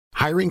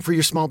Hiring for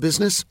your small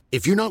business?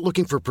 If you're not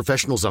looking for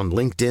professionals on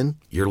LinkedIn,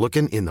 you're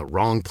looking in the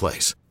wrong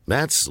place.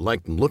 That's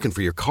like looking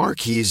for your car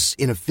keys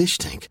in a fish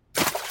tank.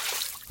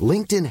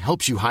 LinkedIn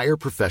helps you hire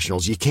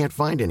professionals you can't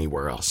find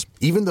anywhere else,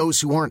 even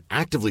those who aren't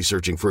actively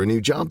searching for a new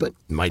job but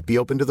might be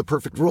open to the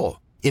perfect role.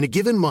 In a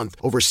given month,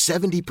 over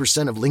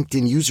 70% of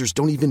LinkedIn users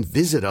don't even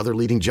visit other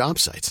leading job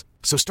sites.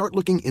 So start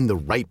looking in the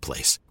right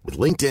place. With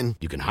LinkedIn,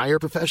 you can hire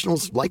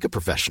professionals like a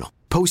professional.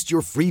 Post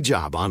your free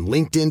job on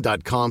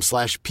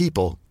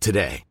linkedin.com/people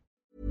today.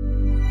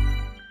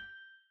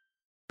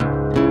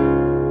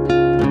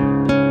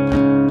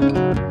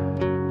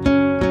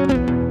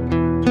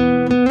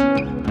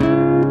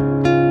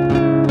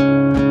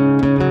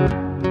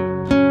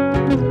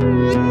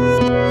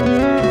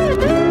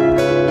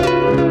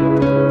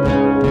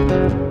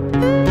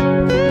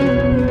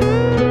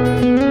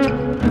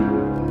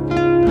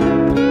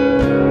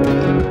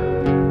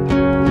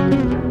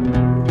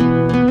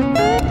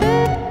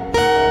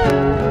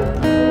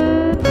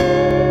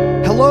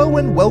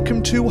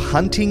 Welcome to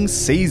Hunting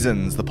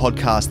Seasons, the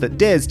podcast that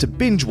dares to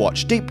binge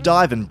watch, deep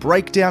dive and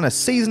break down a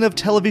season of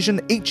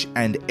television each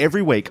and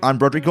every week. I'm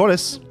Broderick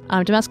Gordis.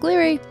 I'm Damask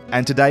Leary.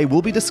 And today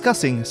we'll be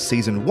discussing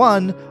Season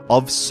 1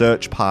 of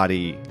Search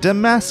Party.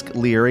 Damask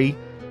Leary,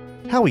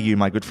 how are you,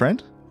 my good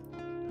friend?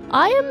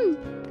 I am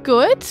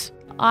good.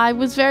 I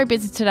was very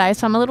busy today,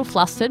 so I'm a little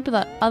flustered,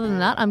 but other than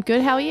that, I'm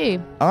good. How are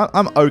you?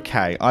 I'm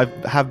okay. I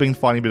have been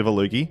finding a bit of a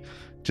loogie.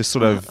 Just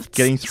sort of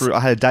getting through. I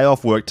had a day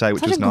off work today,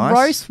 which was nice. Such a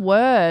gross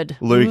word.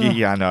 Loogie,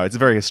 yeah, I know. It's a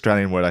very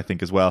Australian word, I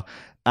think, as well.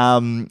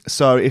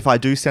 So if I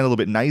do sound a little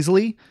bit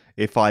nasally,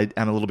 if I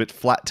am a little bit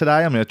flat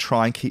today, I'm going to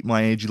try and keep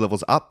my energy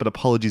levels up, but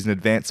apologies in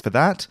advance for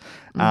that.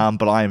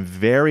 But I am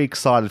very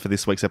excited for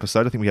this week's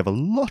episode. I think we have a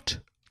lot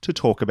to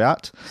talk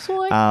about,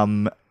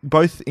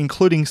 both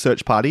including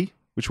Search Party,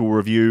 which we'll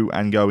review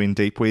and go in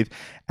deep with,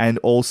 and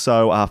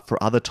also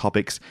for other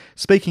topics.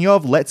 Speaking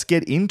of, let's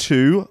get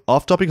into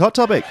Off Topic, Hot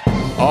Topic.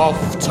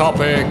 Off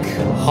Topic,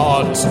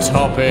 Hot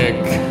Topic.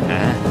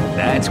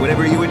 That's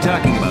whatever you were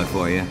talking about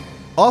for you.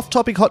 Off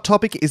Topic, Hot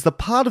Topic is the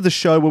part of the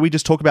show where we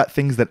just talk about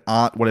things that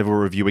aren't whatever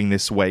we're reviewing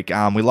this week.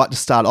 We like to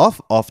start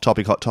off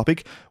Topic, Hot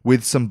Topic,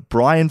 with some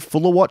Bryan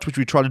Fuller Watch, which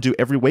we try to do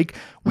every week.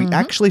 We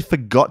actually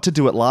forgot to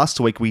do it last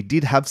week. We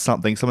did have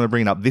something, so I'm going to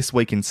bring it up this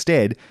week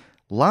instead.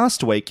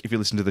 Last week, if you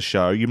listened to the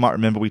show, you might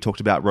remember we talked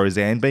about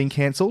Roseanne being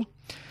cancelled.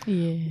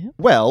 Yeah.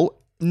 Well,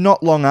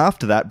 not long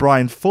after that,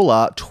 Bryan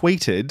Fuller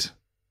tweeted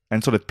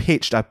and sort of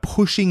pitched a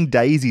Pushing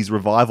Daisies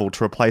revival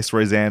to replace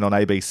Roseanne on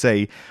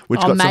ABC,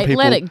 which got some people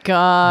let it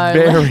go.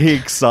 very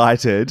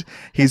excited.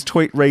 His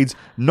tweet reads,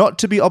 "Not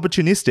to be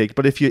opportunistic,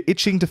 but if you're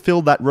itching to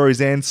fill that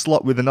Roseanne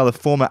slot with another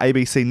former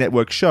ABC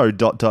network show, ...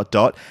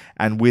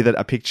 and with it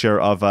a picture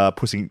of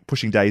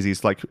Pushing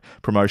Daisies, like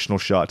promotional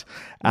shot,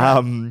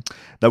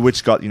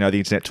 which got the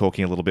internet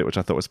talking a little bit, which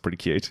I thought was pretty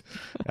cute.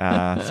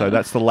 So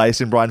that's the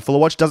latest in Bryan Fuller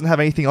Watch. Doesn't have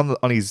anything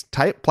on his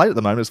plate at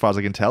the moment, as far as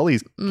I can tell.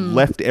 He's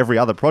left every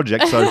other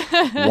project, so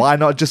why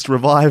not just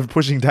revive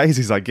Pushing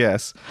Daisies, I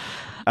guess.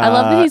 I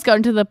love that he's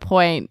gotten to the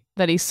point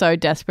that he's so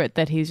desperate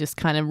that he's just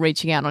kind of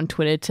reaching out on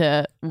Twitter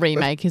to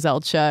remake his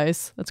old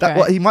shows. That's great.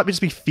 Well, he might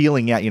just be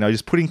feeling out,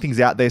 just putting things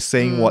out there,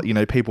 seeing what,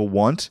 people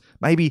want.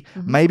 Maybe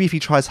if he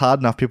tries hard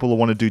enough, people will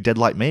want to do Dead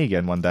Like Me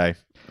again one day.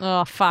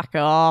 Oh, fuck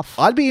off.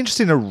 I'd be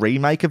interested in a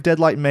remake of Dead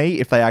Like Me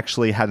if they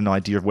actually had an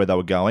idea of where they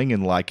were going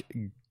and,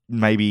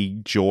 maybe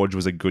George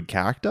was a good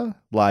character.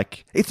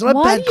 It's not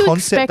a bad concept, that show. Why do you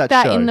expect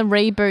that in the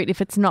reboot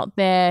if it's not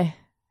there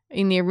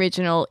in the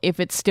original, if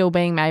it's still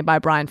being made by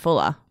Bryan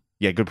Fuller?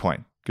 Yeah, good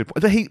point.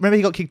 But he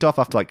got kicked off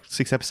after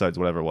 6 episodes,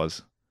 whatever it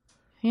was.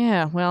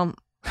 Yeah, well,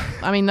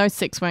 those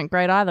 6 weren't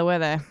great either, were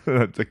they?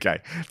 Okay,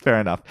 fair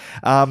enough.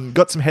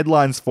 Got some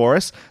headlines for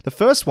us. The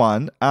first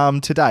one,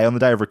 today, on the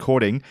day of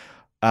recording,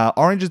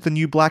 Orange is the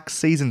New Black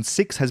Season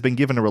 6 has been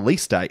given a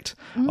release date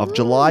of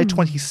July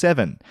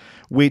 27,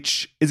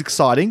 which is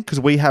exciting because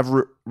we have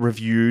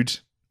reviewed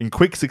in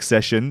quick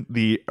succession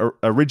the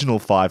original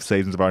 5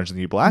 seasons of Orange is the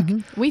New Black.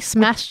 We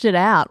smashed it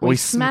out. We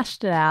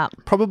smashed it out.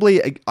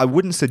 Probably, I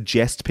wouldn't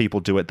suggest people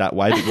do it that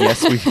way, but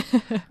yes,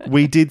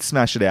 we did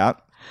smash it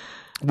out,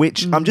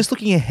 which I'm just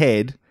looking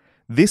ahead.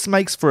 This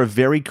makes for a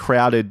very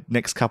crowded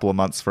next couple of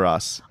months for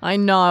us. I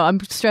know. I'm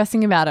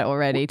stressing about it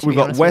already, We've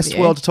got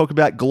Westworld to talk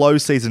about, Glow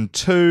Season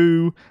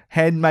 2,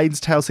 Handmaid's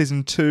Tale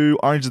Season 2,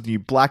 Orange is the New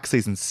Black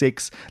Season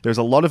 6. There's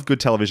a lot of good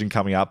television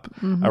coming up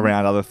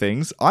around other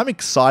things. I'm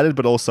excited,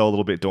 but also a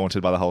little bit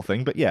daunted by the whole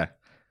thing. But yeah.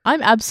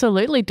 I'm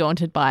absolutely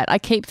daunted by it. I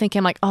keep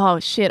thinking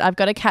oh shit, I've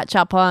got to catch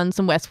up on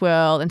some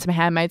Westworld and some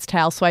Handmaid's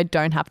Tale so I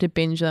don't have to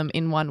binge them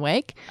in 1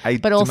 week.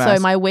 But also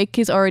my week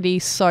is already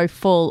so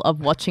full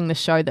of watching the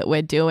show that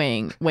we're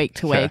doing week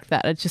to week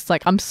that it's just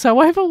I'm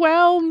so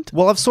overwhelmed.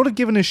 Well, I've sort of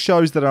given us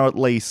shows that are at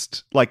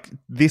least,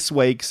 this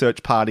week,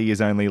 Search Party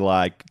is only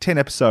 10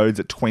 episodes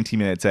at 20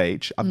 minutes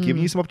each. I've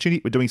given you some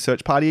opportunity. We're doing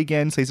Search Party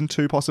again, Season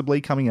 2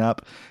 possibly coming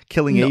up.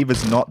 Killing Eve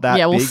is not that big.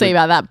 Yeah, we'll see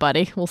about that,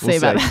 buddy. We'll see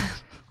about that.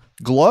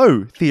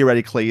 Glow,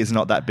 theoretically, is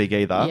not that big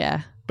either.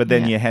 Yeah. But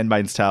then,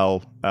 Handmaid's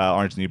Tale,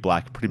 Orange is the New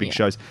Black, pretty big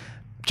shows.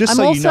 Just I'm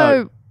so also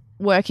you know.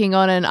 working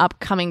on an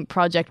upcoming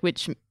project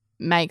which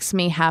makes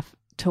me have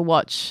to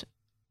watch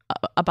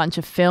a bunch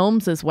of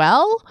films as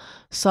well.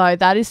 So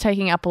that is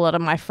taking up a lot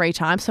of my free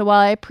time. So while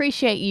I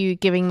appreciate you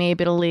giving me a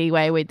bit of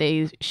leeway with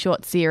these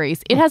short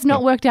series, it has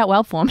not worked out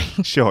well for me.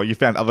 Sure, you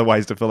found other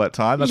ways to fill that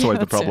time. That's always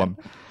the problem.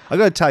 I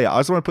got to tell you, I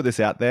just want to put this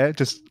out there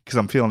just because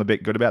I'm feeling a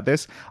bit good about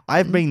this.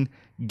 I've been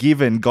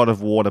given God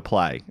of War to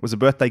play. It was a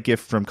birthday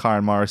gift from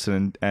Kyron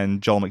Morrison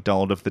and Joel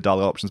McDonald of the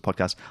Dialogue Options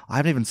podcast. I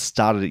haven't even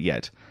started it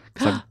yet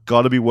because I've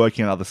got to be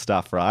working on other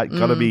stuff, right?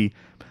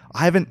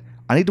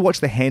 I need to watch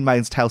The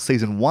Handmaid's Tale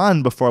Season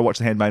 1 before I watch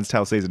The Handmaid's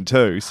Tale Season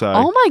 2. So,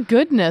 oh my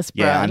goodness,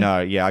 bro. Yeah, I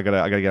know. Yeah, I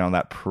gotta get on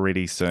that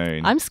pretty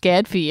soon. I'm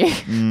scared for you.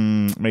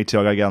 Me too.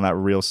 I gotta get on that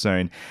real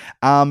soon.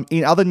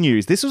 In other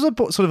news, this was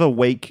sort of a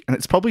week, and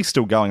it's probably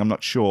still going, I'm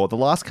not sure. The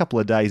last couple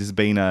of days has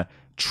been a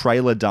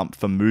trailer dump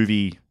for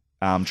movie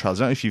trailers. I don't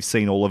know if you've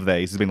seen all of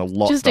these. There's been a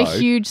lot, Just a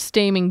huge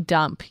steaming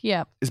dump.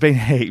 Yep. There's been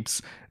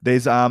heaps.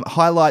 There's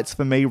highlights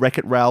for me,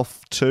 Wreck-It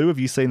Ralph 2. Have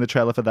you seen the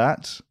trailer for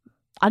that?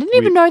 I didn't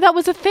even know that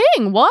was a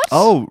thing. What?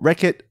 Oh,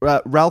 Wreck-It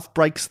Ralph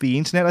Breaks the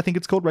Internet, I think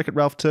it's called, Wreck-It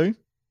Ralph 2.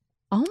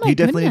 Oh my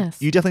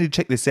goodness. You definitely need to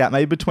check this out.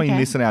 Maybe between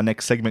this and our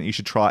next segment, you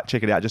should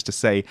check it out just to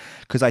see,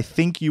 because I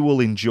think you will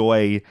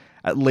enjoy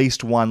at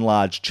least one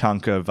large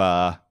chunk of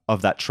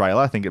that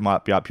trailer. I think it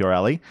might be up your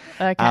alley.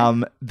 Okay.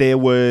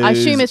 I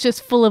assume it's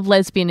just full of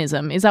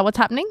lesbianism. Is that what's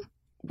happening?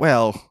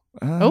 Well...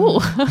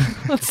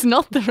 that's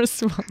not the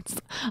response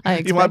I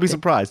expected. You might be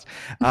surprised.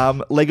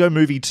 Lego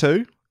Movie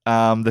 2.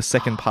 The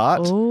second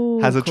part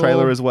has a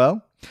trailer as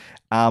well,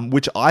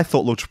 which I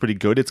thought looked pretty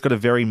good. It's got a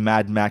very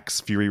Mad Max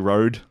Fury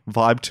Road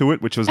vibe to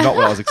it, which was not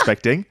what I was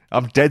expecting.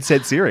 I'm dead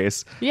set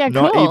serious. Yeah,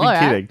 not cool. even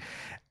kidding.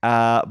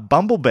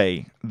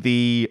 Bumblebee,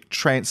 the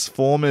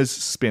Transformers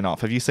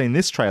spin-off. Have you seen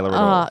this trailer at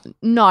all?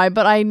 No,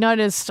 but I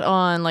noticed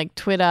on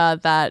Twitter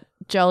that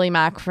Jolie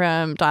Mac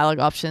from Dialogue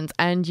Options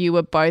and you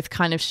were both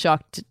kind of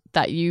shocked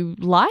that you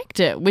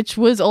liked it, which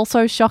was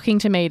also shocking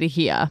to me to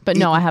hear. But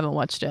no, I haven't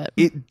watched it.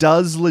 It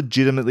does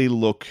legitimately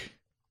look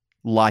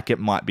like it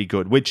might be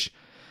good, which,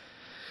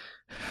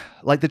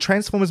 the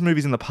Transformers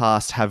movies in the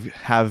past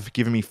have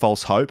given me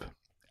false hope.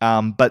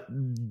 But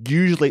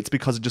usually it's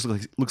because it just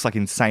looks like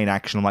insane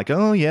action. I'm like,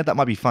 oh yeah, that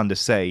might be fun to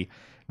see.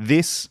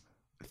 This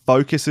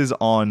focuses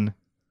on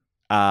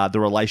the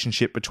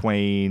relationship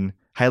between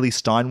Hayley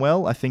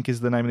Steinwell, I think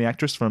is the name of the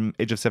actress from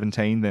Edge of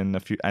 17, and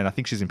I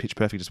think she's in Pitch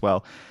Perfect as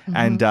well.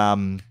 Mm-hmm.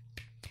 And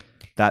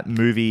that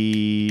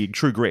movie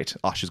True Grit.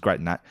 Oh, she's great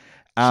in that.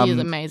 She is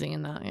amazing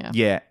in that, yeah.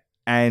 Yeah.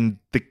 And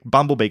the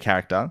Bumblebee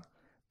character,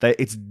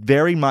 it's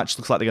very much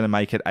looks like they're going to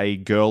make it a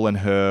girl and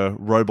her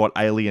robot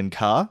alien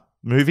car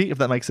movie, if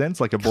that makes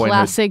sense. Like a boy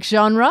Classic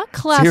genre.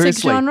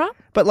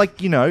 But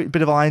a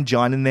bit of Iron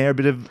Giant in there, a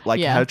bit of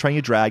How to Train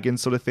Your Dragon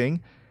sort of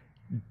thing.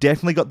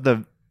 Definitely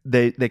got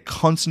they're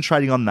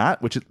concentrating on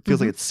that, which it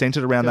feels like it's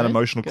centered around that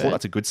emotional core.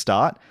 That's a good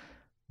start.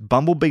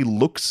 Bumblebee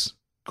looks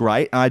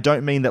great. And I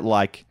don't mean that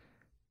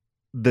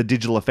the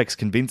digital effects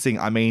convincing.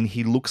 I mean,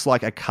 he looks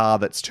like a car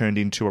that's turned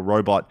into a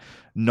robot,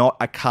 not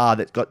a car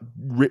that got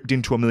ripped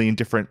into a million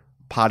different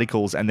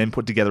particles and then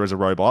put together as a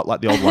robot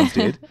like the old ones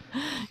did.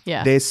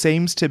 Yeah. There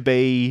seems to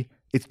be...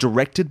 It's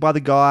directed by the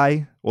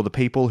guy or the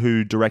people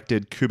who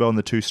directed Kubo and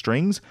the Two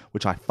Strings,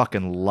 which I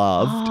fucking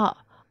loved.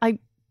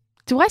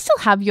 Do I still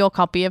have your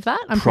copy of that?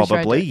 I'm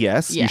Probably, sure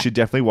yes. Yeah. You should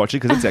definitely watch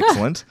it because it's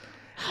excellent.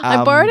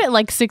 I borrowed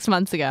it 6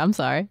 months ago. I'm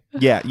sorry.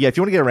 Yeah. If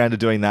you want to get around to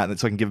doing that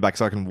so I can give it back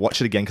so I can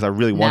watch it again because I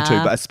really want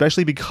to, but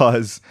especially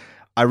because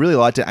I really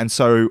liked it. And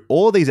so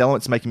all these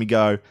elements making me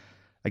go,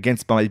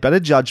 against my better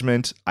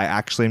judgment, I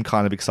actually am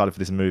kind of excited for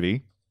this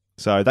movie.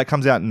 So that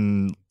comes out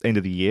in end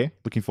of the year.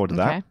 Looking forward to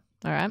that.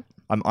 All right.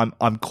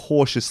 I'm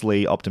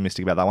cautiously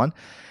optimistic about that one.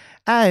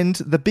 And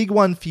the big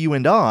one for you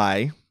and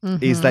I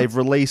is they've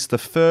released the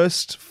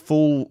first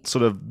full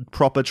sort of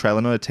proper trailer,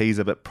 not a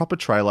teaser, but proper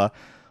trailer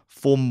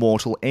for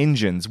Mortal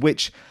Engines,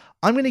 which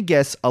I'm going to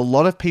guess a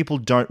lot of people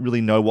don't really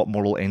know what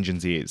Mortal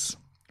Engines is,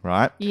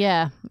 right?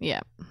 Yeah.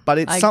 But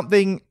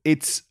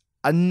it's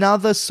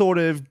another sort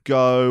of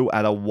go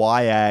at a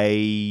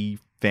YA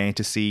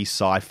fantasy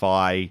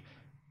sci-fi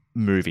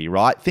movie,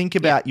 right? Think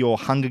about your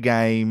Hunger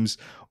Games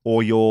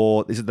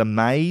or is it The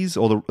Maze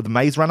or the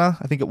Maze Runner?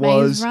 I think it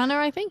was. Maze Runner,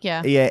 I think,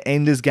 yeah. Yeah,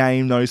 Ender's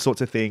Game, those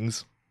sorts of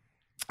things.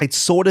 It's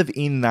sort of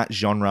in that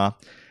genre.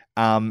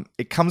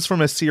 It comes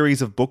from a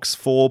series of books,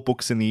 4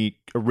 books in the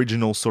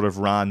original sort of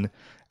run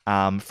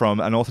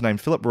from an author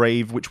named Philip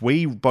Reeve, which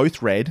we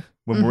both read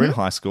when we were in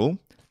high school.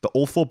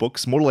 All 4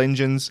 books, Mortal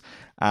Engines,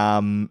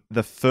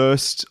 the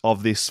first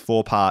of this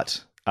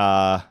 4-part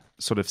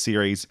sort of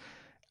series,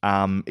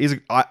 is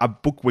a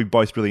book we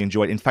both really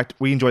enjoyed. In fact,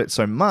 we enjoyed it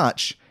so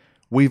much,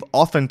 we've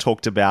often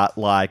talked about,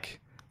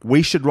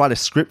 we should write a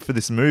script for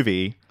this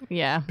movie.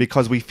 Yeah.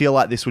 Because we feel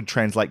like this would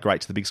translate great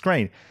to the big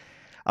screen.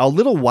 A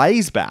little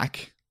ways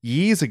back,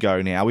 years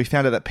ago now, we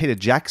found out that Peter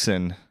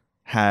Jackson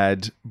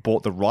had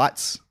bought the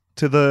rights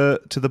to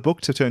the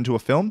book to turn into a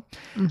film.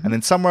 Mm-hmm. And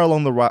then somewhere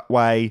along the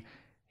way,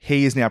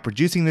 he is now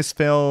producing this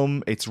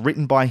film. It's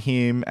written by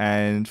him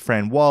and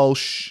Fran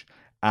Walsh.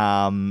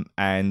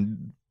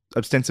 And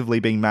ostensibly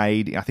being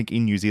made, I think,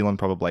 in New Zealand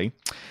probably.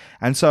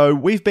 And so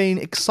we've been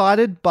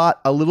excited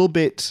but a little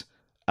bit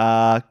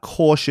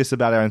cautious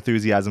about our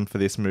enthusiasm for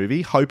this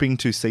movie, hoping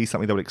to see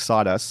something that would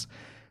excite us.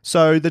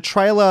 So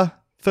the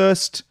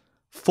first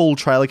full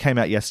trailer came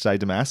out yesterday,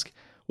 Damask.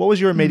 What was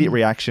your immediate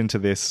reaction to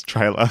this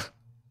trailer?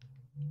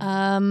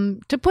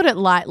 To put it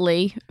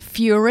lightly,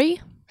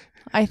 fury,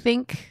 I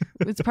think,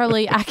 was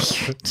probably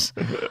accurate.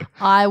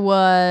 I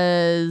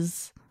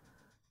was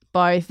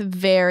both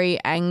very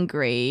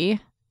angry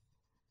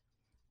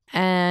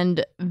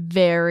and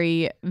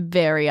very,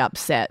 very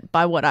upset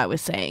by what I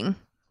was seeing.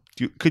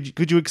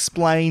 Could you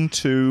explain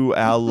to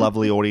our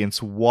lovely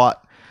audience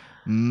what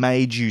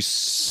made you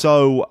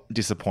so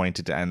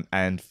disappointed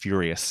and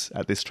furious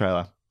at this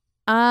trailer?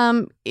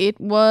 It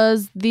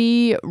was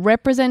the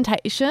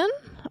representation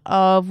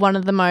of one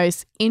of the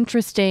most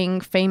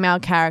interesting female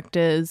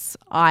characters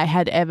I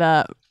had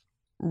ever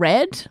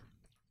read,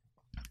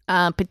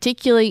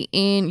 particularly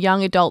in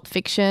young adult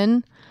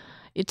fiction.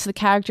 It's the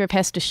character of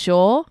Hester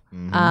Shaw,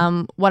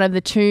 one of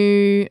the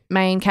two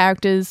main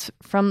characters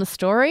from the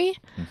story,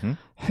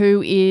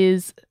 who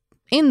is,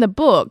 in the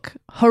book,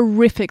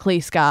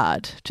 horrifically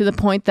scarred to the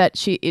point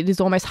that it is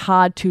almost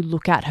hard to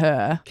look at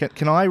her.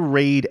 Can I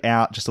read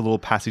out just a little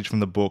passage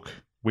from the book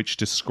which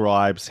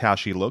describes how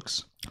she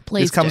looks?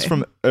 Please It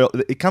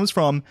comes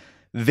from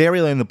very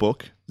early in the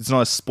book. It's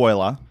not a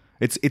spoiler.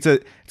 It's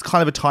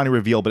kind of a tiny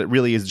reveal, but it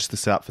really is just the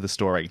setup for the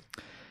story.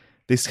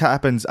 This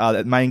happens,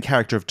 the main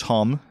character of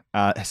Tom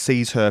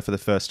sees her for the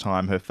first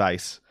time, her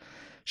face.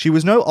 She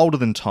was no older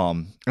than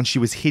Tom, and she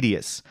was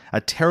hideous.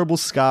 A terrible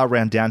scar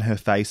ran down her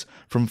face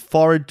from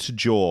forehead to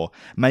jaw,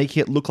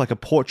 making it look like a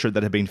portrait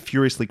that had been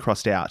furiously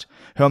crossed out.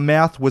 Her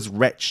mouth was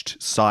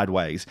wretched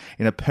sideways,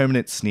 in a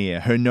permanent sneer.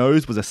 Her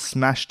nose was a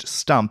smashed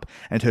stump,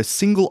 and her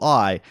single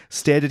eye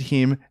stared at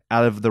him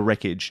out of the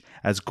wreckage,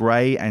 as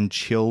grey and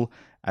chill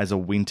as a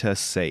winter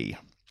sea.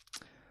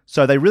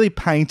 So they really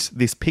paint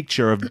this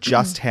picture of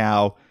just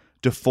how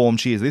deformed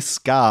she is. This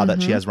scar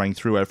that she has running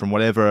through her from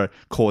whatever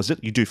caused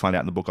it, you do find out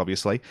in the book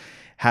obviously,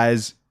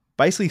 has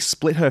basically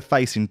split her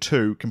face in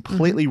two,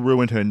 completely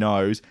ruined her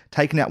nose,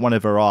 taken out one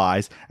of her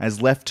eyes, and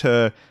has left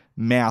her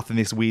mouth in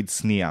this weird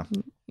sneer.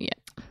 Yeah.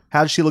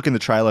 How does she look in the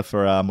trailer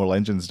for Mortal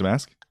Engines,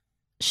 Damask?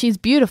 She's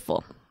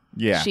beautiful.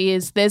 Yeah. She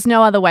is. There's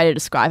no other way to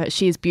describe her.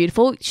 She is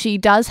beautiful. She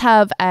does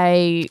have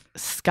a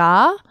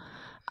scar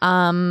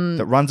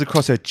that runs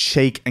across her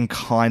cheek and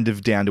kind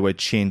of down to her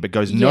chin, but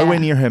goes nowhere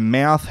near her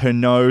mouth, her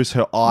nose,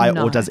 her eye,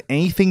 or does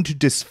anything to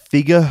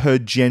disfigure her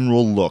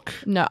general look.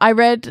 No, I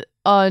read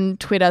on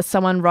Twitter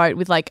someone wrote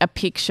with like a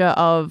picture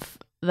of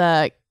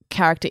the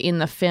character in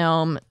the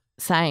film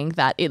saying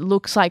that it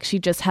looks like she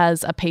just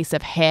has a piece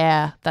of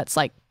hair that's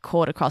like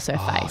caught across her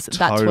face. Totally,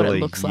 that's what it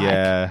looks like.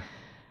 Yeah.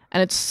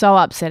 And it's so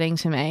upsetting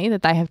to me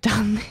that they have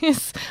done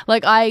this.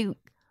 Like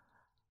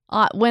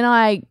when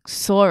I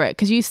saw it,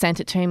 because you sent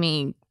it to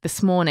me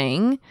this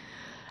morning.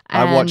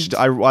 I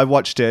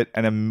watched it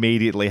and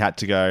immediately had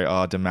to go,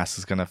 oh, Damask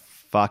is going to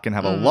fucking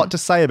have a lot to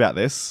say about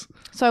this.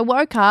 So I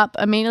woke up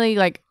immediately,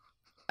 like,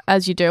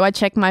 as you do, I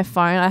checked my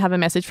phone. I have a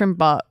message from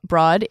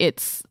Brod.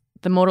 It's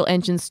the Mortal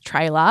Engines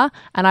trailer.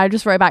 And I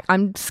just wrote back,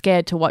 I'm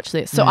scared to watch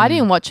this. So I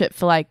didn't watch it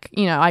for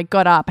I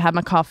got up, had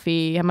my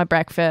coffee, had my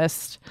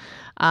breakfast,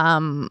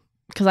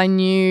 because I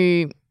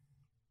knew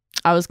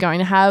I was going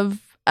to have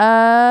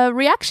a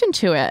reaction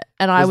to it,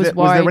 and I was worried.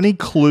 Was there any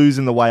clues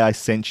in the way I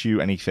sent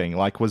you anything?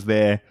 Like, was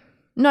there?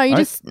 No, you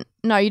just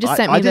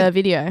sent me the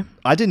video.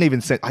 I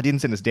didn't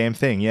send this damn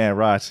thing. Yeah,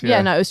 right.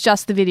 Yeah, no, it was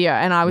just the video,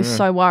 and I was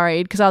so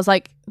worried because I was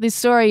like, this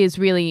story is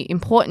really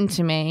important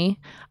to me,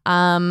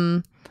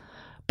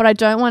 but I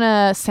don't want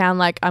to sound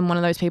like I'm one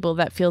of those people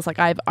that feels like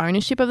I have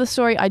ownership of the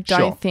story. I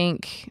don't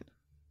think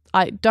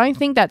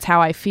that's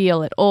how I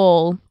feel at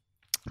all.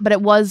 But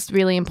it was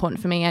really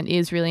important for me and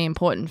is really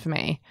important for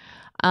me.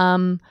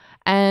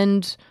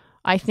 And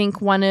I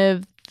think one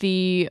of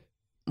the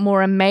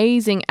more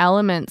amazing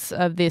elements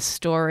of this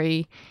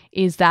story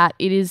is that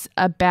it is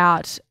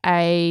about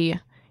a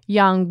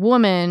young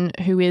woman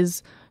who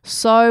is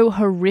so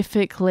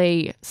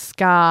horrifically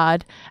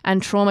scarred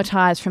and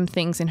traumatized from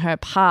things in her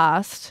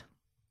past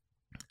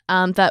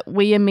that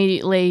we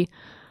immediately,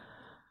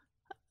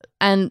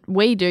 and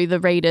we do, the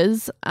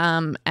readers,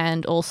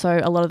 and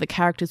also a lot of the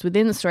characters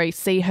within the story,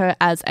 see her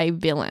as a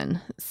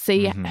villain,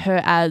 see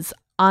her as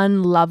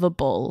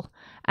unlovable.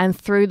 And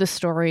through the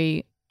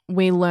story,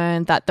 we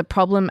learn that the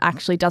problem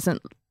actually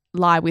doesn't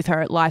lie with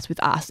her, it lies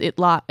with us. It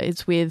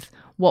lies with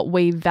what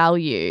we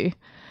value.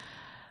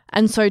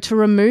 And so to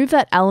remove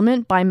that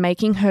element by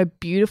making her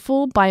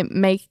beautiful, by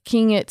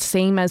making it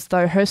seem as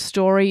though her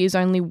story is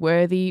only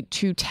worthy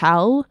to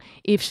tell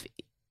if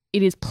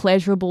it is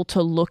pleasurable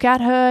to look at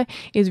her,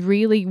 is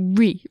really,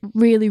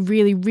 really,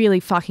 really, really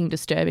fucking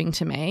disturbing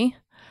to me.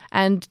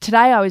 And today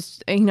I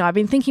was, I've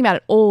been thinking about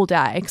it all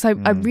day because I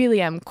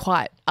really am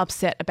quite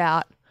upset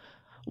about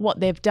what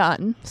they've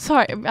done.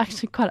 Sorry, I'm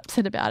actually quite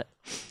upset about it.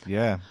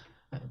 Yeah.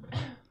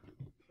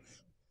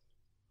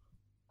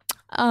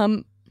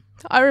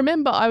 I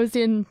remember I was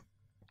in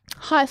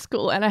high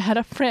school and I had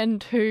a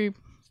friend who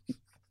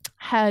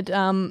had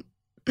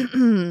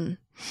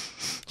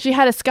she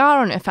had a scar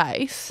on her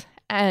face,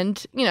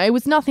 and it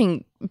was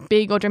nothing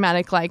big or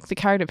dramatic like the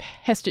character of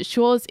Hester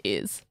Shaw's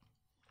is,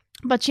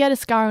 but she had a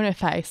scar on her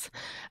face.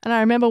 And I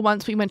remember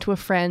once we went to a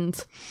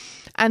friend's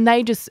and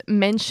they just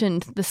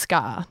mentioned the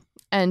scar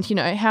and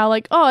how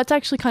like, oh, it's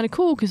actually kind of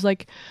cool because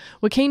like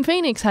Joaquin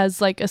Phoenix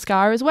has like a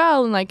scar as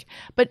well, and like,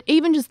 but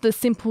even just the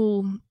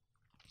simple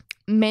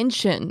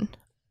mention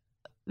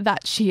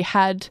that she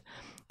had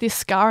this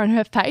scar on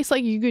her face,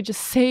 like you could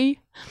just see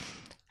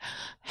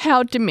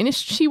how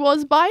diminished she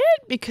was by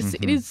it, because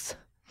it is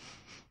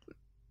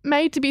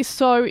made to be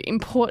so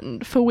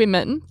important for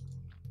women,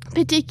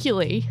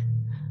 particularly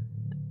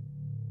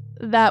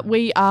that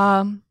we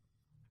are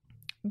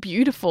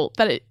beautiful,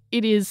 that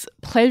it is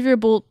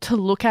pleasurable to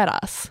look at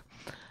us.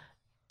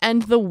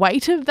 And the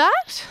weight of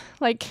that,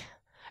 like,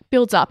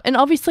 builds up. And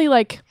obviously,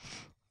 like,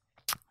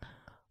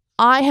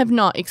 I have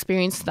not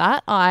experienced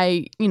that.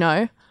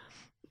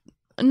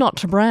 Not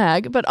to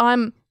brag, but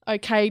I'm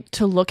okay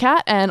to look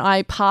at, and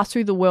I pass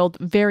through the world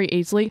very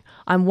easily.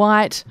 I'm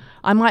white,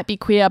 I might be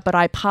queer, but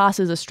I pass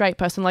as a straight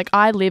person. Like,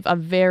 I live a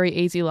very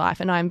easy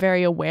life, and I'm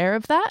very aware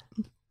of that.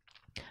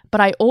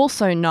 But I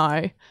also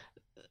know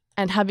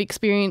and have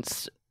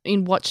experienced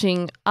in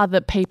watching other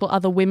people,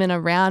 other women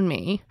around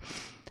me,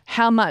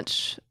 how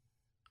much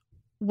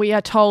we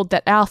are told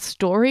that our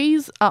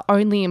stories are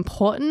only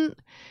important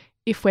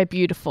if we're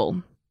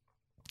beautiful.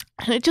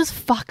 And it just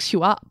fucks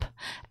you up.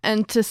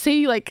 And to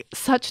see like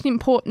such an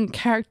important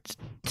character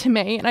to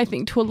me, and I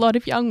think to a lot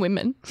of young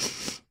women,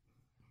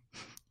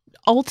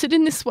 altered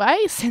in this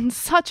way sends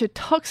such a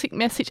toxic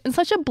message, and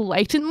such a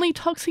blatantly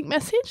toxic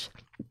message.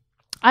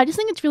 I just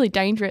think it's really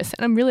dangerous,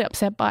 and I'm really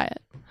upset by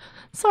it.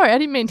 Sorry, I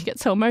didn't mean to get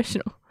so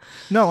emotional.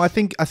 No, I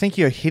think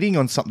you're hitting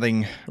on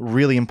something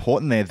really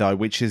important there, though,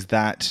 which is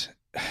that,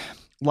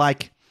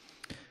 like,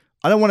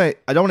 I don't want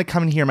to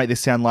come in here and make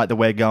this sound like that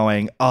we're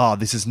going, oh,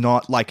 this is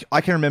not, like,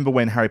 I can remember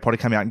when Harry Potter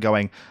came out and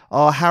going,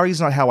 oh, Harry's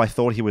not how I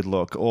thought he would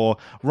look, or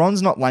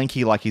Ron's not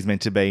lanky like he's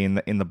meant to be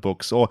in the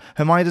books, or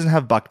Hermione doesn't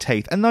have buck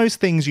teeth. And those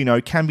things,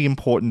 can be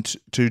important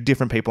to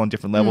different people on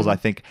different levels, I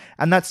think,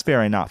 and that's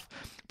fair enough.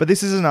 But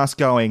this isn't us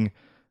going,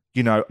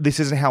 this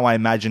isn't how I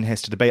imagine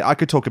Hester to be. I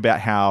could talk about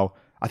how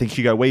I think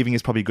Hugo Weaving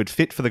is probably a good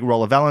fit for the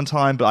role of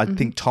Valentine, but I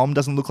think Tom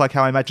doesn't look like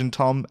how I imagine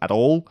Tom at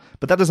all.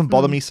 But that doesn't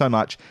bother me so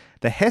much.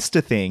 The Hester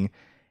thing,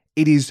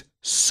 it is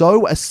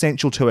so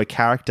essential to her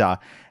character,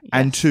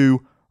 and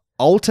to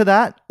alter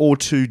that or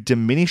to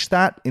diminish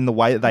that in the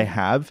way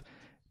that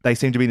they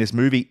seem to be in this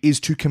movie, is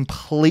to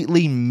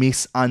completely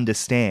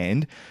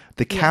misunderstand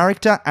the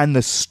character and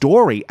the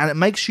story. And it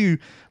makes you,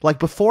 like,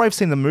 before I've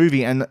seen the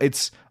movie, and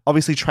it's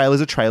obviously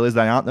trailers are trailers,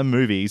 they aren't the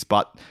movies,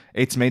 but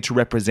it's meant to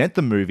represent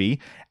the movie.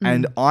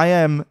 And I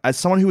am, as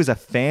someone who is a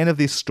fan of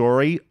this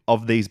story,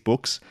 of these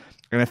books,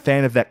 and a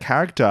fan of that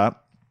character,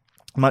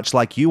 much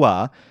like you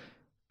are,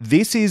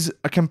 this is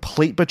a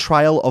complete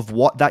betrayal of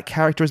what that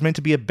character is meant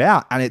to be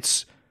about. And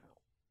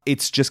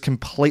it's just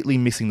completely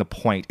missing the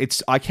point.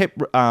 I kept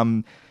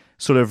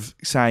sort of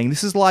saying,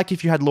 this is like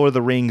if you had Lord of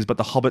the Rings, but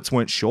the hobbits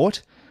weren't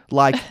short.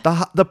 Like,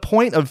 the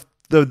point of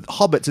the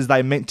hobbits is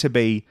they're meant to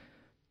be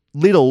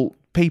little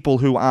people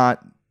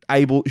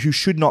who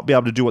should not be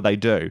able to do what they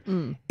do.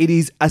 It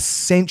is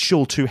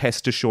essential to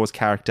Hester Shaw's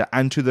character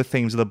and to the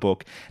themes of the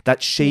book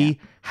that she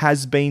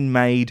has been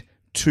made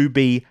to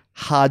be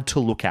hard to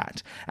look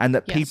at, and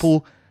that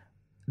people,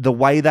 the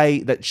way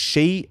that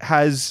she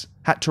has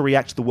had to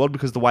react to the world,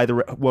 because the way the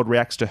world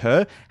reacts to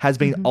her has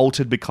been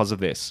altered because of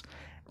this.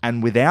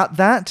 And without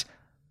that,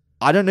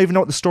 I don't even know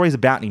what the story is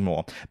about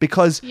anymore.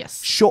 Because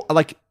sure,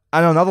 like,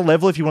 on another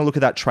level, if you want to look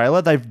at that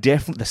trailer, they've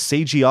definitely, the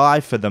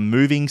CGI for the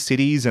moving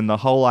cities and the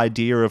whole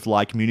idea of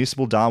like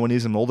municipal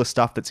Darwinism, all the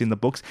stuff that's in the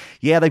books,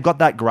 they've got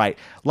that great.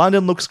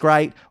 London looks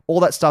great. All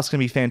that stuff's going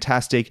to be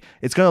fantastic.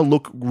 It's going to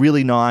look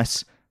really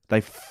nice. They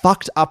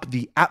fucked up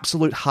the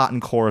absolute heart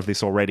and core of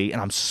this already,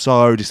 and I'm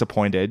so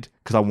disappointed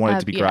because I want it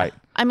to be great.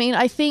 I mean,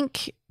 I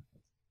think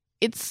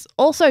it's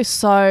also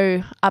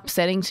so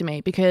upsetting to me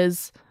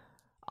because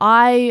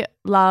I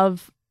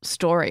love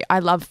story. I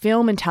love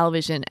film and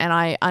television, and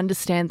I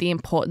understand the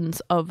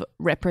importance of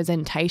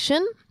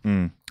representation.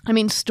 I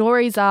mean,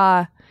 stories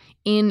are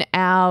in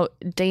our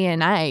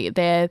DNA.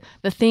 They're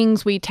the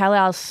things we tell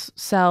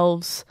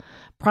ourselves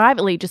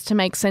privately just to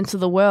make sense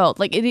of the world.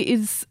 Like, it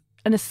is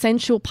an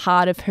essential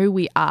part of who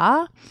we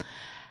are,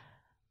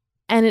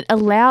 and it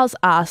allows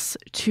us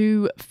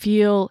to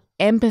feel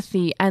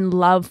empathy and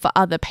love for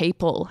other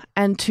people,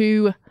 and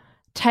to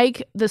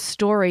take the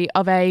story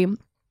of a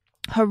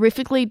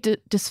horrifically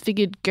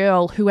disfigured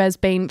girl who has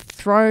been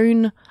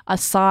thrown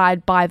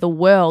aside by the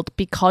world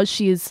because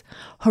she is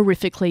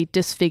horrifically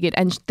disfigured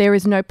and there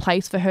is no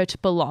place for her to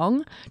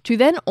belong, to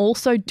then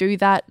also do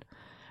that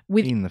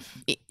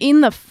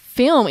in the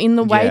film, in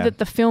the way that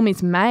the film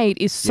is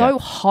made, is so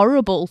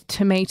horrible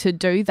to me to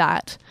do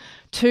that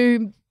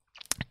to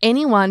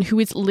anyone who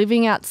is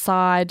living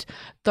outside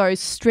those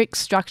strict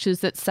structures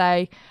that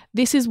say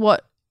this is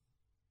what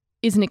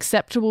is an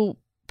acceptable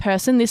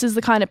person. This is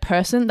the kind of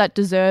person that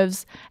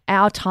deserves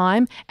our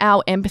time,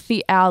 our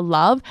empathy, our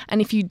love.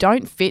 And if you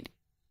don't fit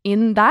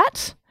in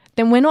that,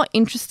 then we're not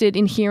interested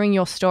in hearing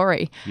your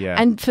story. Yeah.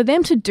 And for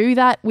them to do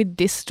that with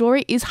this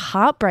story is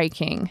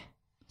heartbreaking.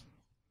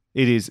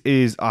 It is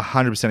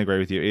 100% agree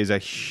with you. It is a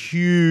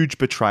huge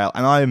betrayal.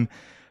 And I'm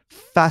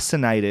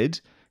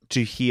fascinated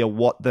to hear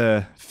what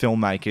the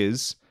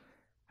filmmakers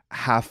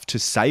have to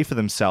say for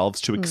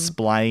themselves to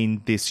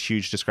explain this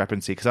huge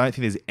discrepancy, because I don't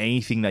think there's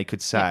anything they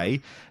could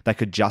say that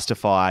could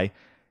justify,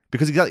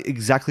 because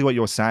exactly what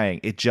you're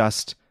saying,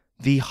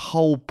 the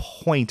whole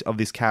point of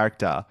this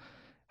character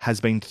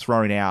has been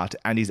thrown out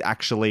and is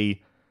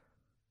actually,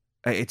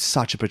 it's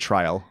such a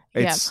betrayal.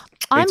 I'm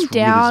it's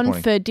down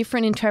really for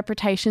different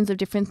interpretations of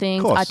different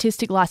things,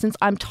 artistic license.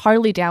 I'm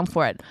totally down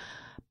for it.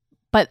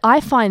 But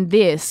I find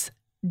this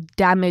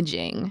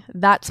damaging.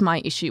 That's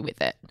my issue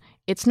with it.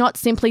 It's not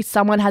simply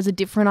someone has a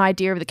different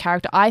idea of the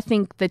character. I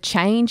think the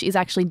change is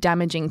actually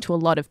damaging to a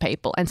lot of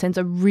people and sends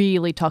a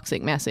really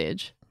toxic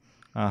message.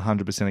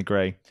 100%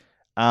 agree.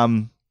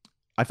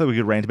 I thought we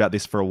could rant about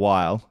this for a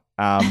while.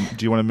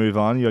 Do you want to move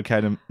on? You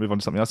okay to move on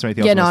to something else? Or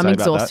anything else I'm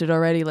exhausted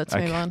already. Let's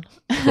move on.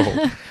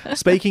 Cool.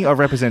 Speaking of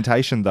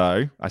representation,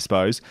 though, I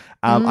suppose,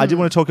 I did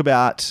want to talk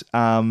about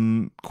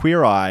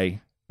Queer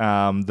Eye,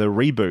 the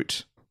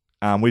reboot.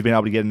 We've been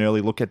able to get an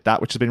early look at that,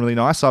 which has been really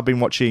nice. So I've been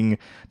watching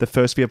the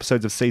first few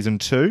episodes of season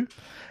 2.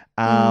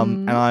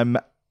 And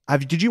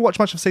did you watch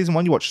much of season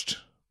 1? You watched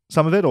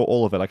some of it or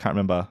all of it? I can't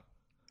remember.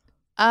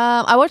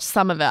 I watched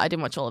some of it. I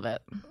didn't watch all of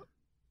it.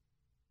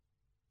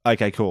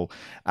 Okay, cool.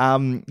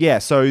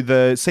 So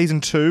the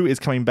season 2 is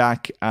coming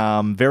back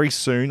very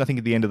soon, I think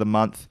at the end of the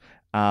month,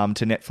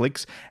 to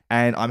Netflix.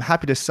 And I'm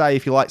happy to say,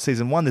 if you like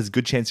season 1, there's a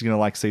good chance you're going to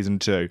like season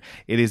 2.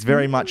 It is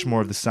very much more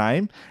of the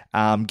same.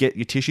 Get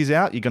your tissues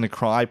out. You're going to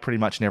cry pretty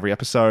much in every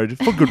episode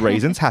for good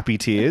reasons, happy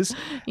tears.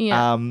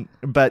 Yeah.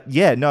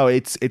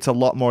 It's a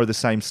lot more of the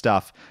same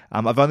stuff.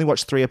 I've only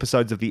watched 3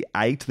 episodes of the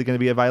 8 that are going to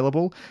be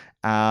available.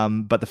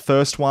 But the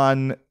first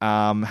one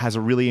has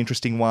a really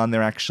interesting one.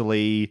 They're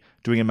actually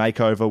doing a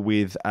makeover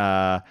with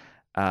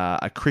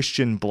a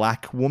Christian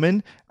black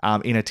woman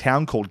in a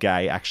town called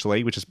Gay,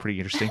 actually, which is pretty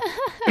interesting.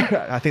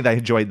 I think they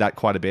enjoyed that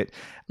quite a bit,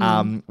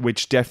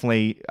 which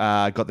definitely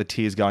got the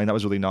tears going. That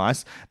was really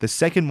nice. The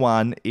second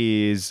one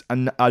is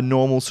a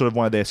normal sort of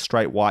one of their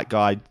straight white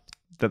guy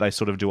that they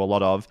sort of do a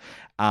lot of.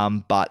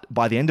 But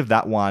by the end of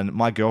that one,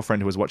 my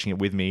girlfriend who was watching it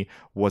with me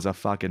was a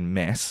fucking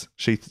mess.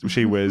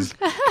 She was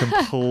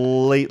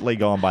completely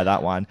gone by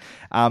that one.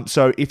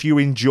 So if you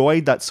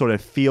enjoyed that sort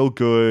of feel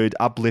good,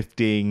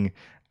 uplifting,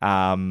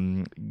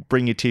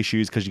 bring your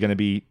tissues because you're going to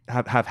be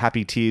have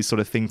happy tears sort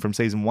of thing from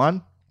season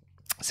 1,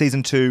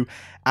 season 2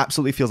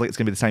 absolutely feels like it's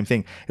going to be the same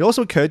thing. It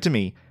also occurred to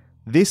me,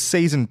 this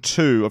season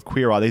 2 of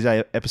Queer Eye, these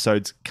 8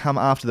 episodes come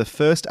after the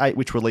first 8,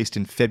 which released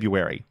in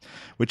February,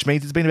 which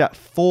means it's been about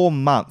 4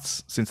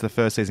 months since the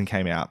first season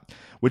came out,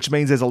 which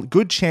means there's a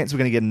good chance we're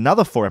going to get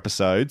another 4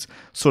 episodes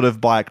sort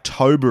of by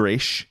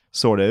October-ish,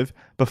 sort of,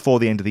 before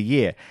the end of the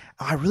year.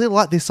 I really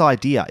like this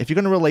idea. If you're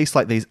going to release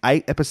like these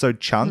 8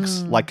 episode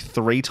chunks like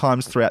 3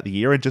 times throughout the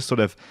year and just sort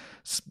of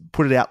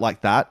put it out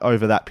like that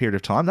over that period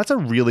of time, that's a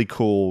really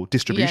cool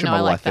distribution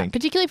model, I think.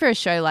 Particularly for a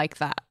show like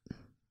that,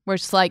 where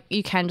it's like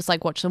you can just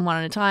like watch them one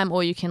at a time,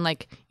 or you can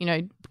like,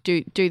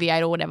 do the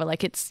 8 or whatever.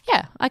 Like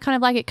I kind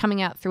of like it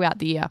coming out throughout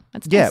the year.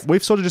 Nice.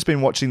 We've sort of just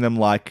been watching them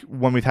like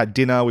when we've had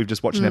dinner, we've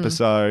just watched an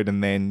episode,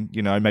 and then,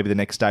 maybe the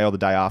next day or the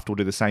day after we'll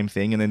do the same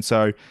thing. And then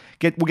so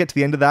we'll get to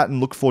the end of that and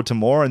look forward to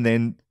more, and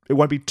then it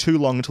won't be too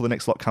long until the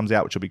next lot comes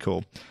out, which will be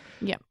cool.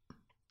 Yep.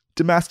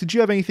 Damask, did you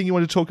have anything you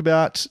wanted to talk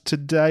about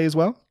today as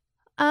well?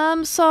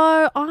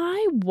 So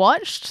I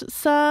watched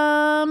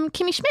some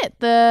Kimmy Schmidt,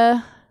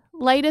 the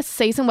latest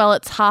season. Well,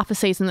 it's half a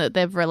season that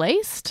they've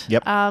released.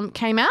 Yep.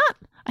 Came out.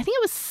 I think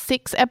it was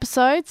 6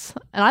 episodes,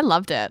 and I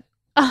loved it.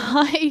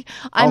 I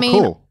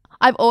mean, cool.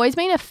 I've always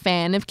been a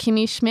fan of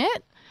Kimmy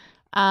Schmidt.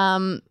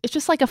 It's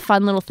just like a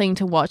fun little thing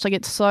to watch. Like,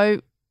 it's so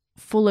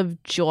full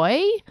of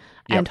joy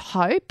and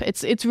hope.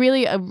 It's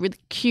really a really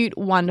cute,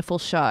 wonderful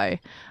show.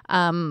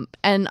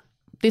 And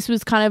this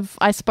was kind of,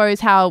 I suppose,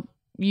 how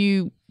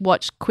you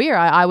watch Queer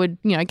Eye. I would,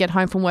 get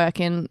home from work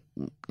and,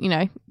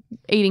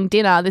 eating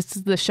dinner. This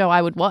is the show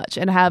I would watch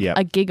and have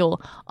a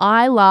giggle.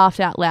 I laughed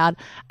out loud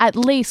at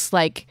least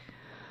like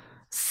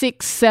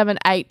 6, 7,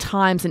 8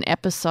 times an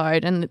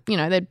episode, and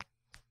they're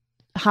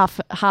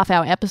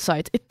half-hour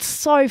episodes. It's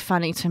so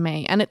funny to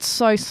me, and it's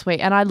so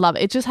sweet, and I love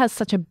it. It just has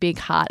such a big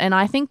heart, and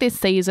I think this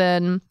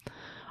season,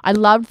 I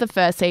loved the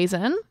first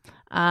season,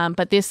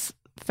 but this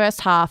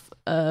first half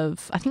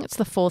of, I think it's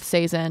the 4th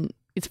season,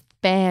 is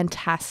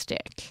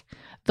fantastic.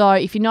 Though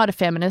if you're not a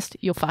feminist,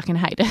 you'll fucking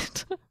hate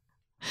it.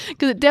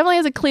 Because it definitely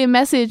has a clear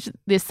message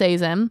this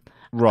season.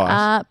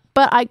 Right.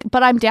 But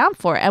I'm down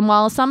for it. And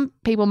while some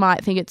people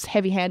might think it's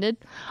heavy-handed,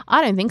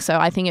 I don't think so.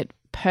 I think it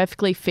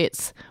perfectly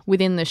fits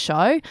within the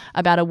show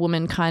about a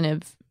woman kind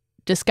of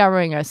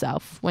discovering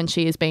herself when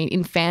she has been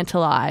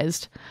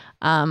infantilized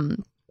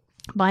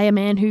by a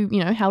man who,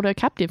 held her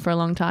captive for a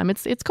long time.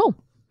 It's cool.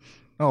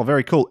 Oh,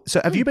 very cool.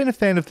 So have you been a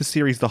fan of the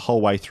series the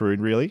whole way through,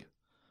 really?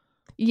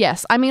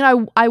 Yes. I mean,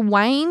 I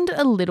waned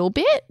a little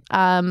bit.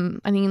 I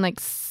think in like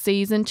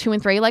season 2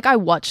 and 3, like I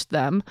watched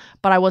them,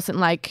 but I wasn't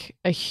like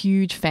a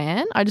huge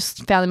fan. I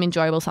just found them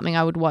enjoyable, something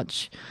I would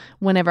watch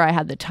whenever I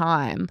had the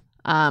time.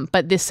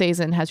 But this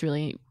season has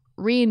really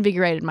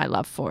reinvigorated my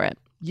love for it.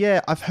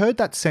 Yeah, I've heard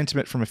that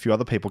sentiment from a few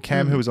other people.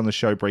 Cam, who was on the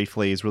show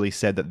briefly, has really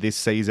said that this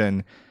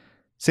season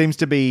seems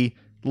to be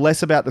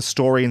less about the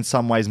story in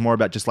some ways, more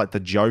about just like the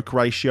joke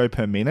ratio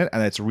per minute,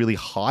 and it's really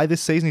high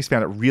this season. He's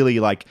found it really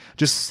like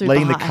just super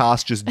letting high. The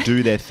cast just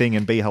do their thing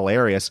and be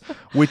hilarious,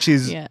 which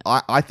is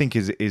I think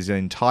is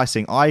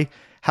enticing. I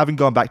haven't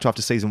gone back to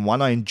after season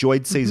 1. I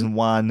enjoyed season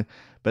 1,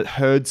 but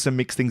heard some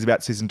mixed things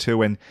about season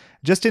 2, and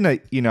just in a,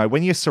 you know,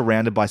 when you're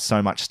surrounded by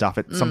so much stuff,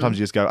 it sometimes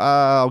you just go,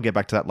 I'll get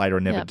back to that later,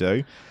 and never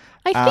do.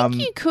 I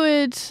think you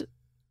could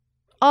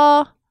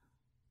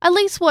at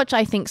least watch,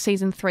 I think,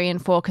 season 3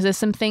 and 4, because there's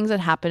some things that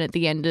happen at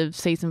the end of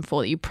season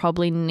 4 that you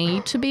probably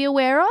need to be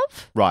aware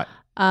of. Right.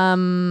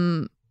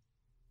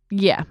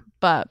 Yeah,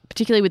 but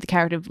particularly with the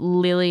character of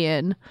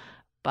Lillian.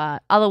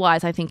 But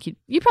otherwise, I think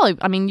you'd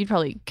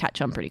probably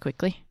catch on pretty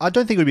quickly. I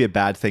don't think it would be a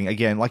bad thing.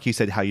 Again, like you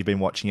said, how you've been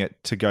watching it,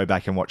 to go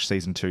back and watch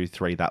season 2,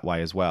 3 that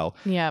way as well.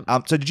 Yeah.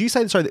 So did you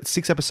say, that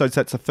 6 episodes,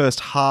 that's the first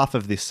half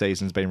of this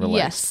season's been released?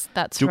 Yes,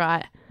 that's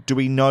right. Do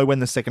we know when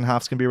the second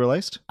half's going to be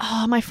released?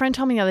 Oh, my friend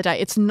told me the other day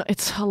it's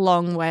a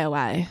long way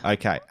away.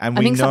 Okay. And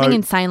I think something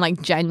insane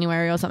like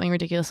January or something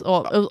ridiculous,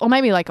 or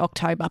maybe like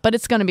October, but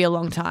it's going to be a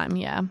long time,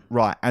 yeah.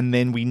 Right. And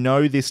then we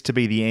know this to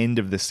be the end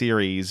of the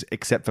series,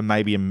 except for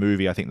maybe a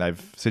movie I think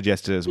they've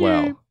suggested as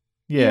well.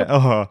 Yeah.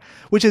 Yep.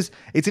 Which is,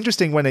 it's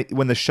interesting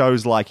when the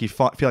show's like, you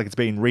feel like it's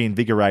being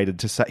reinvigorated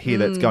to hear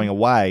that it's going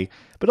away,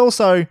 but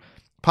also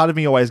part of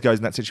me always goes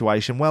in that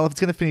situation, well, if it's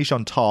going to finish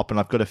on top and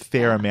I've got a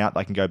fair amount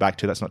I can go back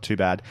to, that's not too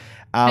bad.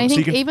 I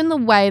think even the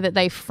way that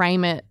they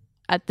frame it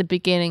at the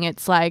beginning,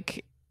 it's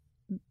like,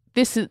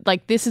 this is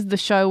the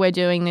show we're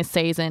doing this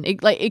season.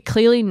 It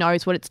clearly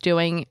knows what it's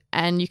doing,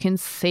 and you can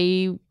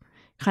see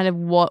kind of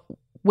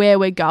where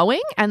we're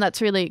going, and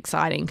that's really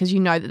exciting because you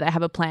know that they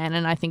have a plan,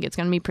 and I think it's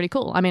going to be pretty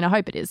cool. I mean, I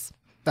hope it is.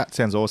 That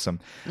sounds awesome.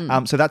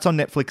 So that's on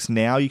Netflix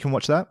now. You can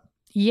watch that?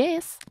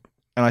 Yes.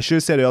 And I should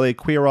have said earlier,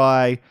 Queer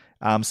Eye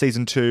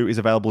season 2 is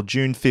available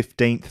June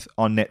 15th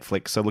on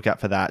Netflix, so look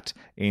out for that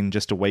in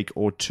just a week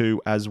or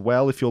two as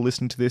well if you're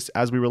listening to this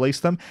as we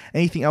release them.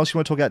 Anything else you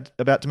want to talk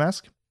about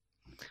Damask?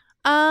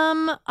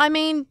 I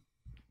mean,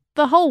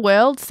 the whole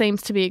world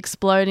seems to be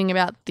exploding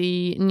about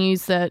the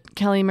news that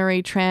Kelly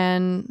Marie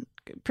Tran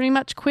pretty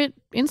much quit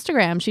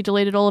Instagram. She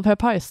deleted all of her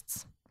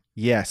posts.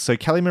 Yes, so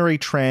Kelly Marie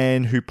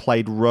Tran, who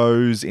played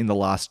Rose in The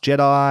Last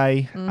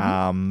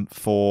Jedi,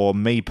 for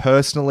me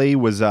personally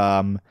was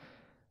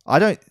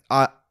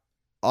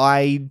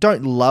I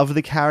don't love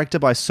the character,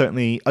 but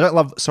I don't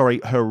love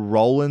her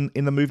role in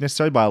the movie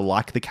necessarily, but I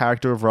like the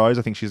character of Rose.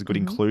 I think she's a good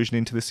inclusion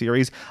into the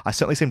series. I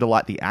certainly seem to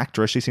like the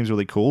actress. She seems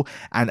really cool,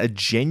 and a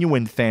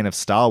genuine fan of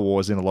Star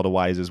Wars in a lot of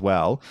ways as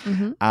well.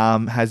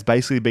 Has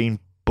basically been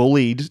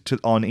bullied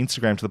on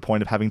Instagram to the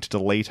point of having to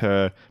delete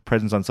her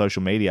presence on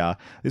social media.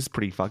 This is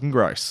pretty fucking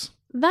gross.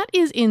 That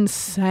is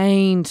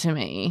insane to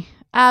me.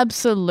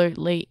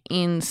 Absolutely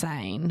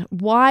insane.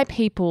 Why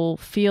people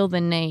feel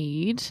the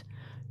need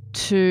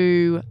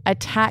to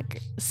attack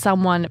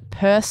someone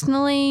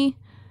personally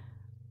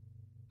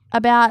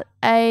about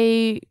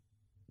a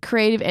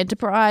creative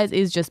enterprise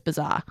is just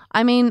bizarre.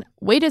 I mean,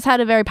 we just had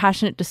a very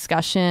passionate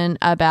discussion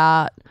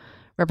about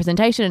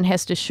representation in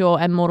Hester Shaw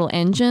and Mortal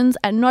Engines.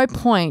 At no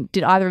point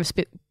did either of us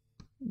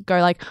go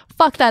like,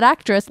 fuck that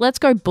actress, let's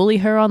go bully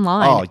her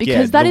online.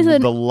 Because that is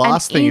the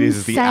last thing it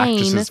is the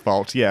actress's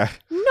fault. Yeah.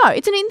 No,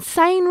 it's an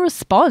insane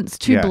response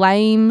to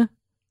blame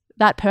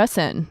that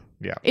person.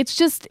 Yeah.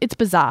 It's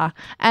bizarre.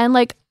 And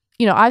like,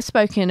 you know, I've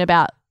spoken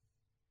about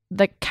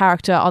the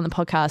character on the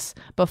podcast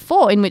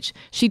before, in which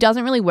she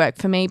doesn't really work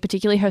for me,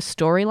 particularly her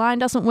storyline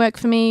doesn't work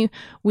for me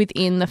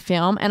within the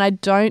film. And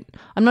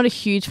I'm not a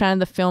huge fan of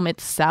the film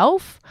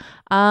itself.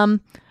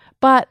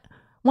 But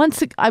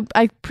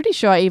I'm pretty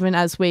sure even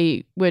as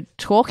we were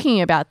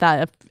talking about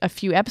that a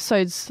few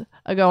episodes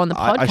ago on the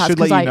podcast. I should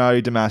let you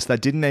know, Damas,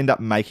 that didn't end up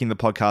making the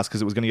podcast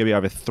because it was going to be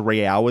over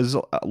 3 hours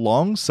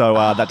long. So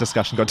that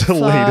discussion got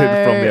deleted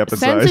from the episode.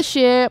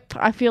 Censorship.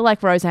 I feel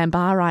like Roseanne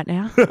Barr right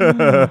now.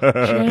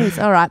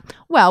 Jeez. All right.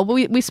 Well,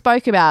 we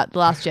spoke about The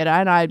Last Jedi,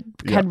 and I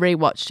had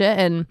rewatched it,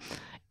 and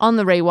on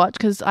the rewatch,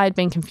 because I had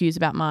been confused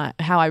about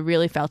how I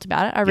really felt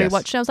about it, I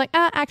rewatched it. I was like,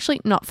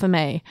 actually not for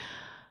me.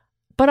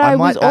 But I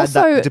was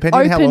also depending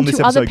on how long this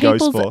episode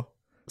goes for.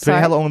 Sorry.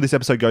 How long this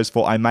episode goes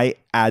for, I may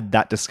add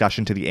that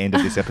discussion to the end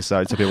of this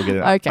episode so people get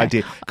an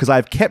idea. Because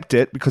I've kept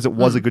it because it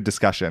was a good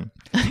discussion.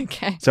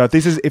 Okay. So if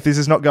this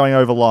is not going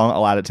over long,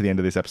 I'll add it to the end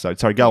of this episode.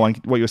 Sorry, go on.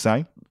 What you were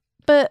saying?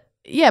 But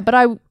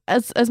I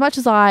as much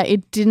as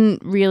it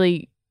didn't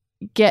really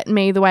get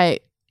me the way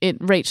it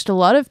reached a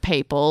lot of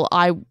people,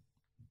 I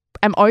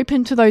am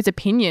open to those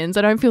opinions.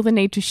 I don't feel the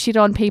need to shit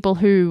on people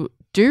who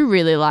do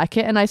really like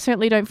it, and I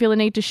certainly don't feel the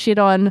need to shit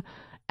on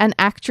an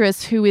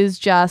actress who is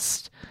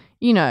just,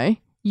 you know,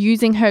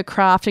 using her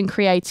craft and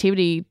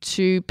creativity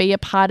to be a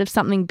part of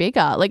something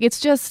bigger. Like,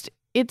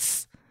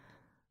 it's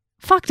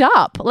fucked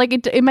up.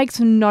 Like, it makes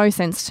no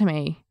sense to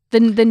me, the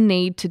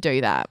need to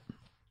do that.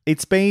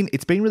 It's been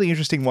really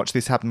interesting to watch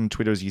this happen on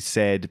Twitter, as you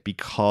said,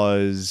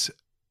 because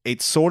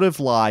it's sort of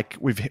like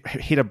we've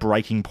hit a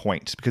breaking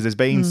point, because there's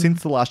been,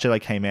 since The Last Jedi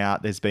came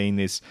out, there's been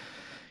this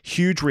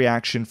huge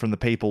reaction from the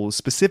people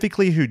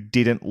specifically who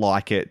didn't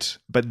like it,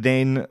 but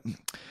then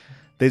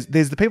there's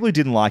the people who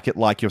didn't like it,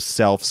 like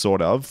yourself,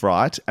 sort of,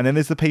 right? And then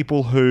there's the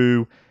people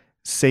who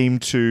seem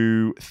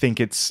to think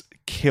it's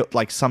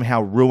like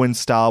somehow ruined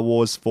Star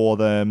Wars for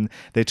them.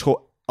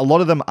 A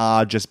lot of them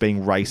are just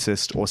being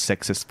racist or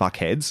sexist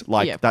fuckheads.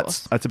 Like,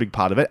 that's a big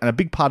part of it, and a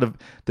big part of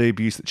the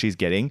abuse that she's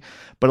getting.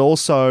 But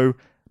also,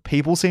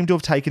 people seem to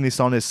have taken this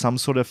on as some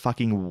sort of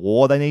fucking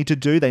war they need to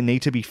do. They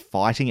need to be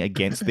fighting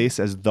against this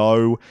as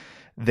though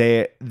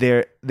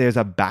there's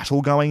a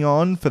battle going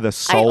on for the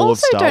soul of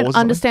Star Wars. I also don't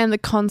understand the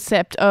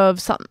concept of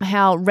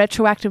somehow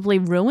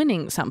retroactively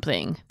ruining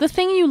something. The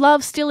thing you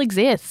love still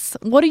exists.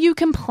 What are you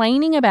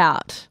complaining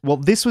about? Well,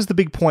 this was the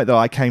big point that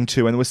I came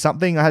to, and there was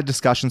something I had a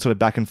discussion sort of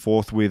back and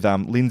forth with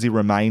Lindsay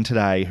Romain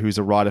today, who's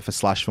a writer for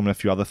Slash Film and a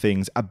few other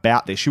things,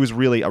 about this. She was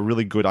really a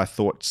really good, I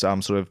thought,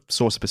 sort of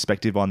source of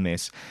perspective on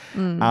this,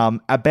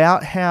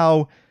 about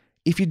how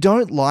if you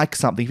don't like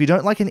something, if you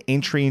don't like an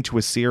entry into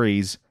a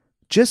series,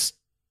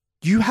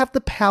 you have the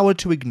power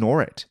to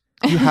ignore it.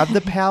 You have the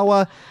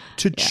power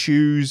to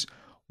choose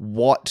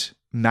what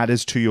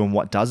matters to you and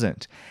what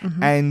doesn't.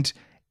 And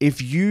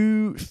if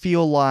you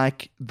feel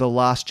like The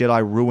Last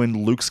Jedi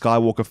ruined Luke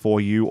Skywalker for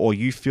you, or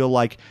you feel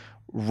like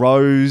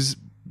Rose,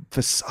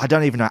 I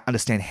don't even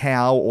understand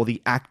how, or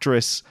the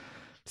actress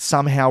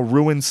somehow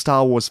ruined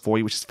Star Wars for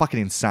you, which is fucking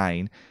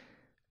insane,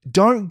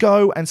 don't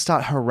go and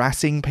start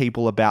harassing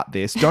people about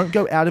this. Don't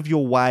go out of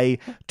your way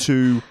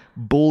to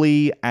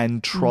bully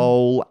and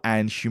troll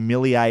and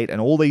humiliate and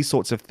all these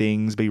sorts of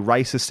things, be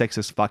racist,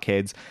 sexist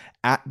fuckheads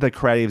at the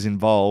creatives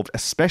involved,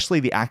 especially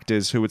the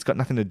actors who it's got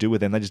nothing to do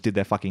with them. They just did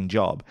their fucking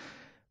job.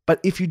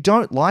 But if you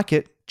don't like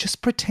it,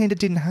 just pretend it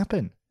didn't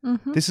happen.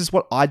 This is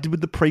what I did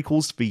with the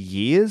prequels for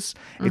years.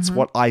 It's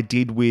what I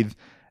did with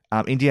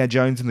Indiana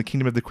Jones and the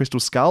Kingdom of the Crystal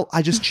Skull.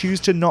 I just choose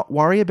to not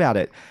worry about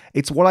it.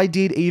 It's what I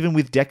did even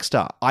with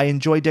Dexter. I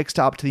enjoyed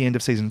Dexter up to the end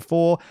of season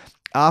 4.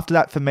 After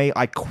that, for me,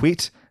 I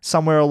quit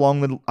somewhere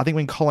along I think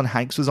when Colin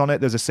Hanks was on it,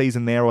 there's a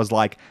season there I was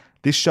like,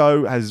 this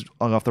show has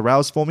gone off the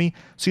rails for me.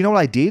 So you know what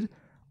I did?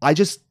 I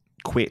just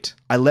quit.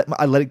 I let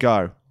it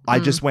go. I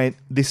just went,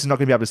 this is not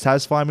going to be able to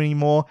satisfy me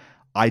anymore.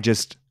 I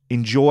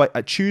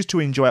choose to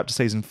enjoy up to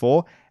season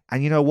 4.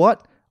 And you know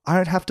what? I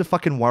don't have to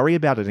fucking worry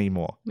about it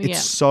anymore. Yeah.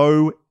 It's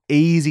so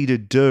easy to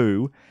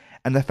do.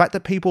 And the fact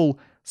that people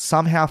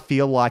somehow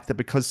feel like that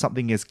because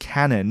something is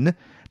canon,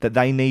 that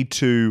they need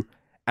to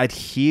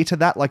adhere to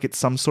that, like it's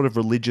some sort of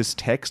religious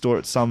text or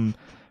it's some,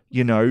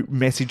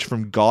 message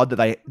from God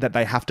that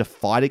they have to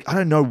fight it. I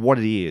don't know what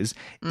it is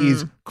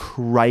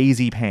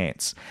crazy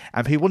pants.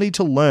 And people need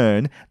to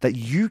learn that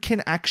you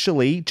can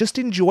actually just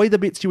enjoy the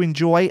bits you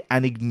enjoy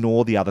and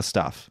ignore the other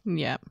stuff.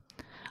 Yeah.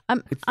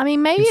 I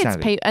mean, maybe insanity.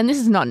 It's people, and this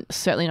is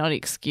certainly not an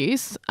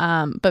excuse,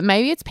 but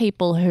maybe it's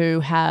people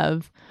who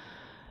have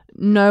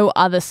no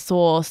other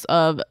source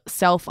of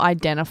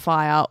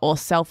self-identifier or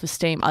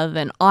self-esteem other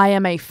than I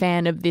am a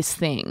fan of this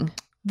thing.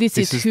 This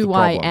is who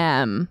I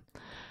am,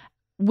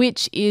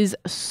 which is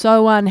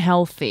so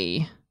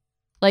unhealthy.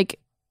 Like,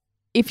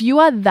 if you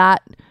are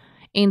that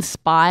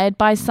inspired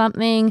by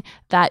something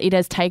that it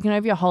has taken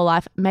over your whole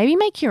life, maybe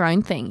make your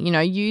own thing.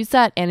 Use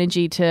that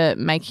energy to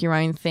make your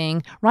own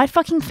thing. Write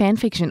fucking fan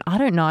fiction. I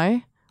don't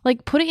know.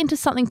 Like, put it into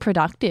something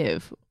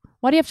productive.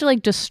 Why do you have to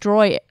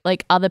destroy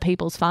other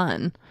people's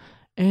fun?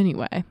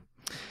 Anyway.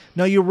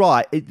 No, you're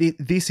right.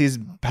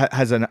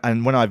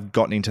 And when I've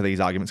gotten into these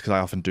arguments, because I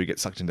often do get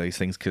sucked into these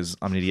things because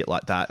I'm an idiot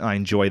like that. I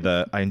enjoy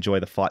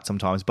the fight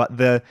sometimes, but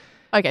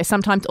okay,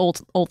 sometimes all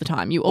the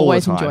time. You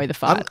always enjoy the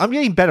fight. I'm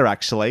getting better,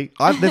 actually.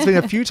 There's been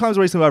a few times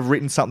recently where I've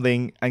written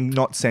something and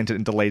not sent it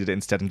and deleted it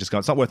instead and just gone,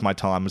 it's not worth my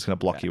time. I'm just going to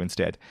block you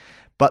instead.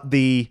 But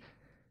the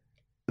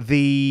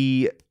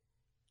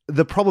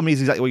problem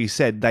is exactly what you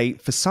said. They,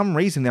 for some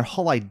reason, their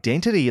whole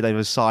identity they've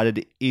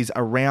decided is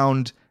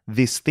around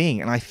this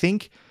thing. And I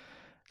think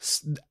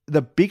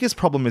the biggest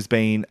problem has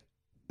been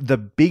the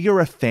bigger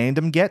a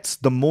fandom gets,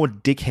 the more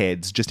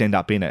dickheads just end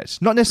up in it.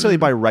 Not necessarily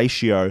by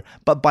ratio,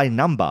 but by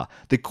number.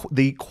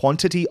 The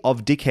quantity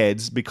of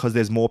dickheads, because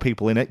there's more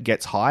people in it,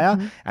 gets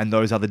higher, and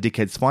those other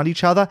dickheads find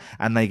each other,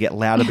 and they get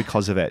louder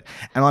because of it.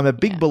 And I'm a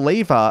big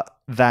believer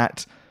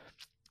that...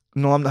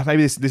 No,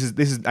 maybe this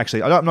is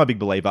actually... I'm not a big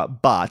believer,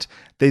 but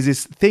there's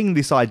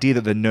this idea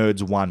that the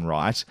nerds won,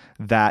 right?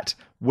 That...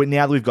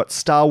 now that we've got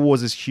Star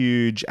Wars is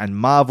huge, and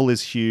Marvel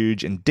is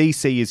huge, and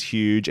DC is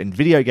huge, and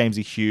video games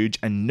are huge,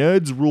 and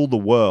nerds rule the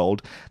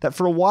world, that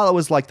for a while it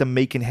was like the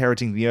meek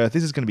inheriting the earth.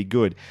 This is going to be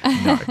good.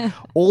 No.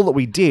 All that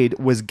we did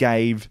was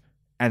gave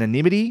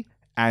anonymity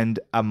and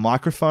a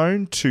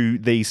microphone to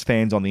these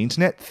fans on the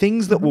internet.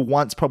 Things that were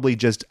once probably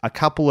just a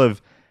couple of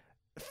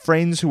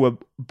friends who are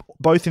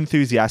both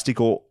enthusiastic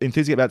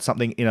about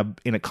something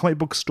in a comic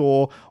book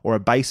store or a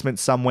basement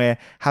somewhere,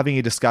 having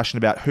a discussion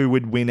about who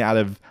would win out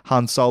of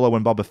Han Solo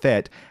and Boba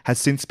Fett has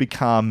since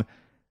become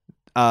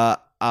a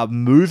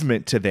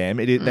movement to them.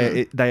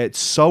 It's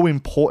so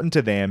important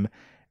to them,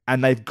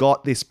 and they've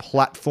got this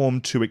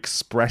platform to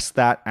express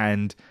that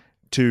and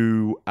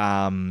to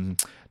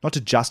not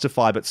to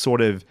justify, but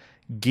sort of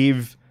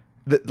give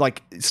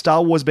like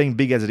Star Wars being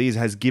big as it is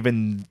has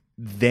given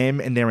them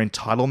and their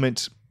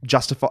entitlement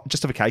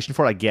justification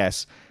for it, I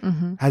guess,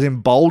 has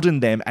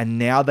emboldened them, and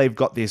now they've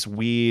got this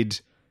weird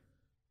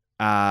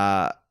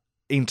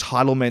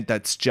entitlement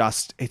that's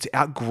just, it's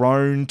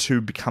outgrown to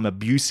become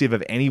abusive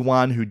of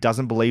anyone who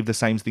doesn't believe the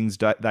same things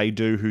they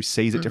do, who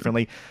sees it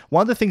differently.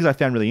 One of the things I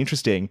found really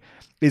interesting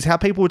is how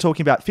people were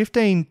talking about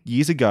 15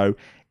 years ago,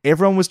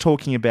 everyone was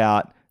talking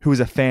about, who was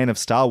a fan of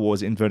Star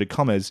Wars, inverted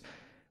commas,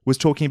 was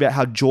talking about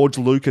how George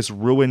Lucas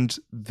ruined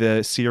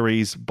the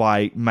series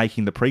by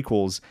making the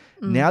prequels.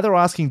 Now they're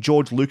asking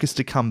George Lucas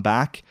to come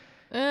back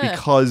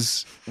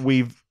because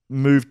we've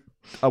moved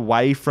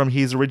away from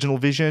his original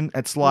vision.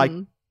 It's like,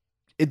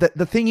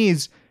 the thing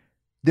is,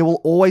 there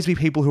will always be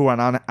people who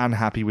are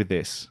unhappy with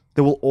this.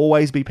 There will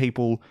always be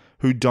people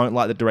who don't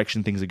like the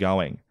direction things are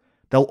going.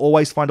 They'll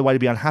always find a way to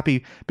be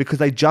unhappy because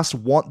they just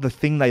want the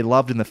thing they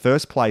loved in the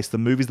first place, the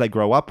movies they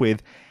grow up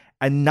with,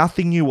 and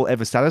nothing new will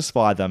ever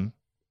satisfy them.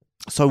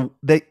 So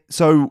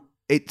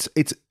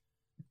it's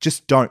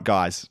just don't,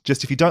 guys.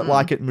 Just if you don't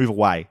like it, move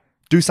away.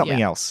 Do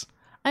something else.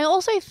 I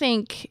also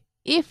think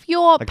if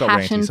your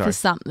passion for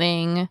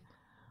something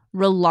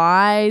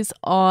relies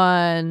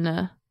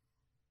on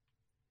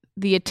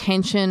the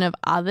attention of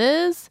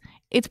others,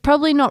 it's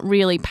probably not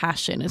really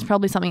passion. It's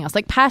probably something else.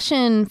 Like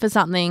passion for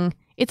something,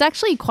 it's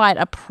actually quite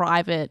a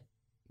private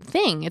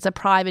thing. It's a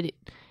private,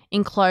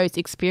 enclosed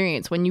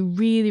experience when you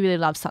really, really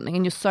love something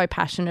and you're so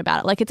passionate about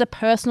it. Like it's a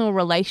personal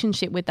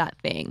relationship with that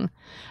thing.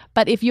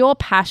 But if your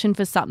passion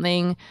for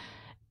something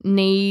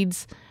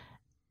needs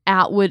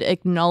outward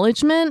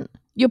acknowledgement,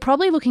 you're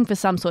probably looking for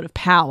some sort of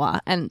power,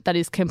 and that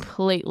is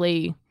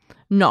completely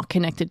not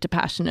connected to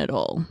passion at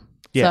all.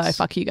 Yes. So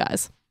fuck you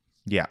guys.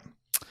 Yeah.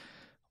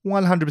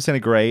 100%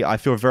 agree. I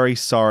feel very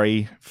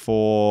sorry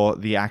for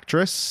the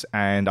actress,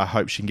 and I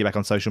hope she can get back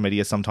on social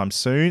media sometime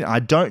soon. I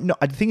don't know.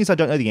 The thing is, I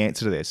don't know the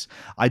answer to this.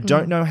 I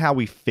don't know how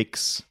we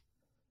fix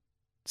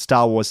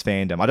Star Wars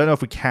fandom. I don't know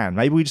if we can.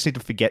 Maybe we just need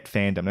to forget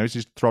fandom. Maybe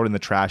just throw it in the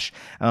trash.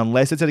 And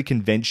unless it's at a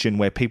convention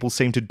where people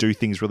seem to do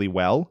things really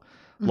well,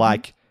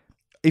 like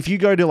if you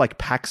go to like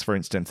PAX, for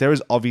instance, there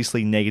is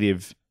obviously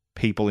negative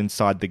people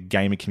inside the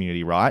gamer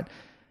community, right?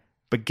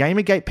 But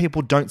Gamergate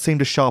people don't seem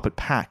to show up at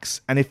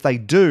PAX. And if they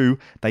do,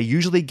 they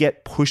usually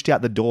get pushed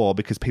out the door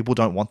because people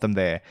don't want them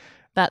there.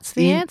 That's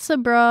the answer,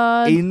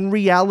 bro. In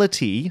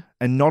reality,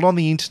 and not on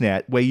the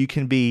internet, where you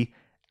can be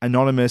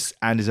anonymous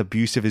and as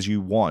abusive as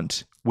you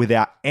want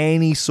without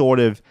any sort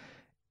of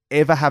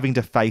ever having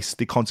to face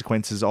the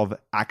consequences of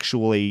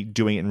actually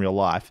doing it in real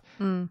life.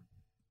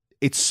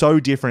 It's so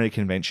different at a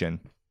convention.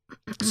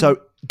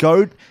 So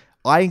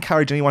I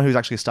encourage anyone who's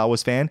actually a Star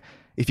Wars fan,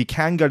 if you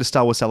can go to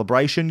Star Wars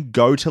Celebration,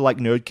 go to like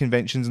nerd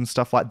conventions and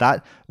stuff like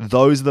that.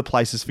 Those are the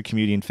places for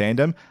community and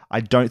fandom.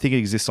 I don't think it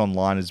exists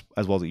online as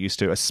well as it used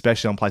to,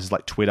 especially on places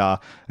like Twitter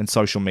and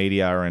social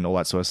media and all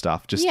that sort of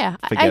stuff. Just forget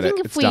I think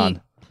it.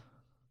 If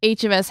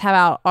each of us have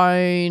our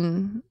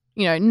own,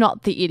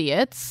 not the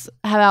idiots,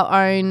 have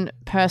our own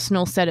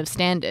personal set of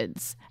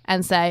standards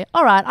and say,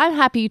 all right, I'm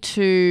happy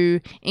to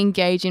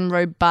engage in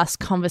robust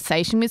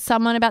conversation with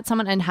someone about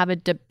someone and have a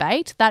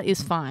debate, that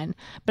is fine.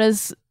 But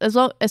as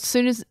long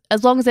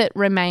as it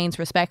remains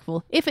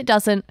respectful, if it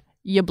doesn't,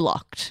 you're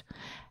blocked.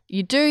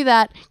 You do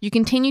that, you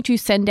continue to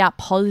send out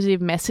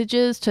positive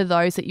messages to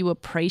those that you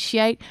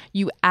appreciate.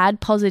 You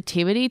add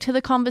positivity to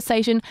the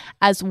conversation,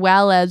 as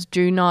well as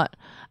do not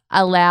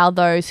allow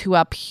those who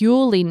are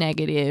purely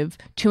negative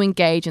to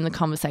engage in the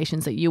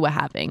conversations that you were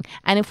having.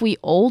 And if we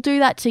all do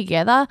that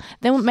together,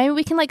 then maybe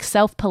we can like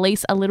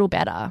self-police a little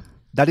better.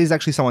 That is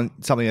actually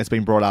something that's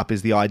been brought up,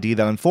 is the idea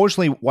that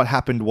unfortunately what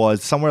happened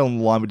was somewhere along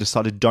the line we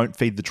decided don't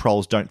feed the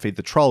trolls.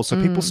 So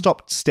people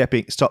stopped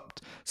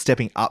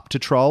stepping up to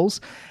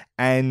trolls.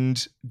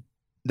 And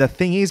the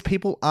thing is,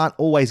 people aren't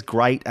always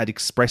great at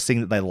expressing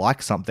that they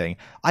like something.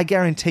 I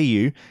guarantee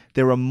you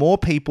there are more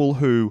people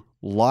who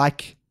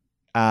like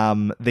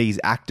these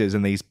actors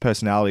and these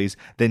personalities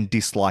than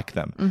dislike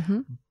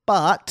them.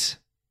 But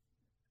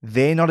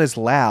they're not as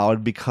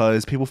loud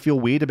because people feel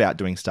weird about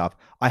doing stuff.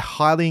 I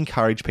highly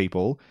encourage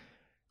people,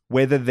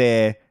 whether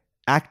they're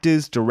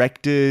actors,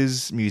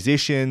 directors,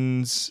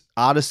 musicians,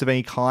 artists of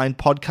any kind,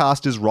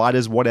 podcasters,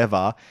 writers,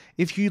 whatever,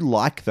 if you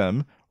like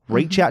them,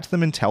 reach out to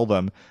them and tell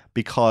them,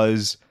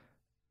 because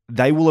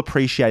they will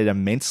appreciate it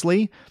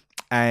immensely.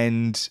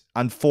 And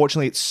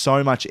unfortunately, it's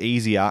so much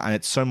easier and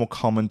it's so more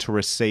common to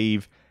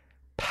receive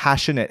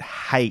passionate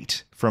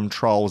hate from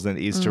trolls than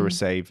it is to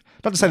receive.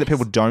 Not to say that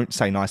people don't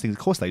say nice things, of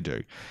course they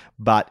do,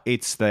 but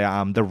it's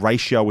the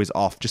ratio is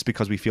off just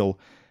because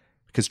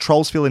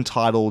trolls feel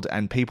entitled,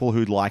 and people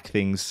who like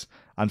things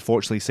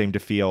unfortunately seem to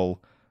feel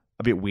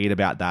a bit weird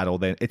about that, or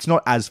then it's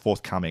not as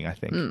forthcoming, I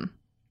think.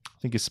 I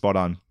think you're spot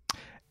on.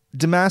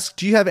 Damask,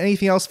 do you have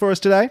anything else for us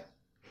today?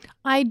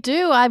 I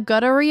do. I've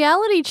got a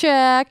reality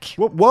check.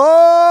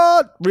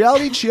 What?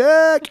 Reality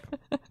check?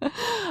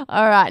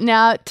 All right.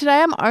 Now,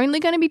 today I'm only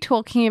going to be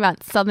talking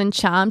about Southern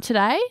Charm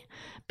today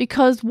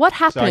because what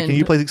happened... Sorry, can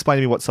you please explain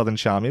to me what Southern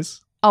Charm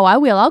is? Oh, I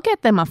will. I'll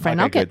get there, my friend.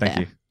 Okay, I'll get good. there.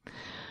 Thank you.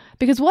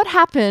 Because what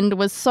happened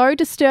was so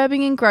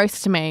disturbing and gross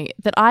to me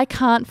that I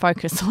can't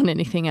focus on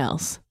anything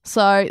else.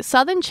 So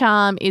Southern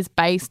Charm is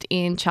based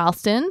in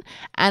Charleston,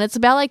 and it's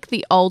about like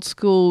the old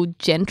school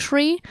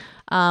gentry.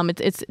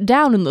 It's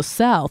down in the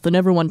South and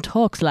everyone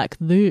talks like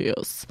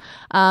this.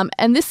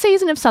 And this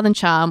season of Southern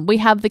Charm, we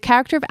have the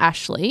character of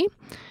Ashley,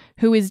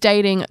 who is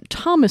dating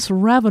Thomas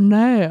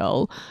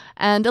Ravenel.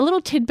 And a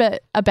little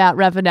tidbit about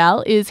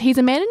Ravenel is he's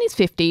a man in his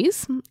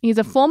 50s. He's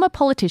a former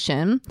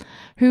politician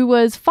who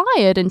was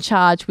fired and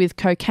charged with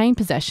cocaine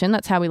possession.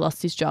 That's how he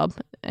lost his job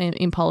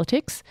in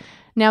politics.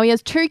 Now, he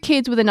has 2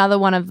 kids with another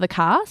one of the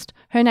cast.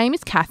 Her name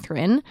is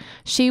Catherine.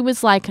 She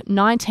was like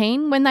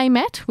 19 when they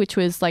met, which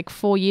was like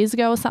 4 years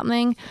ago or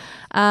something.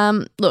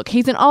 Look,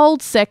 he's an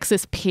old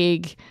sexist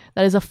pig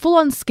that is a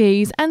full-on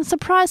skis, and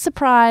surprise,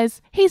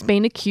 surprise, he's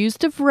been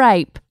accused of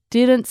rape.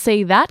 Didn't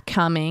see that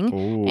coming.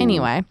 Ooh.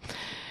 Anyway,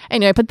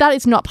 but that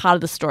is not part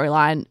of the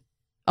storyline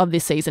of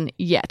this season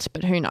yet,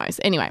 but who knows.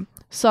 Anyway,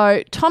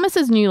 so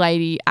Thomas's new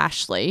lady,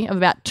 Ashley, of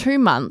about 2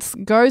 months,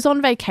 goes on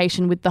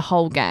vacation with the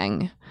whole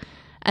gang.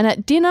 And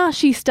at dinner,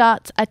 she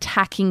starts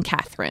attacking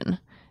Catherine.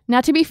 Now,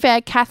 to be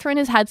fair, Catherine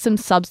has had some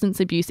substance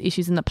abuse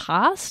issues in the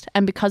past,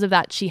 and because of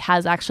that, she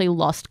has actually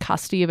lost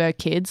custody of her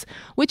kids,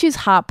 which is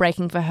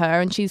heartbreaking for her,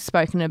 and she's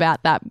spoken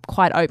about that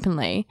quite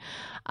openly.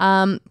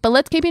 But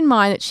let's keep in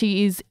mind that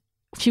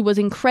she was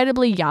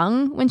incredibly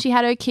young when she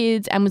had her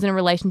kids and was in a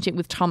relationship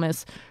with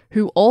Thomas,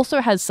 who also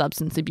has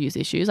substance abuse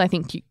issues. I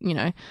think,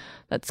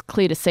 that's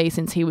clear to see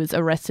since he was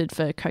arrested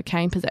for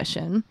cocaine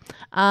possession.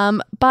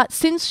 But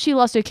since she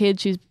lost her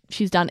kids,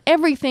 she's done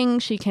everything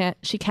she can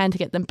to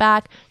get them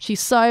back. She's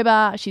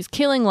sober. She's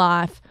killing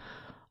life.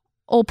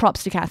 All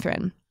props to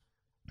Catherine.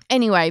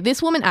 Anyway,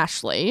 this woman,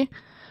 Ashley,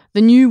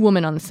 the new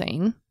woman on the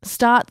scene,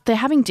 they're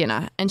having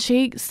dinner and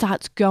she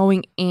starts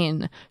going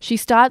in. She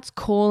starts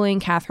calling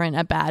Catherine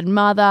a bad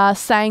mother,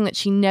 saying that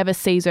she never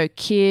sees her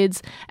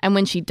kids, and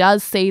when she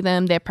does see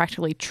them, they're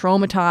practically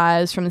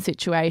traumatized from the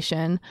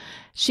situation.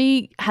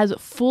 She has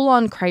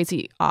full-on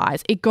crazy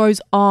eyes. It goes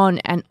on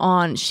and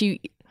on. She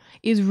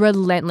is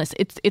relentless.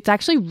 It's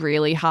actually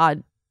really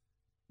hard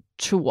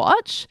to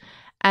watch,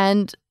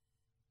 and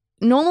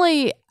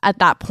normally at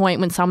that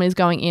point when someone is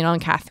going in on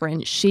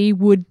Catherine, she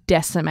would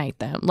decimate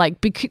them, like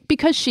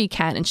because she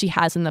can and she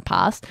has in the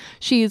past.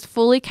 She is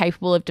fully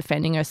capable of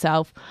defending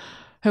herself.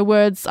 Her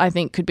words, I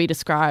think, could be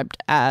described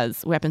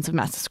as weapons of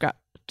mass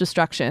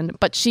destruction,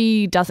 but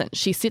she doesn't.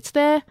 She sits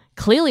there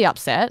clearly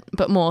upset,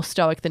 but more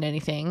stoic than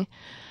anything,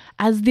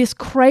 as this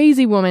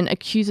crazy woman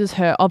accuses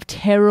her of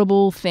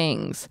terrible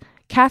things.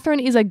 Catherine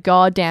is a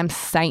goddamn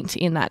saint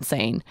in that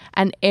scene,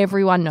 and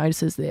everyone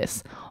notices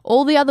this.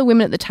 All the other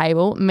women at the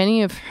table,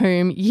 many of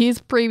whom years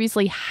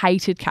previously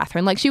hated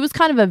Catherine, like she was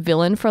kind of a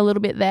villain for a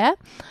little bit there,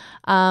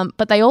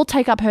 but they all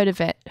take up her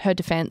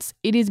defense.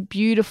 It is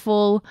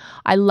beautiful.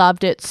 I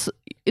loved it.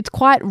 It's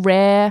quite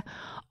rare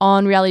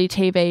on reality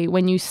TV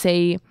when you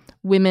see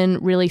women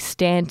really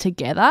stand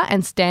together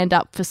and stand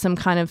up for some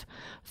kind of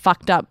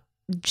fucked up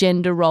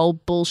gender role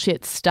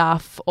bullshit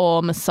stuff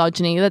or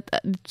misogyny.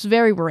 It's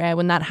very rare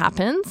when that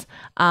happens,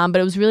 but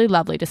it was really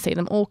lovely to see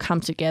them all come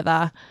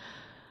together.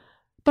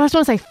 But I just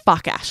want to say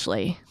fuck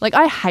Ashley. Like,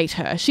 I hate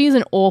her. She's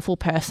an awful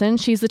person.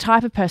 She's the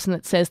type of person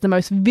that says the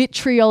most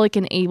vitriolic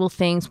and evil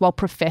things while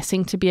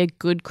professing to be a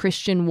good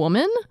Christian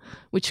woman,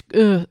 which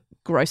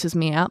grosses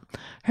me out.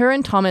 Her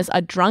and Thomas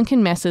are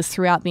drunken messes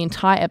throughout the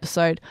entire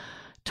episode.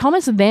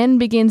 Thomas then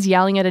begins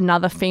yelling at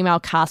another female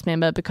cast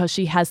member because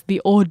she has the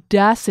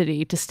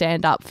audacity to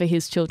stand up for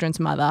his children's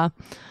mother.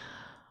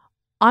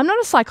 I'm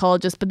not a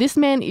psychologist, but this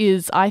man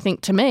is, I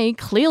think, to me,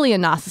 clearly a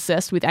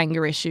narcissist with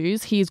anger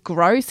issues. He's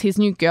gross. His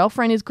new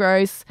girlfriend is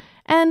gross.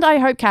 And I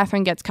hope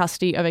Catherine gets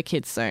custody of her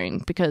kids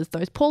soon because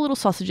those poor little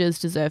sausages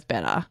deserve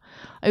better.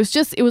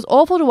 It was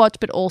awful to watch,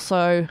 but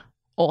also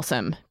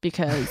awesome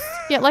because,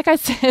 yeah, like I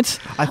said,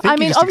 I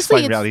mean, just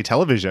explain reality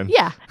television.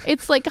 Yeah,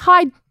 it's like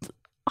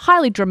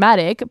highly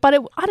dramatic, but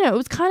I don't know, it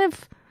was kind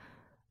of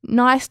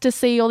nice to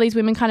see all these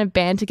women kind of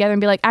band together and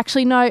be like,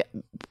 actually, no,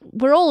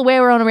 we're all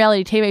aware we're on a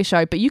reality TV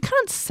show, but you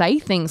can't say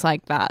things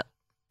like that.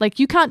 Like,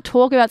 you can't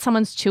talk about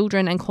someone's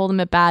children and call them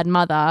a bad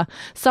mother,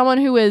 someone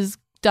who has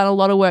done a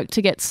lot of work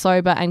to get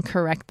sober and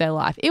correct their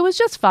life. It was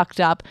just fucked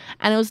up,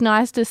 and it was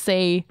nice to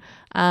see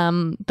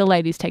the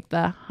ladies take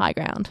the high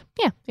ground.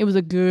 Yeah, it was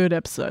a good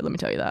episode, let me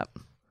tell you that.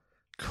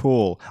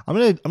 Cool. I'm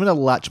gonna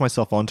latch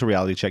myself onto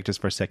Reality Check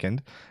just for a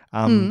second.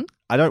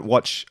 I don't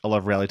watch a lot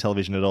of reality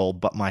television at all,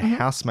 but my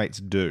housemates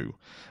do,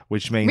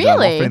 which means I'm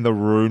often in the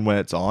room when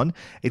it's on.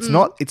 It's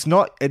not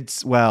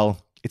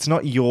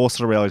your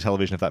sort of reality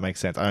television, if that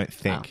makes sense. I don't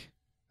think.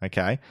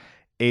 Okay.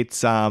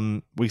 It's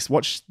we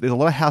watch. There's a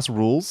lot of House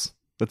Rules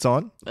that's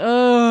on.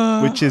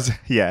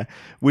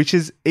 which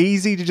is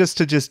easy to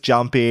just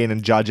jump in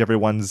and judge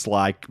everyone's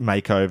like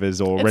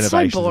makeovers or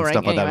renovations and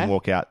stuff like that and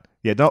walk out.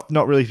 Yeah,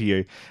 not really for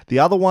you. The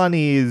other one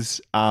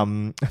is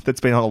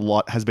that's been on a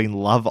lot has been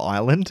Love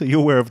Island. Are you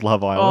aware of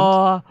Love Island?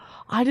 Oh,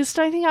 I just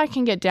don't think I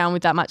can get down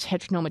with that much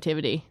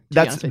heteronormativity.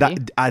 That's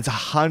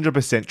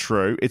 100%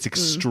 true. It's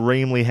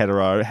extremely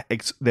hetero.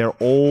 They're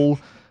all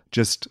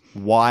just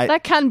white.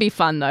 That can be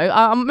fun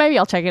though. Maybe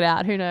I'll check it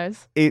out. Who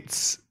knows?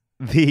 It's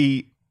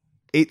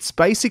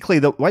basically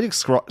the way to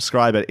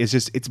describe it is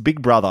just it's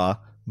Big Brother,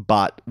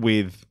 but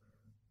with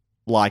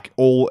like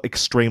all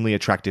extremely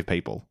attractive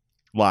people.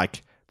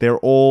 Like they're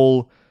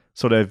all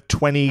sort of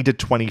 20 to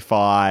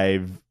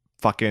 25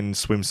 fucking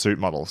swimsuit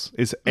models.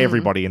 Is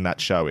everybody in that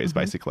show is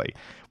basically,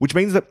 which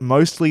means that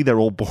mostly they're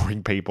all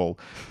boring people.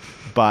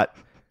 But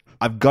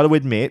I've got to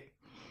admit,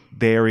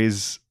 there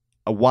is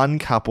a one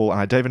couple,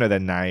 and I don't even know their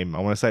name. I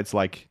want to say it's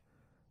like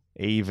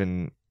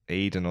Eden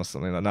or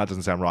something. That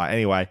doesn't sound right.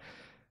 Anyway,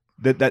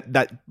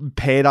 that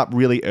paired up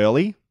really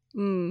early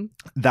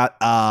that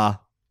are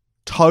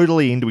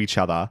totally into each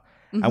other.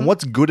 And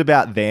what's good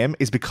about them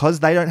is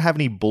because they don't have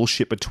any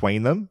bullshit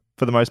between them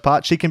for the most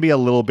part. She can be a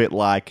little bit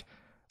like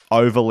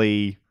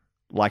overly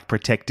like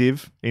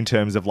protective in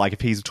terms of like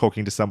if he's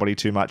talking to somebody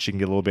too much, she can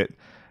get a little bit,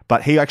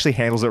 but he actually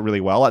handles it really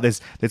well. Like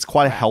there's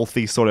quite a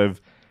healthy sort of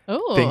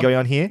thing going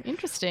on here.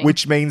 Interesting.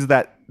 Which means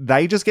that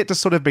they just get to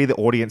sort of be the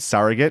audience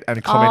surrogate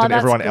and comment on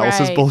everyone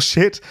else's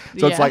bullshit.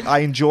 So it's like I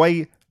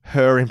enjoy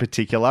her in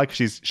particular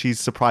because she's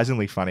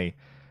surprisingly funny.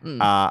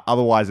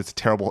 Otherwise, it's a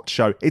terrible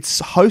show.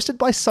 It's hosted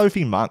by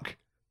Sophie Monk.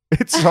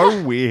 It's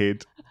so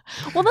weird.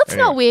 Well, that's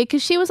not weird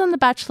because she was on The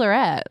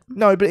Bachelorette.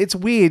 No, but it's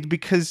weird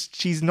because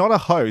she's not a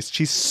host.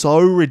 She's so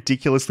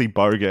ridiculously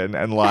bogan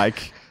and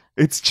like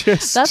it's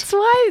just... That's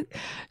why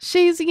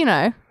she's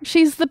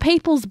the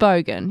people's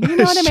bogan. You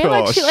know what I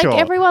mean? Sure. Like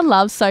everyone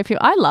loves Sophie.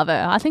 I love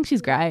her. I think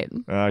she's great.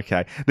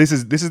 Okay. This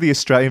is the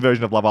Australian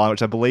version of Love Island,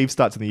 which I believe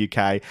starts in the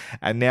UK,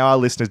 and now our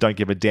listeners don't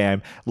give a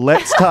damn.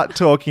 Let's start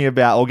talking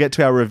about, or get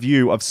to our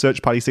review of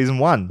Search Party Season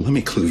 1. Let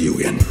me clue you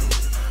in.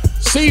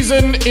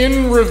 Season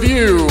in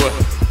Review.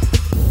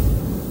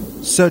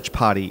 Search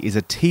Party is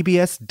a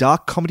TBS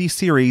dark comedy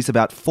series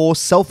about four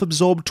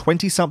self-absorbed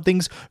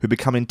 20-somethings who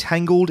become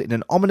entangled in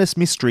an ominous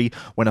mystery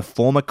when a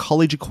former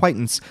college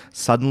acquaintance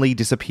suddenly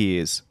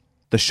disappears.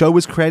 The show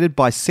was created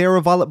by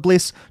Sarah Violet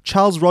Bliss,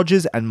 Charles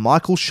Rogers, and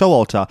Michael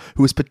Showalter,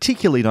 who is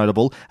particularly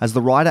notable as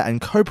the writer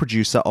and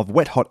co-producer of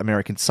Wet Hot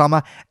American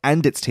Summer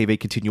and its TV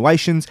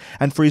continuations,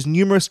 and for his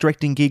numerous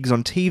directing gigs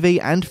on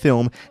TV and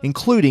film,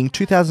 including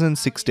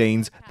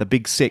 2016's The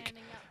Big Sick.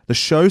 The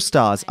show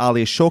stars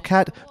Alia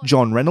Shawkat,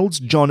 John Reynolds,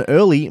 John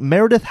Early,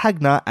 Meredith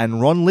Hagner, and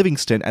Ron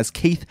Livingston as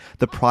Keith,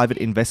 the private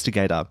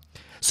investigator.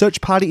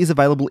 Search Party is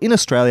available in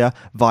Australia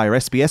via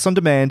SBS On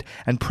Demand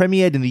and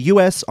premiered in the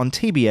US on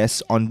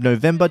TBS on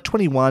November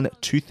 21,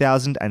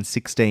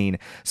 2016.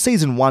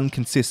 Season 1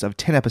 consists of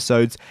 10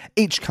 episodes,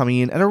 each coming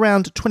in at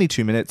around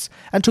 22 minutes,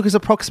 and took us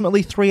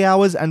approximately 3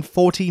 hours and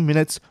 40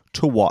 minutes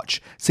to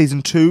watch.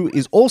 Season 2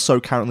 is also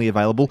currently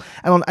available,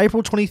 and on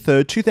April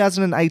 23,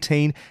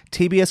 2018,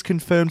 TBS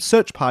confirmed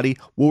Search Party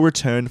will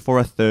return for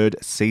a third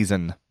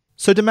season.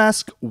 So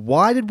Damask,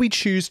 why did we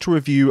choose to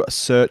review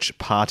Search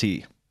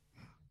Party?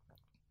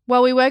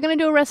 Well, we were going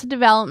to do Arrested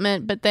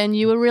Development, but then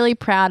you were really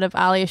proud of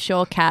Alia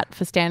Shawkat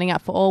for standing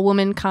up for all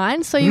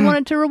womankind, so you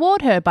wanted to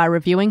reward her by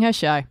reviewing her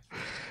show.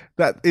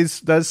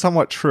 That's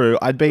somewhat true.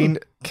 I'd been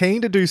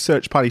keen to do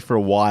Search Party for a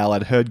while.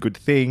 I'd heard good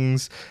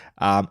things.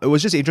 It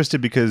was just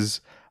interested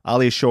because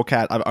Alia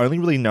Shawkat, I've only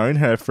really known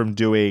her from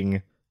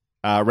doing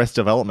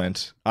Arrested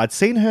Development. I'd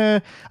seen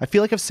her, I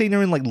feel like I've seen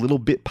her in like little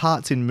bit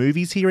parts in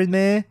movies here and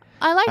there.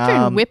 I liked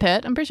her in Whip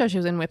It. I'm pretty sure she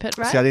was in Whip It,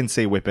 right? See, I didn't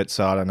see Whip It,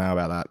 so I don't know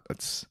about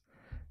that.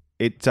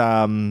 I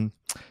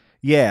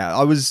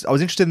was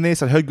interested in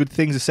this. I'd heard good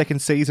things. The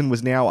second season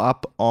was now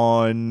up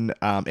on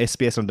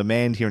SBS On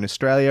Demand here in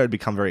Australia. It'd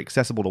become very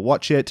accessible to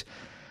watch it.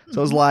 So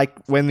I was like,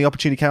 when the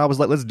opportunity came, I was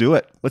like, let's do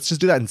it. Let's just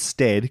do that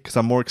instead, because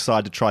I'm more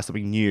excited to try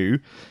something new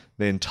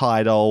than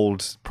tired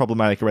old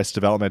problematic Arrested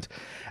Development.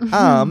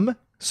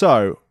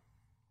 So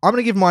I'm going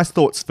to give my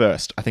thoughts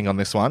first, I think, on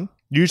this one.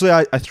 Usually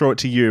I throw it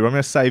to you. I'm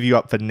going to save you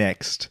up for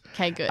next.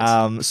 Okay,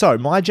 good. So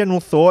my general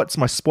thoughts,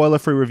 my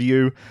spoiler-free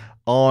review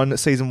on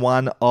Season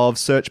 1 of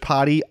Search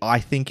Party. I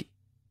think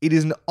it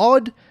is an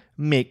odd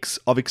mix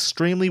of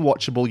extremely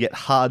watchable yet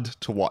hard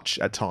to watch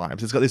at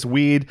times. It's got this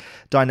weird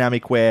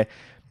dynamic where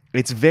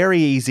it's very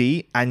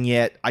easy and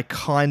yet I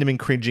kind of am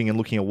cringing and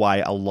looking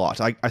away a lot.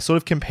 I sort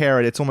of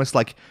compare it, it's almost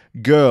like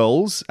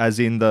Girls, as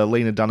in the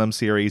Lena Dunham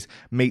series,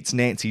 meets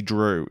Nancy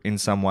Drew in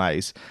some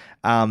ways.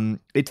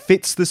 It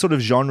fits the sort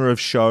of genre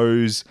of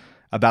shows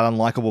about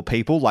unlikable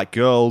people like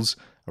Girls,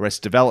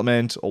 Arrested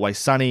Development, Always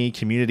Sunny,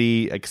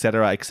 Community,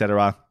 etc.,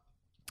 etc.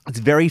 It's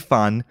very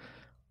fun,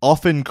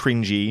 often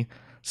cringy,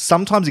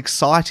 sometimes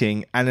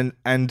exciting, and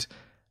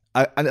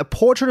a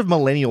portrait of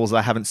millennials that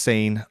I haven't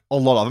seen a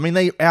lot of. I mean,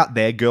 they're out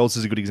there. Girls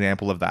is a good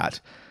example of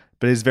that.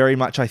 But it's very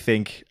much, I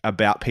think,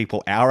 about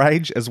people our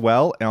age as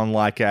well, on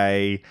like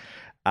a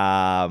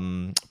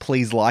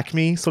Please Like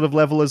Me sort of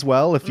level as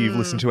well, if you've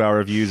listened to our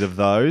reviews of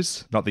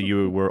those. Not that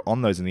you were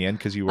on those in the end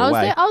because you were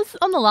away. I was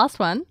on the last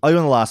one. Oh, you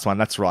were on the last one.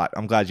 That's right.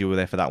 I'm glad you were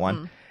there for that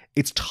one.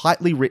 It's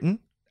tightly written,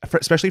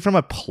 especially from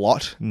a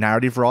plot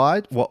narrative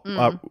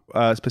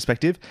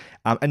perspective,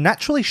 and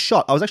naturally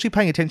shot. I was actually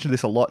paying attention to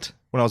this a lot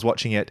when I was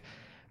watching it.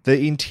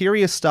 The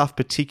interior stuff,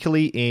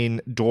 particularly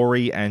in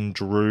Dory and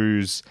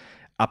Drew's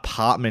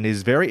apartment,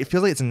 it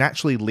feels like it's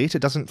naturally lit.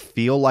 It doesn't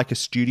feel like a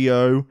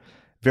studio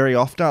very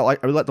often. I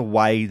really like the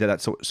way that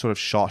that's sort of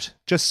shot.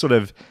 Just sort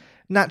of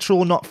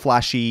natural, not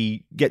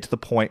flashy, get to the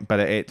point, but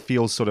it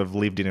feels sort of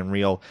lived in and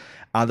real.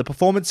 The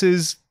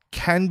performances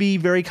can be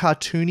very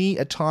cartoony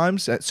at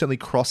times. It certainly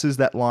crosses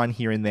that line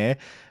here and there,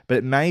 but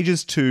it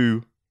manages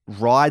to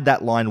ride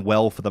that line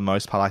well for the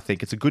most part, I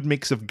think. It's a good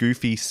mix of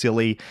goofy,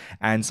 silly,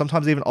 and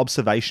sometimes even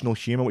observational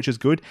humor, which is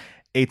good.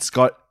 It's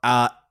got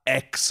an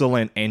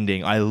excellent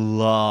ending. I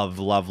love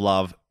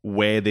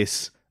where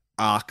this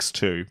arcs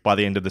to by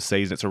the end of the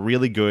season. It's a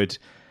really good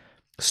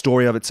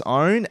story of its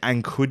own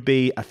and could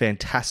be a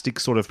fantastic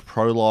sort of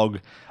prologue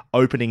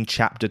opening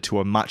chapter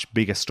to a much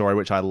bigger story,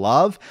 which I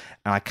love,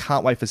 and I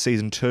can't wait for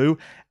season 2.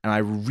 And I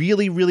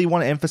really, really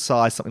want to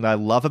emphasize something that I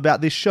love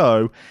about this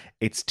show.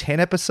 It's 10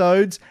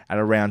 episodes at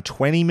around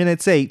 20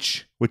 minutes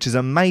each, which is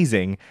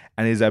amazing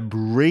and is a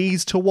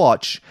breeze to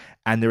watch.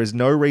 And there is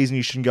no reason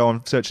you shouldn't go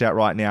and search it out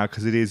right now,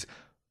 because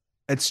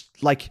it's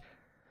like,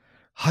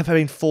 I've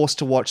been forced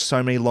to watch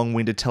so many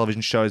long-winded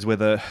television shows where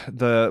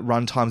the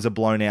runtimes are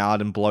blown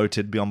out and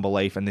bloated beyond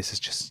belief, and this is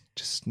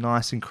just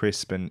nice and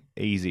crisp and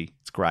easy.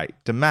 It's great.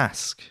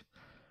 Damask,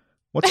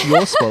 what's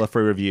your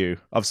spoiler-free review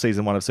of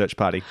season 1 of Search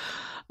Party?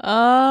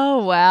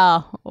 Oh,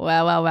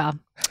 wow.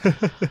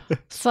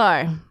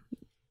 So,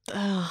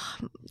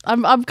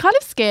 I'm kind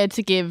of scared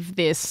to give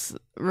this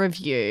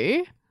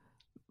review.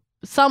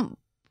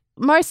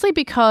 Mostly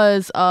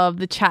because of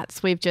the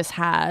chats we've just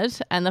had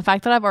and the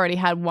fact that I've already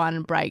had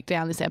one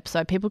breakdown this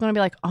episode. People are going to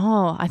be like,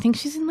 oh, I think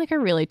she's in like a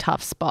really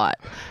tough spot.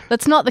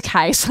 That's not the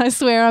case. I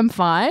swear I'm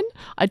fine.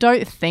 I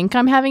don't think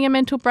I'm having a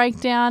mental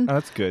breakdown. Oh,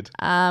 that's good.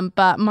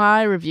 But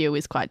my review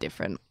is quite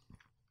different.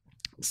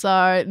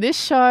 So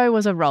this show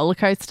was a roller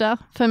coaster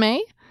for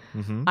me.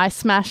 Mm-hmm. I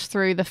smashed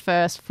through the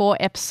first 4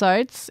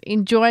 episodes,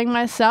 enjoying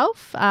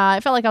myself. I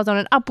felt like I was on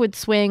an upward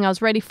swing. I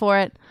was ready for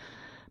it.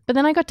 But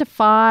then I got to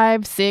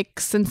 5,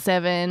 6, and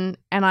 7,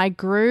 and I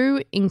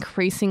grew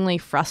increasingly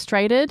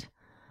frustrated.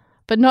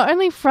 But not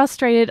only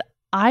frustrated,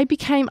 I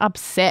became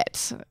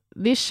upset.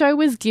 This show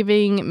was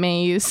giving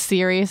me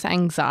serious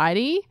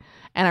anxiety,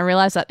 and I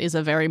realised that is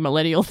a very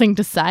millennial thing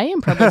to say,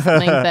 and probably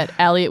something that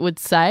Elliot would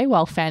say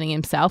while fanning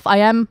himself. I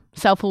am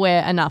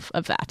self-aware enough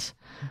of that.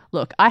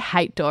 Look, I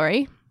hate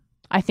Dory.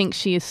 I think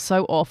she is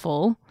so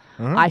awful.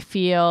 I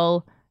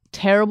feel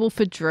terrible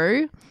for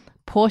Drew.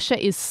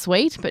 Portia is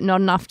sweet, but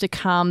not enough to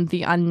calm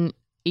the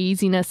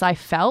uneasiness I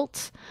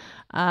felt.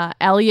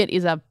 Elliot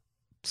is a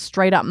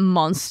straight-up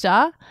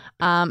monster.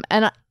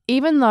 And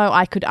even though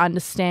I could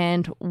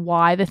understand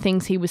why the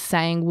things he was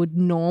saying would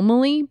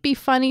normally be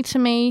funny to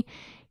me,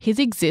 his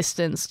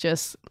existence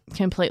just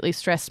completely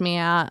stressed me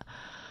out.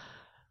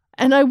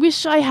 And I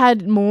wish I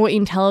had more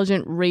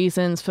intelligent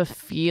reasons for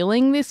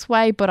feeling this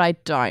way, but I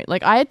don't.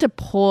 Like, I had to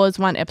pause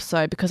one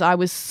episode because I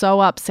was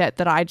so upset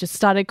that I just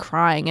started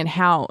crying and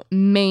how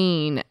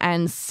mean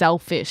and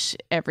selfish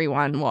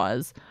everyone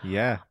was.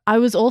 Yeah. I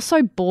was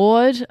also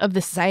bored of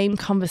the same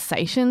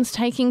conversations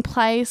taking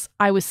place.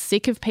 I was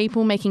sick of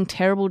people making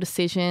terrible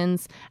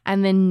decisions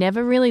and then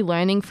never really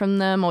learning from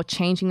them or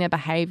changing their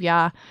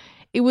behavior.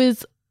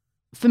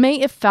 For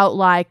me, it felt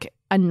like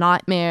a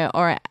nightmare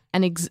or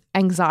an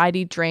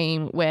anxiety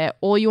dream where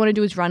all you want to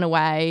do is run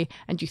away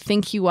and you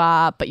think you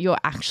are, but you're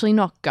actually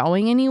not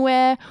going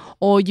anywhere,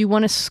 or you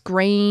want to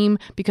scream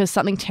because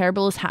something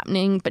terrible is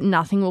happening, but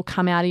nothing will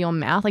come out of your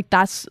mouth. Like,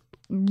 that's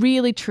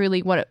really,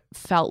 truly what it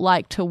felt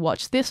like to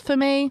watch this for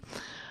me.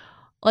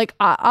 Like,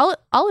 I'll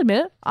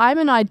admit it, I'm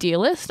an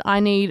idealist. I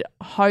need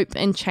hope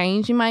and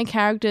change in my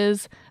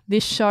characters.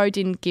 This show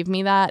didn't give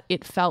me that.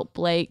 It felt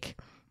bleak.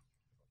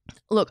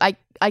 Look,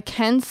 I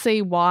can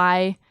see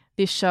why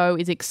this show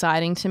is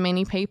exciting to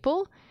many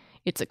people.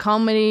 It's a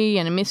comedy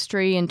and a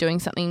mystery and doing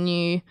something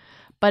new,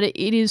 but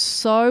it is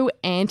so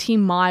anti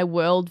my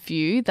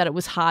worldview that it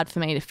was hard for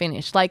me to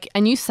finish. Like,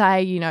 and you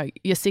say, you know,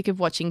 you're sick of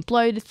watching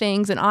bloated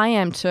things, and I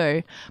am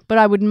too, but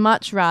I would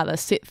much rather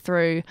sit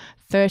through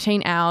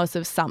 13 hours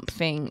of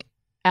something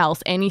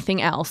else,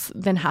 anything else,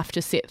 than have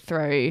to sit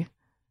through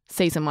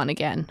season 1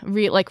 again.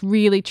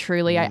 Really,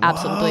 truly, I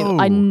absolutely believe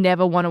I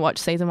never want to watch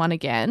season 1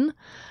 again.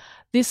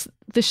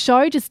 The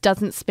show just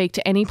doesn't speak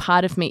to any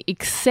part of me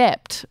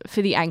except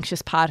for the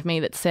anxious part of me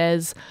that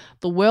says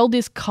the world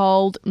is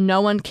cold, no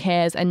one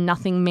cares, and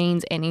nothing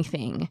means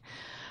anything.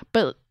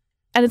 And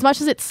as much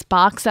as it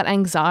sparks that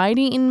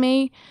anxiety in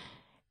me,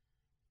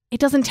 it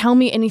doesn't tell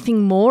me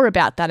anything more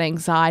about that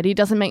anxiety. It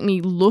doesn't make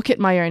me look at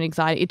my own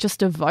anxiety. It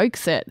just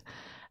evokes it.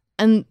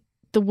 And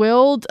the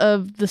world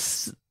of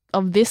this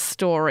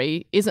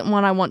story isn't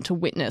one I want to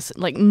witness,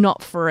 like,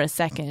 not for a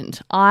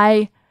second.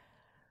 I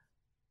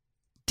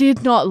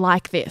did not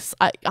like this.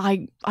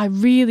 I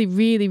really,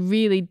 really,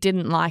 really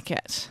didn't like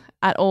it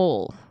at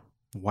all.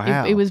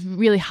 Wow. It was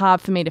really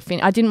hard for me to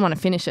finish. I didn't want to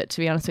finish it,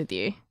 to be honest with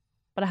you,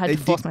 but I had to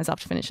force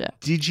myself to finish it.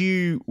 Did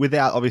you,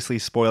 without obviously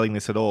spoiling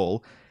this at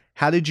all,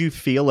 how did you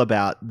feel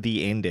about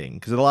the ending?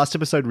 Because the last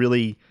episode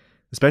really,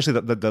 especially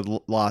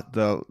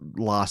the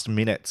last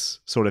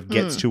minutes, sort of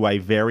gets to a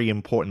very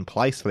important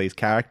place for these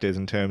characters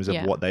in terms of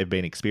what they've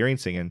been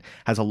experiencing, and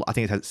I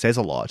think it says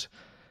a lot.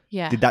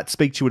 Yeah. Did that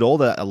speak to you at all?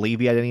 Did that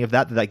alleviate any of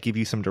that? Did that give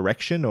you some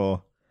direction,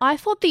 or? I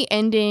thought the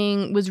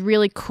ending was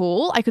really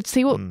cool. I could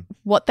see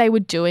what they were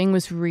doing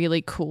was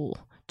really cool.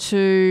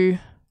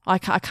 I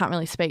can't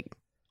really speak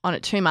on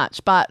it too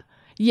much, but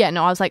yeah,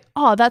 no, I was like,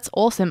 oh, that's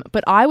awesome.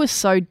 But I was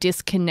so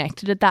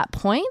disconnected at that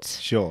point.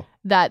 Sure.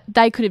 That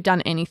they could have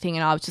done anything,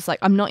 and I was just like,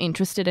 I'm not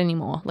interested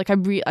anymore. Like, I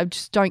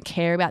just don't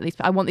care about these.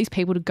 I want these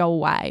people to go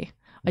away.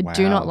 I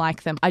do not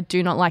like them. I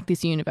do not like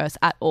this universe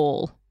at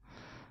all.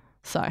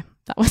 So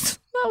that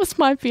was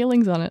my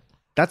feelings on it.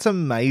 That's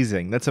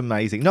amazing. That's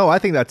amazing. No, I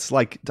think that's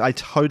like,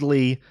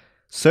 certainly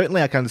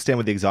I can understand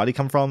where the anxiety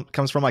comes from.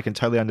 I can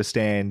totally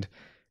understand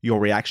your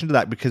reaction to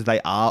that, because they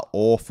are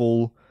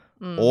awful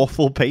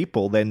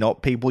people. They're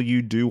not people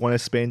you do want to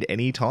spend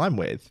any time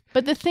with.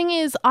 But the thing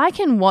is, I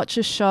can watch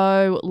a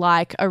show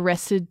like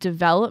Arrested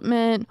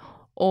Development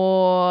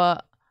or,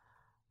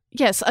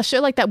 yes, a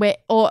show like that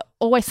or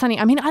Always Sunny.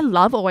 I mean, I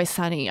love Always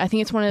Sunny. I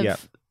think it's one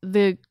of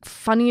the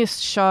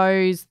funniest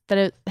shows that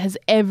it has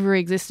ever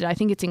existed. I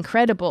think it's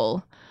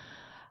incredible.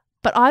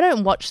 But I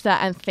don't watch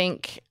that and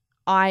think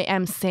I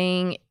am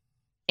seeing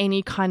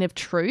any kind of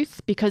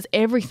truth, because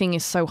everything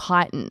is so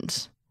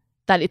heightened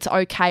that it's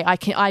okay.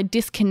 I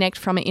disconnect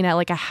from it in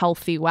a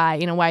healthy way,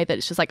 in a way that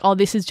it's just like, oh,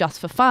 this is just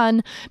for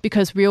fun,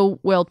 because real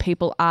world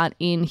people aren't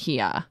in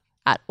here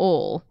at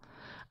all.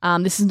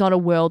 This is not a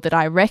world that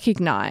I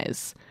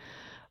recognize.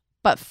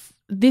 But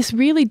this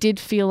really did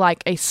feel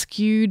like a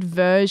skewed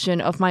version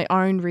of my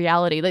own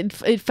reality.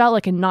 It felt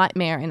like a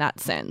nightmare in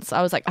that sense.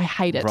 I was like, I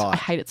hate it. Right. I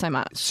hate it so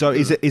much. So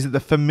is it the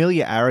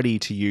familiarity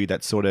to you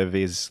that sort of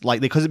is like,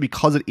 because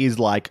it is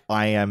like,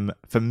 I am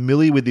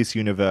familiar with this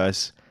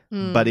universe,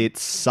 but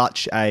it's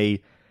such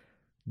a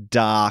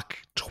dark,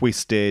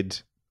 twisted,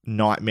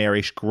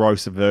 nightmarish,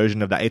 gross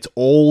version of that. It's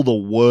all the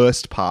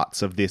worst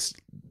parts of this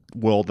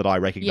world that I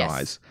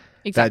recognize.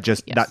 Yes,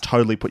 exactly. That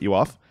totally put you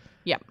off.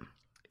 Yep.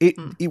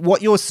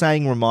 What you're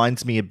saying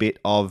reminds me a bit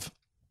of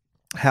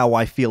how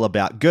I feel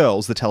about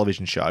Girls, the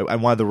television show,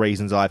 and one of the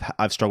reasons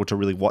I've struggled to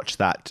really watch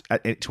that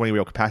to any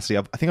real capacity.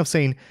 I think I've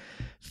seen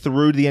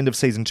through to the end of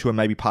season 2 and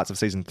maybe parts of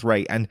season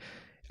 3, and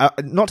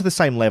not to the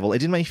same level. It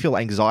didn't make me feel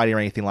anxiety or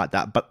anything like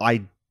that, but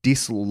I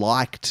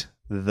disliked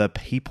the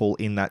people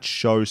in that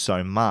show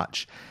so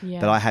much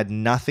that I had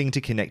nothing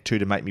to connect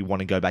to make me want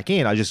to go back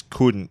in. I just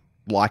couldn't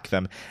like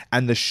them.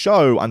 And the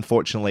show,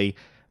 unfortunately,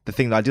 the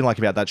thing that I didn't like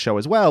about that show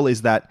as well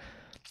is that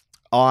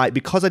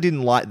because I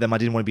didn't like them, I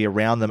didn't want to be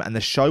around them, and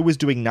the show was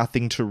doing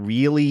nothing to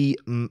really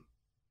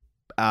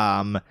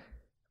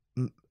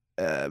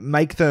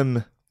make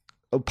them,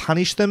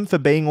 punish them for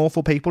being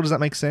awful people. Does that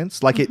make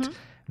sense? Like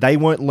they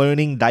weren't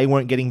learning, they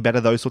weren't getting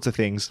better, those sorts of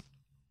things.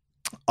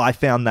 I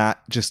found that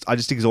I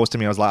just exhausted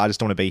me. I was like, I just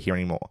don't want to be here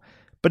anymore.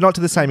 But not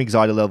to the same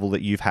anxiety level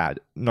that you've had,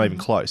 not even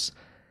close.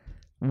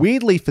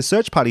 Weirdly, for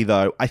Search Party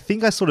though, I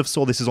think I sort of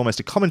saw this as almost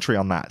a commentary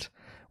on that,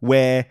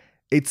 where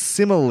it's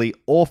similarly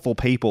awful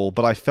people,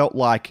 but I felt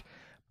like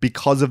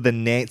because of the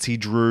Nancy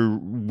Drew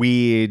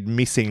weird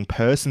missing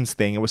persons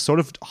thing, it was sort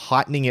of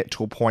heightening it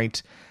to a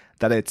point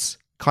that it's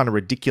kind of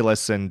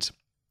ridiculous and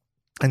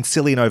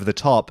silly and over the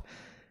top.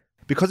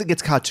 Because it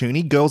gets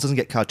cartoony, Girls doesn't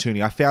get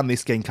cartoony. I found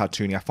this getting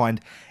cartoony. I find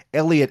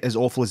Elliot, as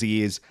awful as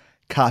he is,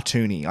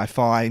 cartoony. I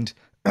find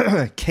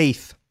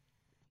Keith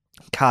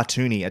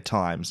cartoony at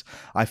times.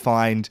 I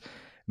find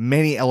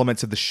many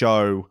elements of the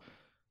show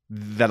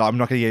that I'm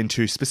not going to get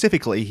into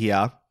specifically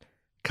here,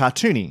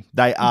 cartoony.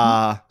 They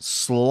are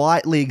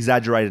slightly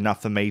exaggerated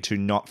enough for me to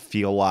not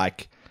feel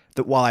like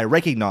that while I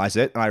recognize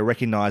it, and I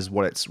recognize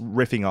what it's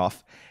riffing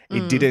off,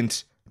 it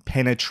didn't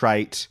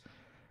penetrate,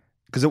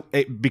 because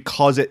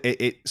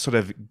it sort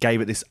of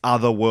gave it this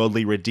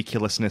otherworldly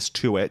ridiculousness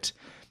to it.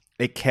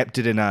 It kept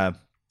it in a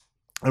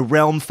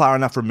realm far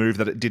enough removed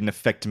that it didn't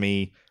affect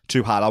me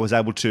too hard. I was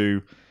able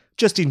to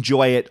just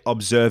enjoy it,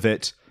 observe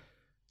it,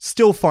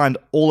 still find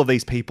all of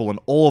these people and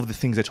all of the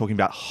things they're talking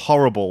about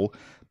horrible,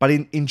 but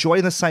enjoy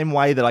in the same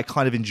way that I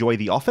kind of enjoy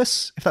The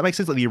Office, if that makes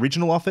sense, like the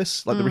original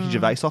Office, like the Ricky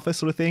Gervais Office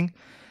sort of thing.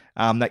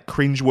 That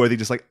cringeworthy,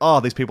 just like, oh,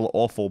 these people are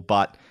awful,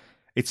 but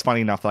it's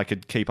funny enough that I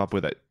could keep up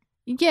with it.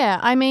 Yeah,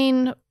 I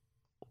mean,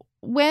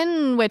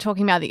 when we're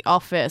talking about The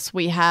Office,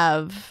 we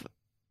have,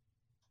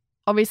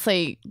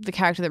 obviously, the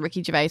character that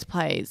Ricky Gervais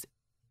plays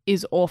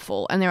is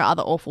awful, and there are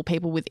other awful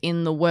people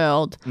within the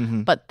world,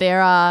 but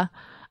there are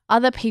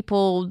other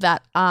people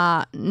that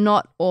are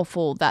not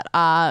awful, that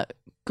are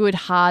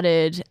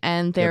good-hearted,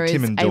 and there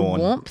is a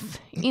warmth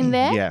in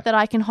there that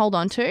I can hold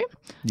on to.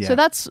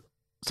 Yeah.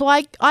 So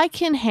I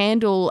can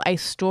handle a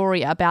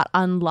story about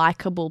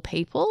unlikable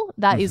people.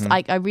 That is,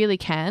 I really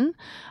can.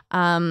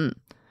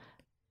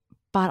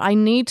 but I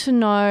need to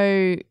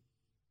know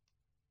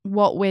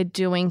what we're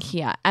doing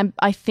here. And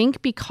I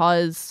think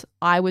because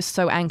I was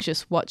so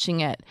anxious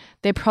watching it,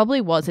 there probably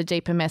was a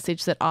deeper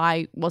message that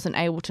I wasn't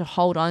able to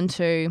hold on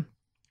to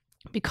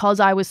because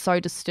I was so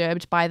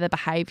disturbed by the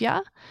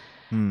behavior.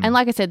 And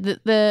like I said,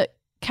 the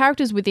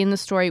characters within the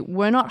story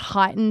were not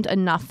heightened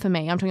enough for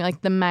me. I'm talking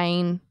like the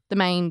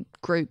main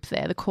group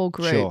there, the core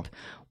group,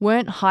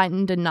 weren't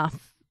heightened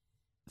enough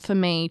for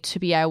me to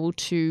be able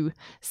to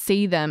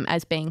see them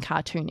as being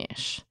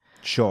cartoonish.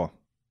 Sure.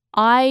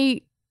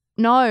 I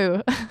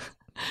know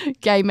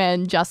gay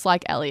men just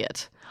like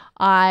Elliot.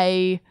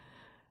 I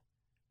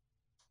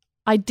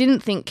didn't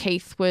think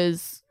Keith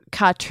was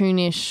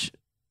cartoonish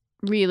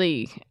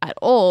really at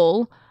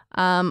all.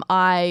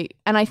 I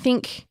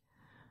think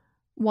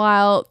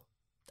while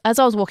as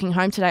I was walking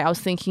home today, I was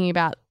thinking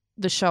about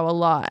the show a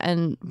lot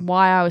and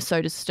why I was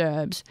so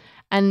disturbed.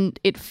 And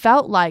it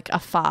felt like a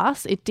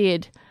farce. It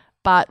did,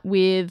 but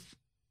with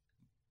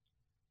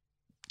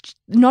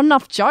not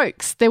enough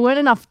jokes. There weren't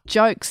enough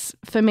jokes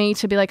for me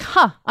to be like,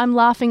 I'm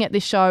laughing at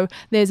this show.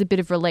 There's a bit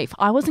of relief.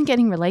 I wasn't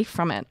getting relief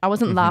from it. I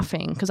wasn't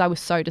laughing because I was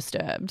so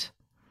disturbed.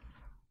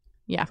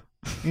 Yeah.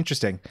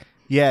 Interesting.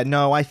 Yeah,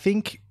 no, I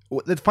think,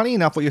 funny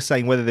enough what you're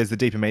saying, whether there's a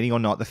deeper meaning or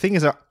not, the thing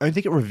is I don't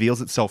think it reveals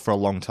itself for a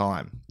long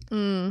time.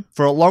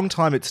 For a long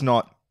time, it's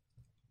not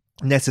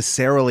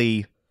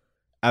necessarily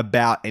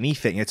about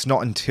anything. It's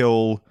not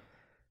until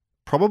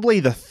probably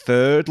the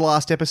third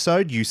last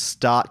episode you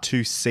start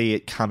to see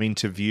it come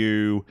into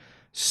view.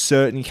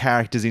 Certain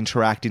characters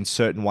interact in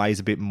certain ways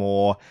a bit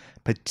more,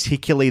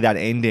 particularly that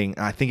ending.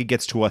 And I think it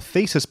gets to a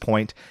thesis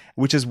point,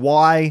 which is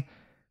why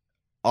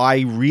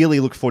I really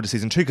look forward to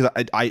season 2, because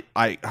I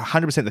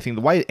 100% the thing,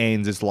 the way it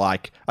ends is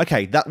like,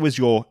 okay, that was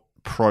your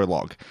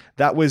prologue.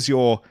 That was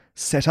your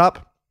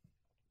setup.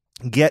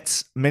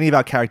 Gets many of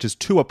our characters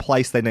to a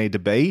place they need to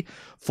be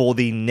for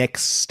the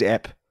next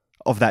step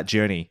of that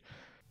journey.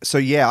 So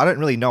yeah, I don't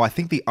really know. I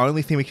think the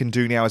only thing we can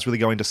do now is really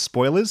go into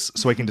spoilers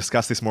so we can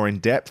discuss this more in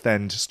depth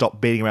and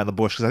stop beating around the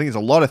bush, because I think there's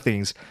a lot of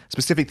things,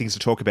 specific things to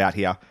talk about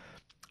here.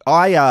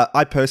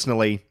 I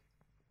personally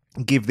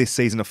give this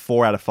season a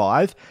 4 out of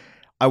 5.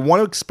 I want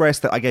to express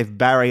that I gave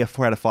Barry a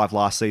 4 out of 5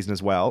 last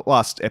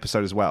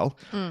episode as well.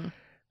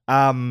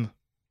 I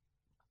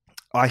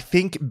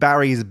think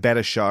Barry is a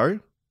better show.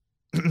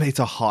 It's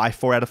a high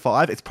 4 out of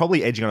 5. It's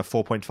probably edging on a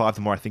 4.5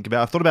 the more I think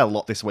about it. I've thought about it a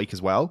lot this week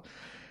as well.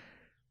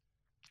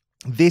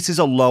 This is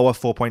a lower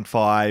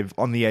 4.5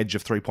 on the edge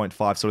of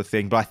 3.5 sort of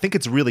thing, but I think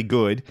it's really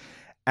good.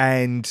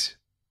 And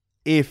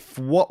if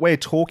what we're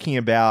talking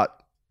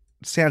about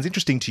sounds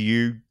interesting to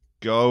you,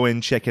 go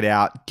and check it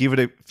out. Give it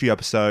a few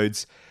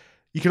episodes.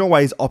 You can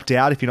always opt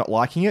out if you're not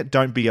liking it.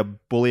 Don't be a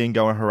bully and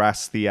go and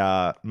harass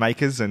the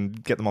makers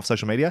and get them off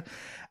social media.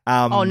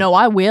 Oh no,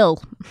 I will.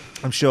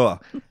 I'm sure.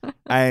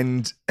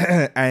 and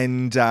check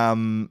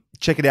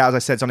it out. As I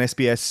said, it's on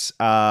SBS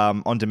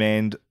on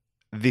demand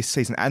this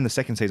season and the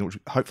second season, which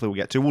hopefully we'll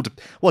get to. Well,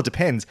 it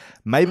depends.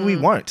 Maybe we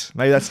won't.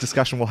 Maybe that's a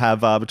discussion we'll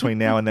have between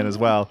now and then as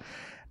well.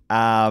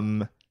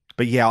 But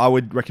yeah, I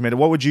would recommend it.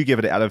 What would you give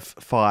it out of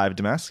 5,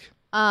 Damask?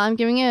 I'm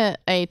giving it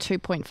a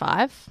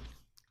 2.5.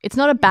 It's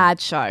not a bad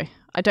show.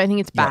 I don't think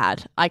it's bad.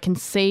 Yep. I can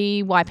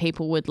see why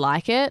people would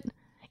like it.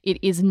 It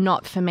is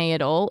not for me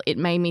at all. It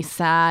made me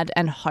sad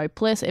and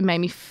hopeless. It made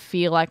me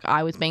feel like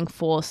I was being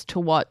forced to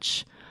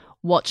watch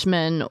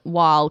Watchmen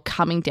while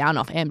coming down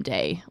off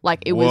MD.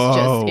 Like it was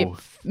just, it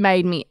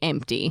made me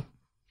empty.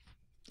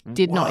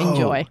 Did not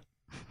enjoy.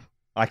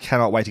 I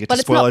cannot wait to get to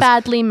spoilers. But it's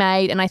not badly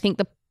made, and I think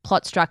the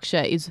plot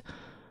structure is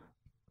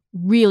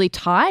really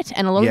tight,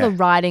 and a lot of the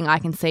writing I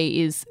can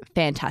see is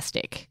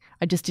fantastic.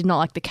 I just did not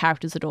like the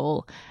characters at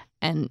all.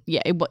 And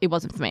yeah, it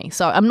wasn't for me.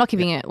 So I'm not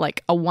giving it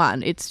like a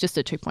 1. It's just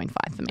a 2.5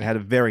 for me. It had a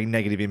very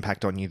negative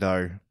impact on you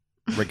though,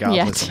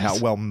 regardless of how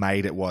well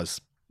made it was.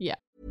 Yeah.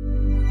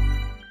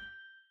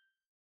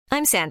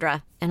 I'm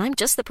Sandra, and I'm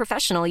just the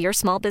professional your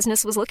small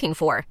business was looking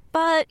for.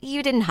 But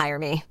you didn't hire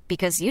me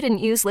because you didn't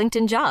use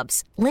LinkedIn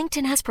Jobs.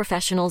 LinkedIn has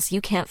professionals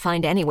you can't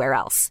find anywhere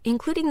else,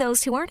 including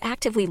those who aren't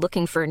actively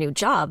looking for a new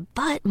job,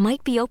 but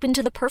might be open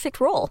to the perfect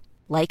role,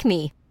 like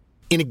me.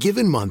 In a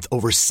given month,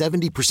 over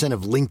 70%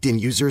 of LinkedIn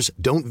users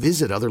don't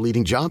visit other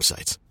leading job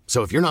sites.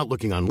 So if you're not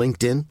looking on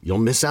LinkedIn, you'll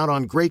miss out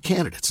on great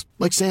candidates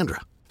like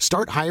Sandra.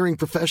 Start hiring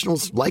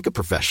professionals like a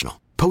professional.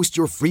 Post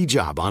your free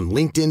job on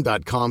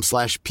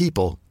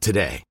linkedin.com/people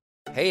today.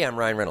 Hey, I'm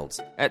Ryan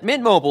Reynolds. At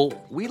Mint Mobile,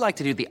 we like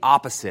to do the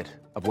opposite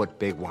of what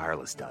Big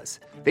Wireless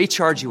does. They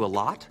charge you a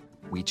lot,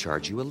 we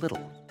charge you a little.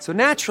 So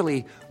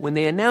naturally, when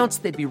they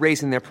announced they'd be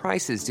raising their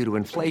prices due to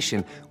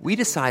inflation, we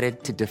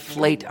decided to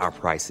deflate our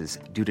prices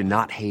due to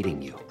not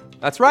hating you.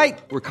 That's right.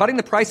 We're cutting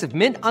the price of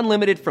Mint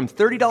Unlimited from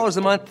 $30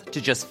 a month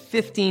to just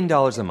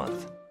 $15 a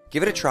month.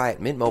 Give it a try at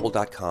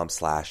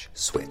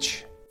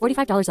mintmobile.com/switch.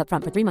 $45 up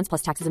front for 3 months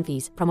plus taxes and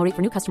fees. Promo rate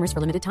for new customers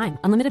for limited time.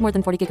 Unlimited more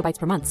than 40 gigabytes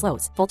per month.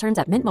 Slows full terms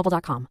at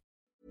mintmobile.com.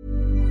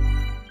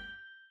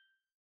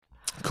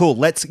 Cool.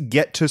 Let's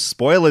get to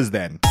spoilers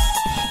then.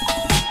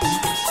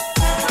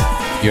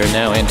 You're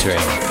now entering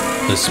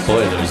the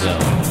spoiler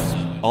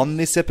zone. On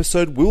this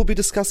episode, we'll be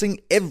discussing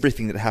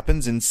everything that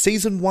happens in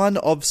Season 1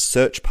 of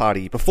Search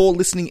Party. Before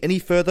listening any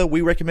further,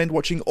 we recommend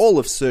watching all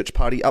of Search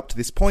Party up to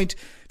this point.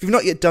 If you've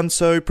not yet done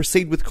so,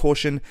 proceed with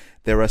caution.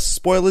 There are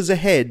spoilers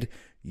ahead.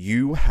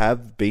 You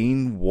have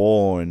been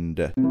warned.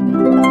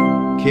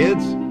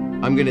 Kids,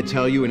 I'm going to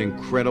tell you an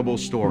incredible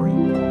story.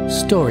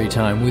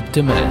 Storytime with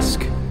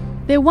Damask.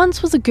 There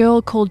once was a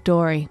girl called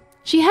Dory.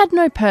 She had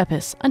no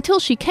purpose until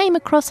she came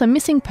across a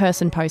missing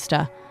person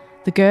poster.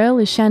 The girl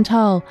is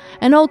Chantal,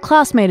 an old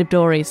classmate of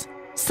Dory's.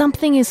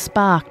 Something is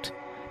sparked.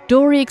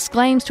 Dory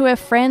exclaims to her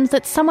friends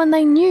that someone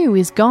they knew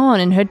is gone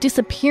and her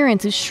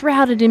disappearance is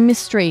shrouded in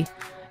mystery.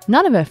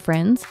 None of her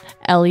friends,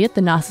 Elliot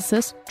the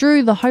narcissist,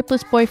 Drew the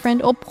hopeless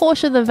boyfriend, or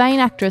Portia the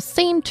vain actress,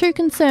 seem too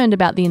concerned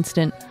about the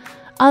incident,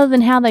 other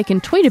than how they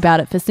can tweet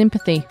about it for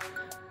sympathy.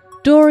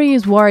 Dory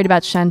is worried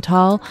about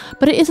Chantal,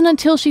 but it isn't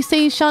until she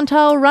sees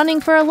Chantal running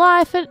for her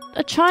life at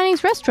a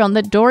Chinese restaurant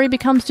that Dory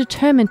becomes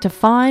determined to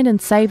find and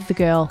save the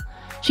girl.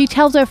 She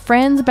tells her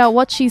friends about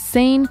what she's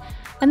seen,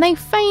 and they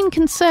feign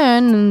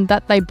concern and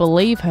that they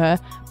believe her,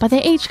 but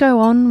they each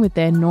go on with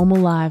their normal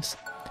lives.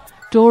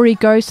 Dory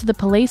goes to the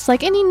police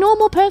like any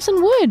normal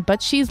person would,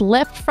 but she's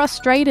left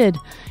frustrated.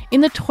 In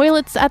the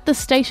toilets at the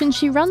station,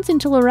 she runs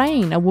into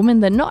Lorraine, a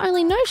woman that not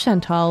only knows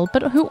Chantal,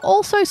 but who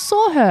also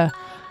saw her.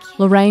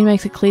 Lorraine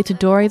makes it clear to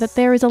Dory that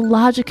there is a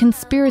larger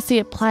conspiracy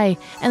at play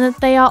and that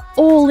they are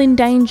all in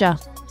danger.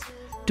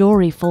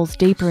 Dory falls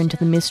deeper into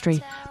the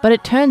mystery, but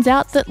it turns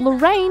out that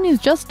Lorraine is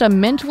just a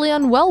mentally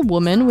unwell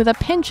woman with a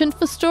penchant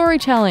for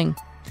storytelling.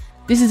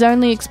 This is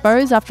only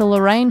exposed after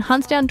Lorraine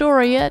hunts down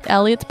Dory at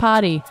Elliot's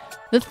party,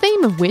 the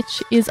theme of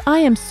which is "I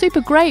am super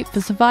great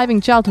for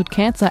surviving childhood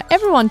cancer.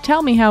 Everyone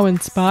tell me how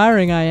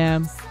inspiring I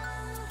am."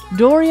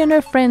 Dory and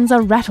her friends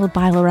are rattled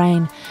by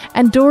Lorraine,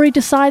 and Dory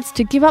decides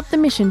to give up the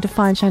mission to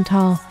find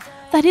Chantal.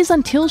 That is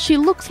until she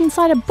looks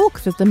inside a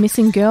book that the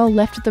missing girl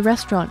left at the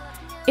restaurant.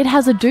 It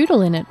has a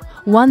doodle in it,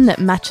 one that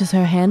matches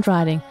her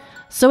handwriting.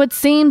 So it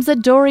seems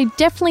that Dory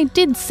definitely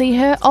did see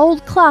her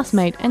old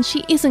classmate and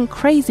she isn't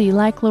crazy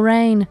like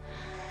Lorraine.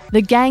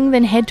 The gang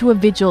then head to a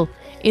vigil.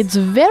 It's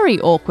very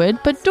awkward,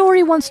 but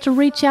Dory wants to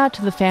reach out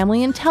to the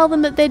family and tell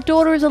them that their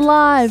daughter is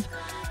alive.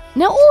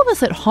 Now all of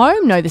us at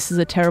home know this is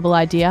a terrible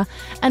idea,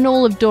 and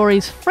all of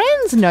Dory's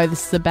friends know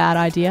this is a bad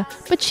idea,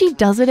 but she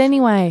does it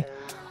anyway.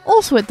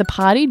 Also at the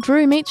party,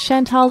 Drew meets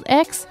Chantal's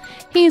ex.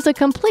 He is a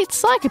complete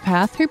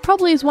psychopath who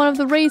probably is one of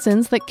the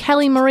reasons that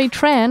Kelly Marie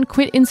Tran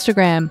quit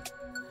Instagram.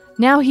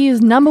 Now he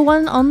is number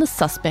 1 on the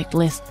suspect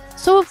list.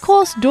 So of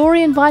course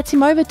Dory invites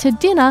him over to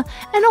dinner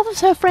and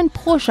offers her friend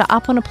Portia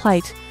up on a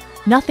plate.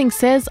 Nothing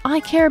says I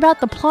care about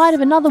the plight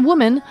of another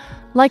woman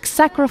like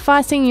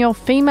sacrificing your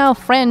female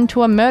friend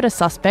to a murder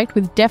suspect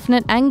with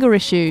definite anger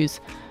issues.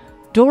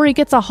 Dory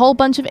gets a whole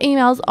bunch of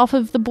emails off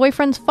of the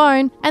boyfriend's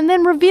phone and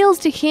then reveals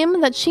to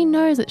him that she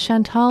knows that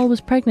Chantal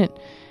was pregnant.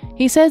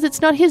 He says it's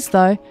not his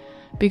though,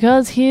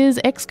 because his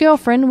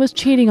ex-girlfriend was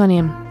cheating on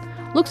him.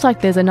 Looks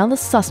like there's another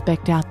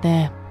suspect out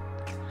there.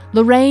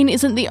 Lorraine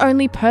isn't the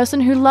only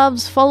person who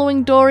loves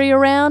following Dory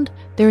around.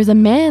 There is a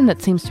man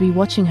that seems to be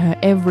watching her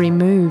every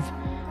move.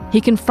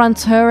 He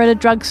confronts her at a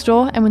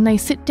drugstore, and when they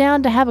sit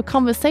down to have a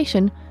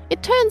conversation,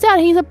 it turns out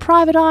he's a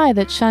private eye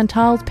that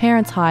Chantal's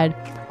parents hide.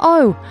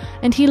 Oh,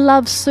 and he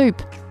loves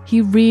soup.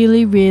 He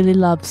really, really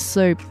loves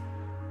soup.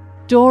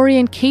 Dory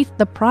and Keith,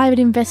 the private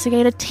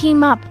investigator,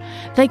 team up.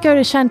 They go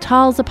to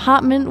Chantal's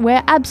apartment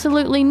where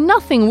absolutely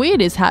nothing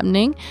weird is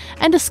happening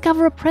and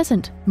discover a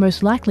present,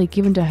 most likely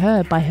given to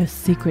her by her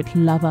secret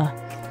lover.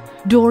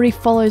 Dory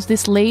follows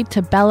this lead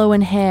to Bellow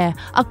 & Hare,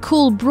 a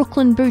cool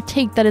Brooklyn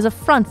boutique that is a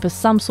front for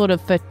some sort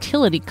of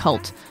fertility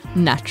cult,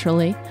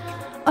 naturally.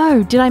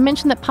 Oh, did I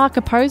mention that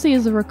Parker Posey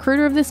is the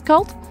recruiter of this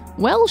cult?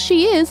 Well,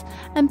 she is,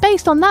 and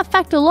based on that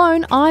fact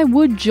alone, I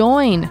would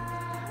join.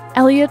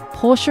 Elliot,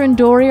 Portia and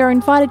Dory are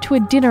invited to a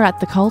dinner at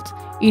the cult.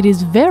 It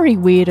is very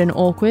weird and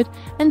awkward,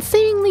 and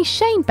seemingly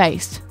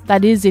shame-based,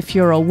 that is if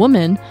you're a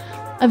woman.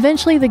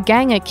 Eventually the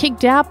gang are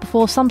kicked out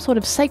before some sort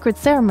of sacred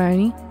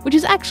ceremony, which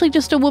is actually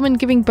just a woman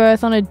giving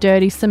birth on a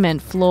dirty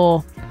cement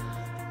floor.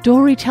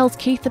 Dory tells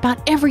Keith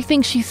about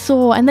everything she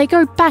saw, and they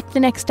go back the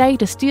next day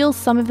to steal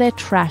some of their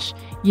trash.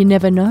 You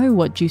never know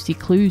what juicy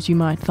clues you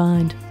might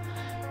find.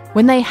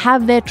 When they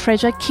have their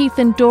treasure, Keith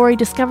and Dory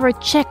discover a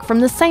check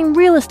from the same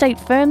real estate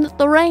firm that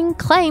Lorraine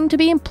claimed to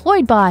be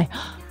employed by.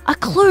 A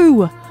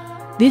clue!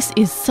 This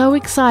is so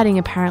exciting,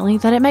 apparently,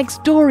 that it makes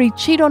Dory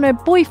cheat on her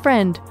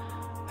boyfriend,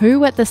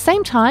 who at the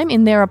same time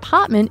in their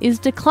apartment is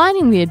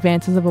declining the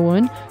advances of a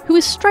woman who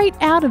is straight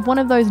out of one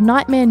of those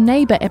Nightmare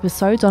Neighbour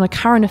episodes on A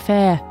Current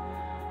Affair.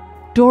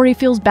 Dory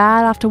feels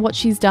bad after what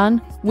she's done,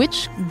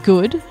 which,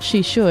 good,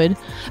 she should,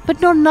 but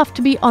not enough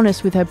to be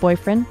honest with her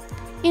boyfriend.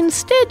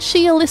 Instead,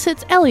 she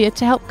elicits Elliot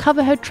to help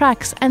cover her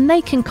tracks, and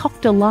they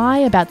concoct a lie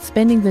about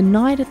spending the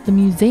night at the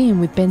museum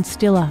with Ben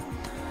Stiller.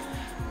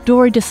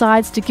 Dory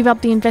decides to give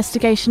up the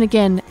investigation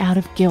again out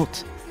of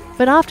guilt.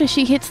 But after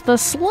she hits the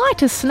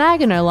slightest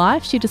snag in her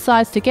life, she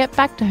decides to get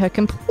back to her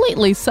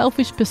completely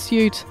selfish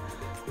pursuit.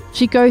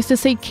 She goes to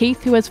see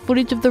Keith, who has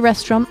footage of the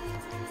restaurant.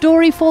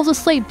 Dory falls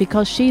asleep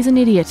because she's an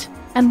idiot.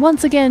 And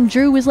once again,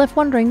 Drew is left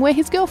wondering where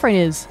his girlfriend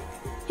is.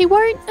 He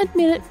won't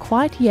admit it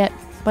quite yet,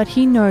 but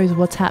he knows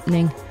what's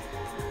happening.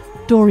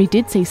 Dory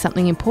did see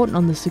something important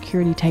on the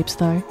security tapes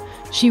though.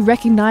 She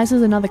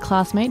recognises another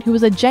classmate who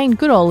was a Jane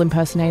Goodall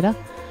impersonator.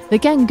 The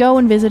gang go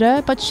and visit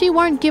her, but she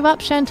won't give up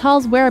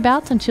Chantal's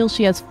whereabouts until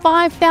she has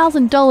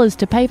 $5,000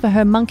 to pay for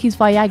her monkey's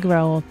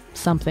Viagra or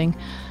something.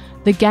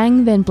 The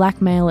gang then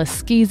blackmail a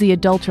skeezy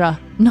adulterer.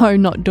 No,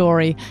 not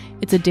Dory.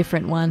 It's a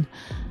different one.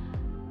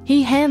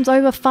 He hands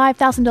over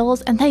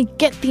 $5,000 and they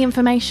get the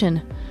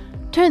information.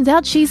 Turns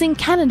out she's in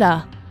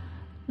Canada.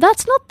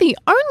 That's not the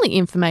only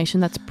information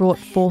that's brought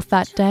forth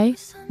that day.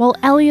 While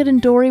Elliot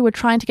and Dory were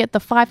trying to get the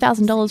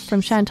 $5,000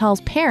 from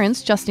Chantal's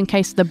parents just in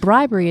case the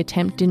bribery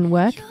attempt didn't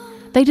work,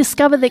 they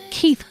discover that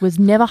Keith was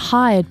never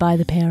hired by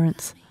the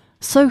parents.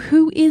 So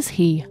who is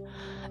he?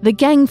 The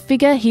gang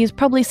figure he is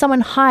probably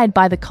someone hired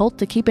by the cult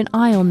to keep an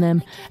eye on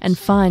them and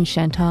find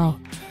Chantal.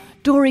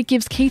 Dory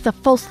gives Keith a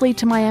false lead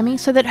to Miami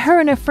so that her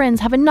and her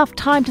friends have enough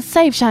time to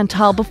save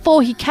Chantal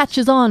before he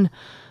catches on.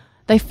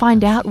 They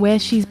find out where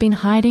she's been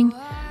hiding,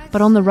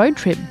 but on the road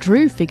trip,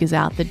 Drew figures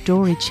out that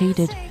Dory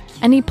cheated,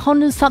 and he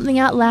ponders something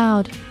out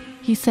loud.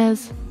 He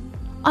says,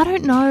 I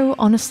don't know,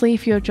 honestly,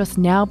 if you're just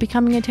now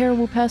becoming a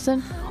terrible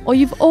person, or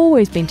you've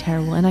always been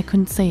terrible and I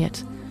couldn't see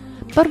it.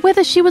 But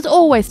whether she was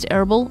always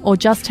terrible or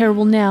just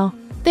terrible now,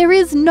 there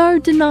is no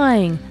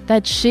denying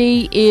that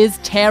she is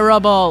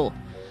terrible.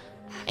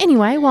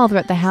 Anyway, while they're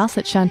at the house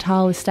that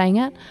Chantal is staying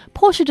at,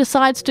 Portia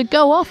decides to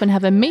go off and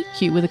have a meet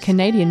cute with a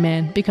Canadian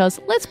man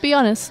because, let's be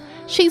honest,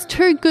 she's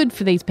too good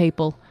for these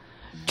people.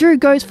 Drew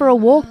goes for a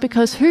walk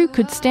because who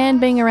could stand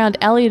being around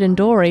Elliot and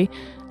Dory,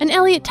 and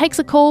Elliot takes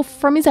a call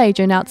from his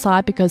agent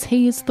outside because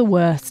he is the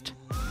worst.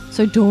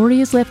 So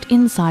Dory is left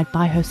inside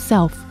by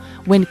herself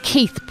when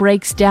Keith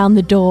breaks down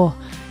the door.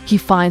 He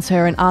finds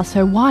her and asks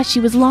her why she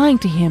was lying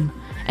to him,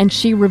 and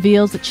she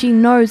reveals that she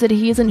knows that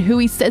he isn't who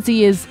he says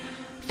he is.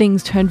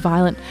 Things turn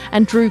violent,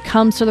 and Drew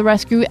comes to the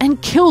rescue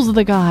and kills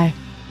the guy.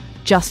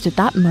 Just at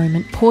that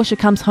moment, Portia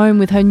comes home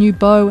with her new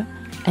beau,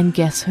 and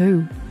guess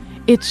who?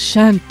 It's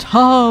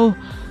Chantal!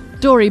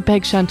 Dory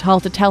begs Chantal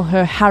to tell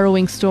her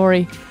harrowing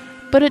story,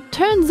 but it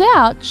turns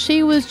out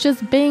she was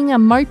just being a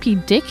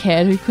mopey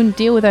dickhead who couldn't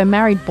deal with her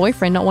married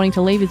boyfriend not wanting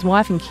to leave his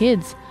wife and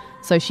kids.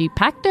 So she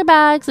packed her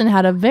bags and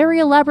had a very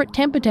elaborate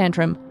temper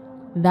tantrum.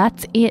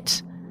 That's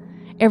it.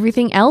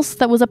 Everything else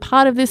that was a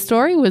part of this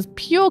story was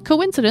pure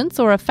coincidence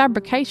or a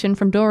fabrication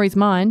from Dory's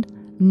mind.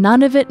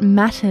 None of it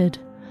mattered.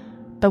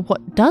 But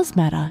what does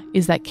matter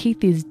is that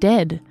Keith is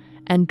dead,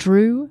 and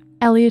Drew,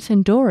 Elliot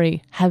and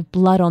Dory have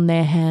blood on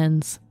their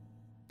hands.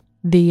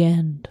 The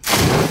end.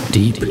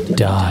 Deep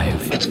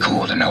dive. It's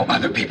cool to know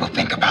other people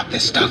think about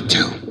this stuff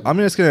too. I'm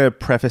just going to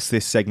preface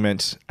this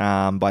segment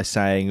by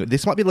saying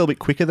this might be a little bit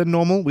quicker than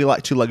normal. We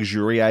like to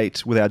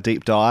luxuriate with our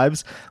deep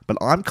dives, but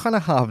I'm kind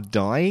of half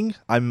dying.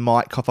 I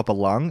might cough up a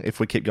lung if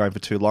we keep going for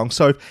too long.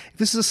 So if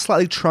this is a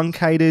slightly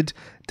truncated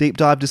deep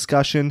dive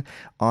discussion,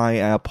 I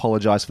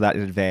apologize for that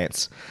in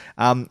advance.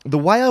 The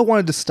way I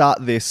wanted to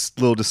start this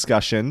little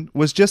discussion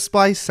was just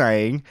by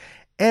saying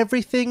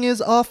everything is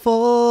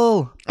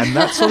awful. And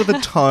that's sort of the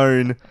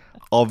tone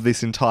of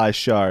this entire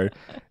show.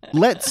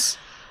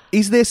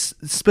 Is there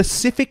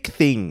specific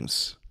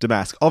things,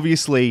 Damask?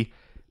 Obviously,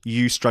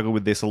 you struggle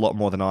with this a lot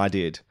more than I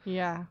did.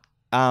 Yeah.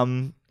 There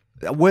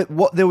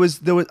was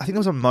I think there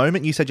was a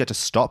moment you said you had to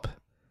stop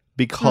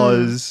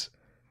because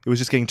it was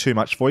just getting too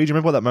much for you. Do you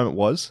remember what that moment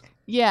was?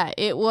 Yeah,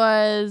 it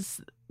was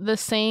the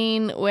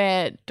scene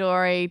where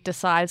Dory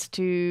decides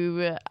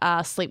to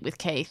sleep with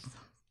Keith.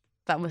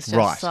 That was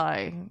just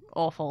so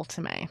awful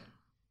to me.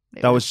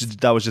 That was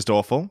just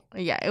awful.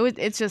 Yeah,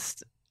 it's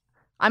just.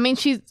 I mean,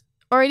 she's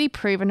already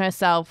proven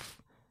herself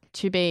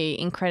to be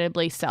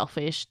incredibly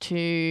selfish.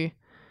 And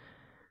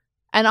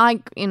I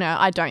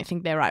don't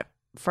think they're right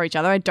for each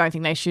other. I don't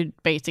think they should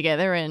be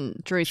together.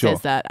 And Drew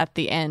says that at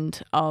the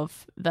end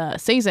of the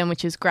season,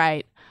 which is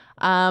great.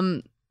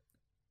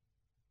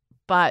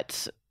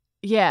 But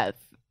yeah,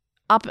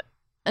 up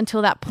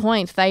until that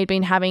point, they'd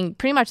been having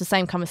pretty much the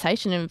same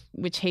conversation in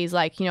which he's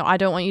like, I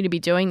don't want you to be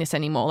doing this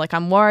anymore. Like,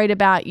 I'm worried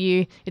about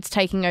you. It's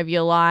taking over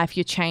your life.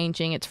 You're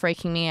changing. It's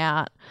freaking me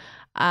out.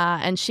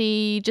 And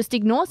she just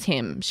ignores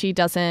him. She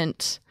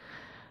doesn't,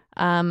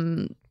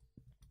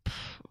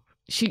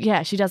 she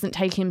doesn't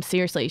take him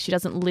seriously. She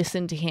doesn't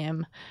listen to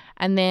him.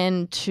 And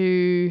then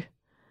to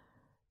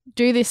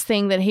do this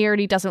thing that he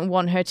already doesn't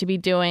want her to be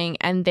doing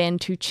and then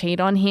to cheat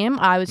on him,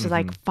 I was just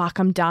like, fuck,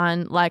 I'm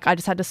done. Like, I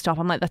just had to stop.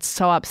 I'm like, that's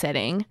so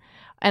upsetting.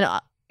 And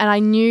I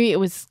knew it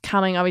was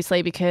coming,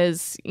 obviously,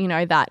 because,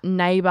 that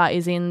neighbor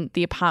is in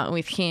the apartment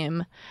with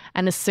him.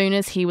 And as soon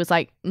as he was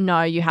like,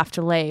 no, you have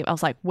to leave, I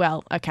was like,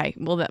 well, okay,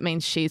 well, that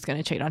means she's going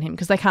to cheat on him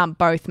because they can't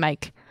both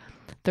make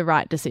the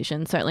right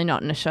decision, certainly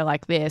not in a show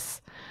like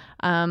this.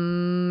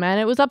 And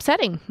it was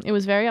upsetting. It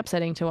was very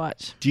upsetting to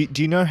watch. Do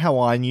you know how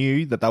I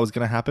knew that was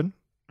going to happen?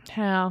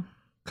 How?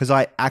 Because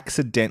I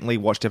accidentally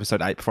watched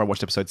episode 8 before I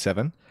watched episode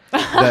 7.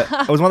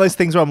 It was one of those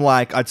things where I'm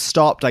like, I'd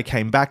stopped, I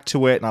came back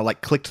to it, and I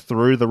clicked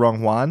through the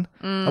wrong one.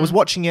 I was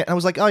watching it, and I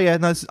was like, oh yeah,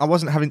 no, I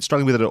wasn't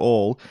struggling with it at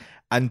all.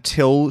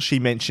 until she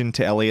mentioned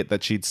to Elliot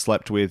that she'd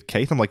slept with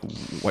Keith. I'm like,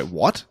 wait,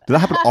 what? Did that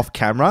happen off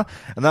camera?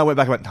 And then I went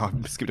back and went,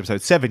 I skipped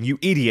episode 7, you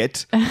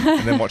idiot.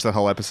 And then watched the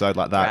whole episode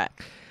like that.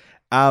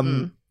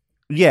 Right.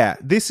 Yeah,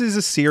 this is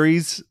a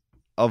series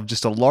of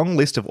just a long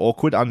list of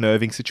awkward,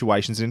 unnerving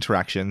situations and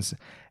interactions.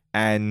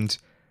 And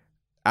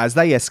as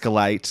they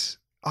escalate,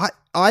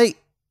 I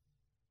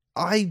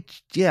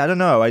don't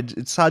know.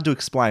 It's hard to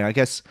explain. I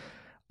guess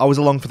I was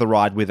along for the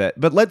ride with it.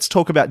 But let's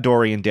talk about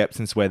Dory in depth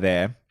since we're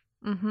there.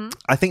 Mm-hmm.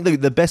 I think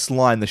the best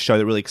line in the show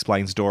that really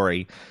explains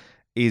Dory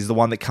is the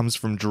one that comes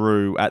from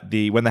Drew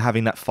when they're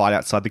having that fight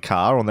outside the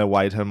car on their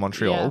way to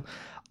Montreal. Yeah.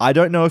 I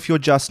don't know if you're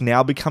just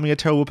now becoming a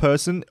terrible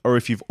person or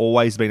if you've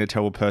always been a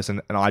terrible person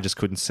and I just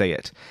couldn't see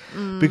it.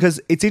 Because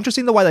it's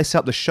interesting the way they set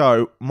up the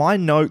show. My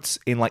notes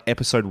in like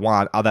episode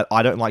 1 are that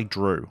I don't like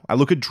Drew. I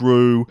look at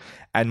Drew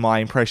and my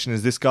impression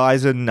is this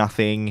guy's a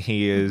nothing.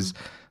 He is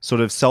sort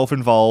of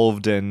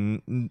self-involved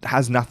and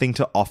has nothing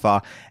to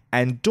offer.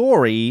 And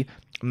Dory,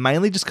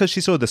 mainly just because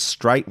she's sort of the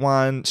straight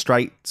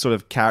sort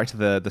of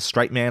character, the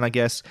straight man, I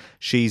guess.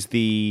 She's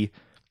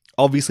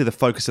obviously the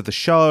focus of the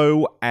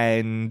show,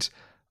 and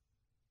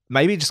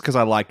maybe just because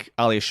I like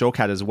Alia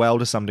Shawkat as well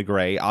to some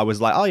degree, I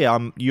was like, oh yeah,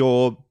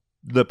 you're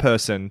the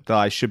person that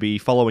I should be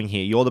following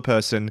here. You're the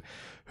person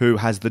who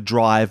has the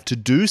drive to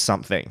do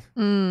something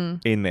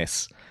in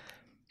this.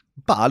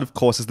 But, of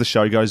course, as the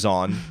show goes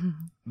on,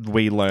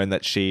 we learn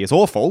that she is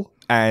awful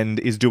and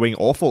is doing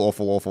awful,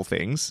 awful, awful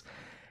things.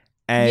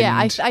 And yeah,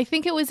 I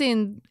think it was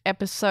in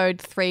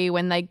episode 3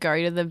 when they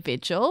go to the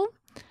vigil.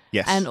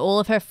 Yes. And all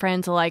of her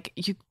friends are like,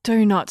 you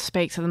do not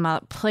speak to the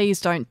mother.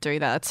 Please don't do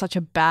that. It's such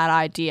a bad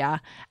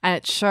idea. And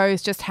it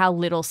shows just how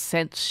little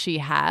sense she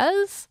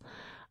has.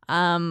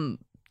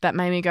 That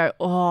made me go,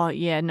 oh,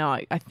 yeah, no,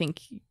 I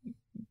think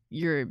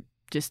you're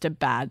just a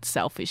bad,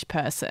 selfish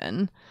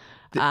person.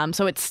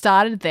 So it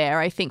started there,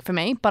 I think, for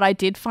me. But I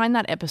did find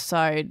that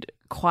episode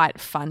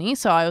quite funny.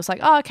 So I was like,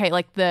 oh, okay,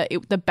 like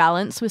the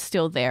balance was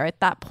still there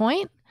at that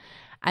point.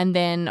 And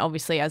then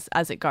obviously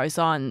as it goes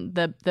on,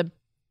 the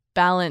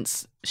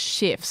balance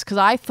shifts, because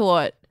I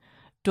thought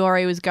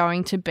Dory was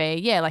going to be,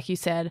 yeah, like you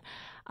said,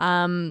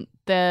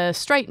 the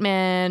straight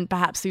man,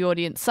 perhaps the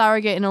audience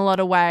surrogate in a lot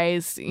of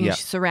ways. You know,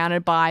 she's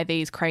surrounded by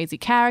these crazy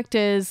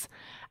characters,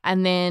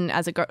 and then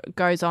as it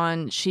goes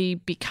on, she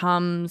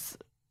becomes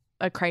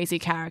a crazy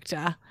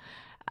character,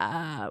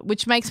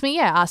 which makes me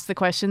ask the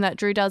question that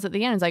Drew does at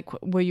the end. It's like,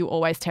 were you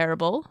always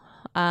terrible,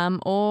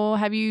 or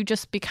have you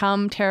just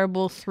become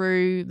terrible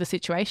through the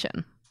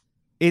situation?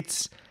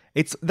 It's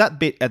that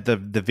bit at the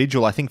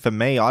vigil. I think for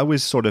me, I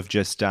was sort of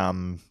just there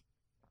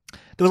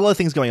was a lot of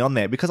things going on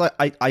there because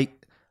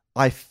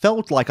I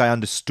felt like I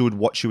understood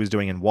what she was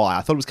doing and why.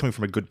 I thought it was coming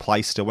from a good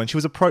place still. When she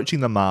was approaching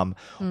the mum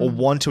or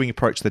wanting to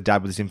approach the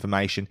dad with this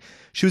information,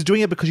 she was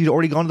doing it because she'd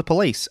already gone to the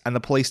police and the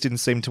police didn't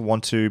seem to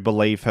want to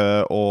believe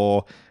her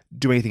or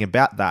do anything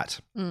about that.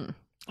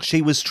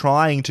 She was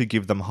trying to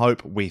give them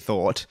hope, we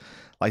thought.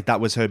 Like that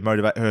was her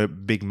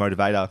big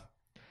motivator.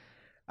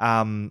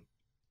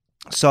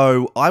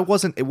 So it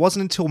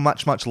wasn't until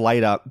much, much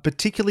later,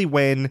 particularly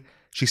when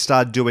she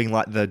started doing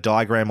like the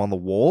diagram on the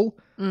wall,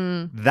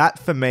 that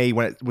for me,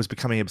 when it was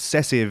becoming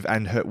obsessive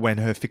and when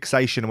her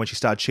fixation and when she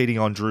started cheating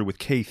on Drew with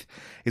Keith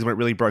is when it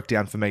really broke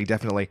down for me,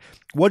 definitely.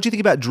 What do you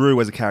think about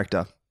Drew as a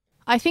character?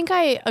 I think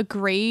I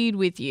agreed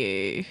with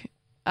you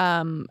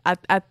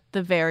at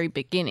the very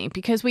beginning,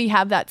 because we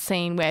have that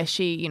scene where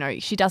she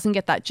doesn't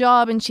get that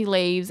job and she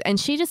leaves and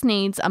she just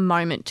needs a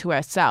moment to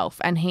herself,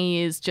 and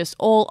he is just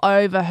all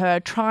over her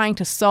trying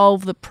to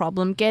solve the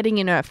problem, getting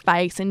in her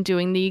face and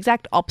doing the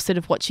exact opposite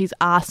of what she's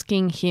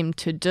asking him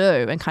to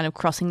do and kind of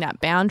crossing that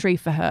boundary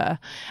for her.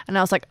 And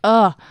I was like,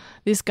 oh,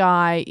 this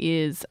guy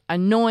is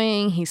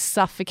annoying, he's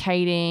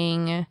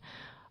suffocating.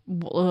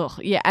 Ugh,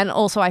 yeah, and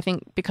also I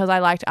think because I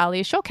liked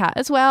Alia Shawkat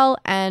as well,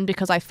 and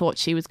because I thought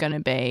she was going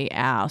to be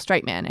our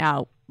straight man,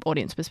 our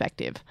audience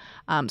perspective.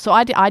 So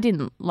I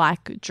didn't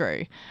like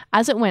Drew.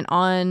 As it went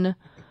on,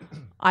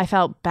 I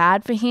felt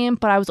bad for him,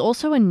 but I was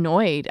also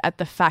annoyed at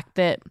the fact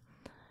that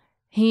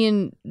he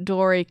and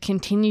Dory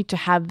continued to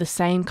have the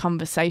same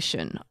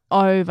conversation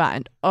over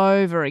and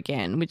over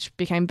again, which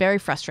became very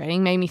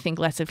frustrating, made me think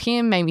less of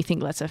him, made me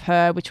think less of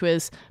her, which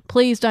was,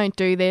 please don't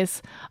do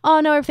this. Oh,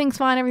 no, everything's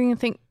fine.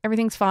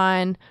 Everything's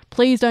fine.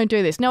 Please don't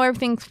do this. No,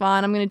 everything's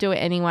fine. I'm going to do it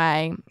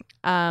anyway.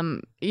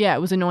 Yeah,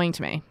 it was annoying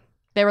to me.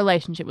 Their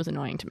relationship was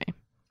annoying to me.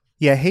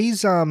 Yeah,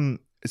 he's,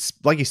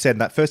 like you said, in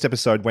that first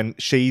episode when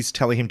she's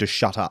telling him to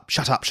shut up.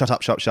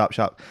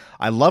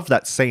 I love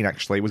that scene,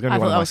 actually. It was going to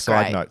be one of my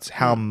side notes,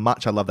 how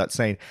much I love that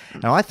scene.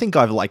 And I think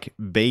I've, like,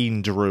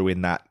 been Drew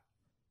in that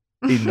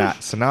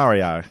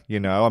scenario, you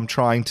know? I'm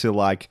trying to,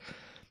 like,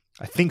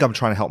 I think I'm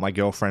trying to help my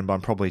girlfriend, but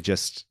I'm probably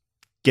just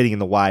getting in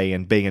the way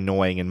and being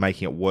annoying and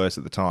making it worse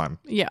at the time.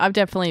 Yeah, I've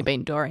definitely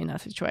been Dory in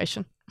that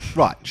situation.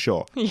 Right,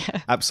 sure.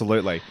 Yeah.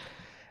 Absolutely.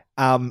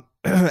 And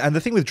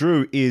the thing with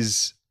Drew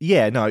is...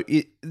 yeah, no,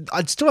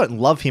 I still don't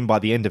love him by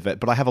the end of it,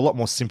 but I have a lot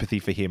more sympathy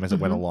for him as it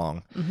went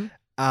along.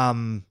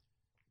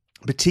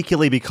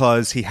 Particularly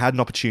because he had an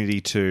opportunity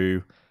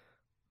to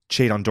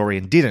cheat on Dory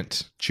and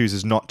didn't,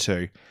 chooses not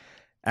to.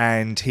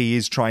 And he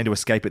is trying to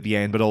escape at the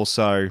end, but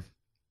also,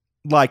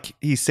 like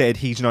he said,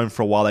 he's known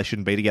for a while they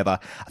shouldn't be together.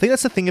 I think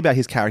that's the thing about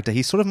his character.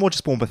 He's sort of more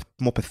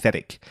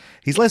pathetic.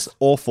 He's less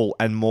awful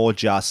and more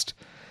just...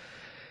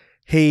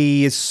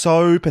 He is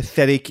so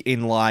pathetic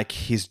in like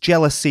his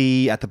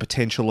jealousy at the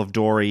potential of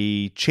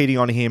Dory cheating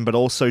on him, but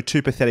also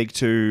too pathetic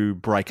to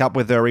break up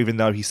with her, even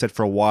though he said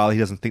for a while he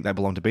doesn't think they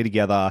belong to be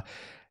together.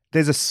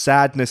 There's a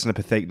sadness and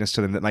a patheticness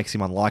to them that makes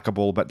him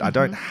unlikable, but I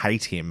don't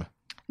hate him.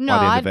 No,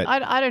 I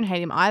don't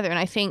hate him either. And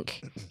I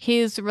think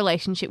his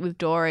relationship with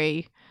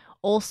Dory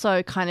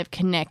also kind of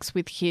connects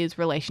with his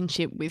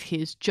relationship with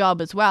his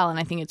job as well. And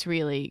I think it's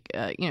really,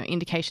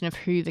 indication of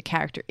who the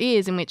character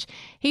is, in which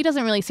he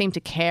doesn't really seem to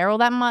care all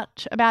that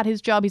much about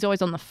his job. He's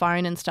always on the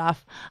phone and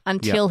stuff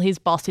until his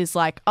boss is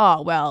like,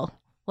 oh, well,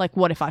 like,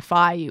 what if I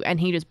fire you?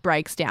 And he just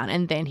breaks down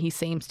and then he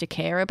seems to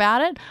care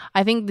about it.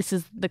 I think this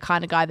is the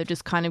kind of guy that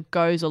just kind of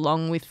goes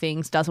along with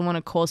things, doesn't want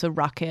to cause a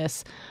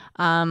ruckus,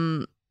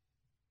 but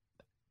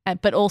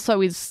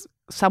also is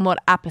somewhat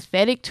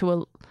apathetic to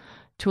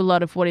a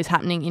lot of what is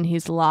happening in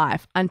his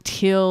life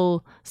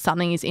until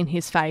something is in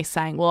his face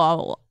saying,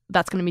 well,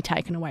 that's going to be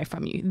taken away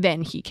from you.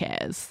 Then he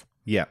cares.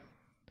 Yeah.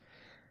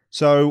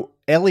 So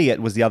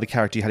Elliot was the other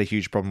character you had a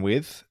huge problem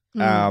with.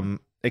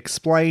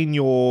 Explain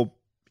your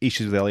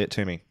issues with Elliot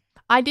to me.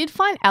 I did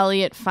find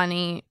Elliot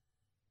funny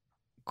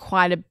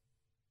quite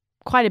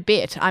a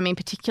bit. I mean,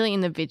 particularly in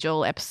the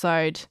Vigil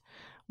episode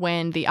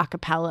when the a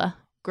cappella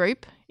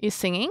group is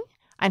singing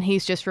and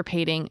he's just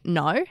repeating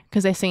no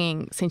because they're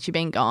singing Since You've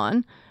Been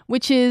Gone,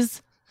 which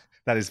is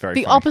that is very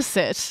the funny.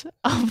 Opposite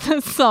of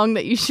the song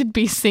that you should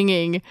be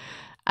singing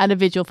at a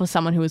vigil for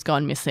someone who has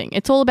gone missing.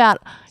 It's all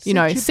about,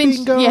 since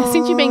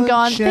you've been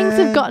gone, things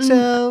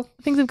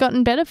have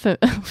gotten better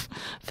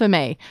for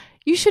me.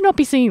 You should not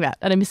be singing that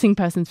at a missing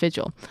person's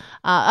vigil.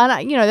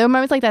 And there were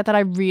moments like that I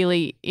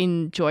really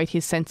enjoyed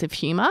his sense of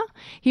humor.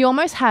 He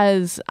almost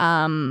has,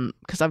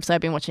 because obviously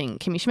I've been watching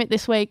Kimmy Schmidt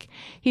this week.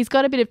 He's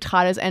got a bit of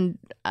Titus and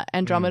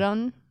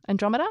Andromeda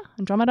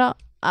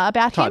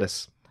about him.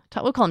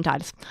 We'll call him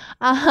Titus,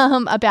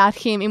 about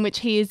him, in which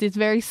he is this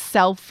very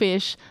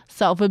selfish,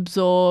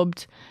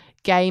 self-absorbed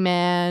gay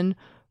man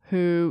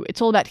who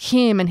it's all about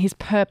him and his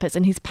purpose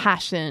and his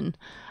passion,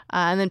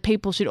 and then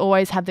people should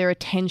always have their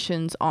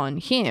attentions on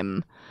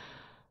him.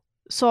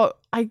 So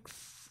I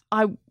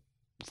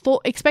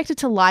expected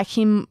to like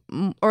him,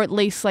 or at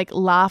least like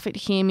laugh at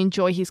him,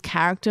 enjoy his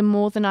character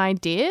more than I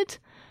did.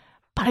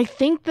 But I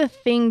think the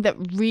thing that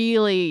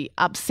really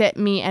upset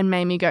me and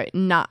made me go,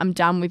 nah, I'm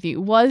done with you,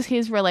 was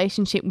his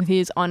relationship with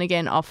his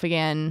on-again,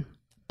 off-again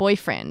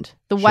boyfriend.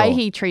 The way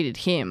he treated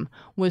him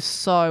was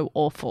so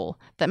awful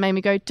that made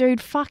me go, dude,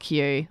 fuck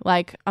you.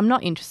 Like, I'm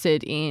not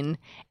interested in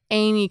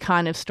any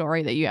kind of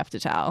story that you have to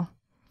tell.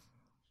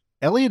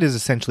 Elliot is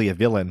essentially a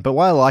villain, but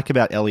what I like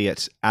about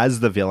Elliot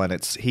as the villain,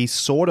 he's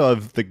sort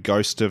of the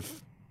ghost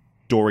of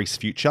Dory's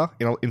future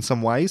in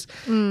some ways.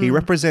 He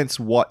represents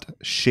what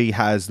she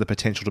has the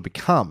potential to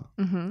become.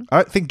 I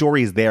don't think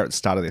Dory is there at the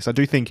start of this. I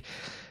do think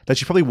that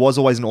she probably was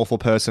always an awful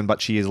person,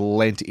 but she has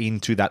lent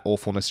into that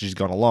awfulness as she's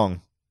gone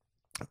along.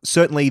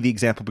 Certainly the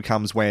example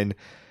becomes when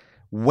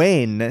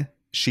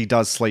she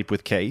does sleep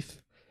with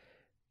Keith,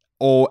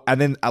 and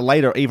then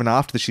later, even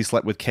after she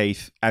slept with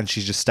Keith and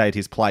she's just stayed at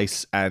his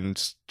place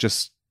and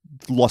just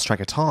lost track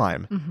of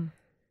time.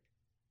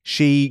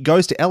 She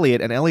goes to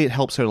Elliot and Elliot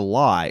helps her to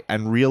lie,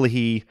 and really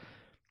he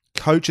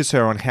coaches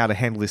her on how to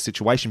handle this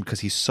situation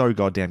because he's so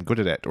goddamn good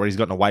at it, or he's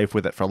gotten away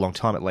with it for a long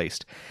time at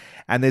least.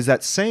 And there's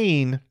that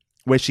scene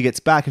where she gets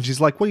back and she's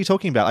like, what are you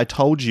talking about? I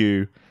told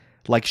you.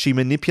 Like, she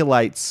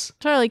manipulates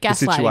totally the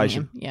gaslighting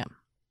situation. him. Yeah.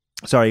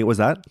 Sorry, what was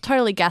that?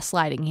 Totally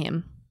gaslighting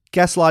him.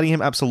 Gaslighting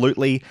him,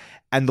 absolutely.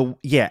 And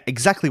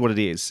exactly what it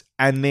is.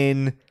 And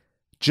then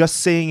just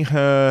seeing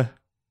her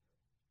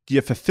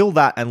fulfill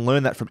that and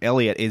learn that from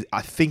Elliot is,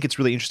 I think it's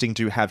really interesting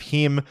to have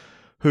him,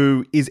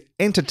 who is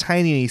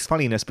entertaining in his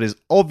funniness, but is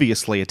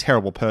obviously a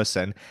terrible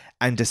person,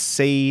 and to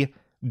see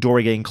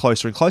Dory getting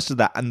closer and closer to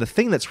that. And the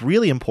thing that's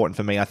really important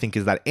for me, I think,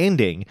 is that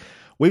ending.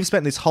 We've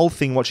spent this whole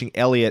thing watching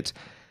Elliot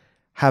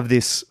have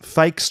this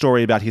fake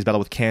story about his battle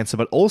with cancer,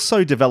 but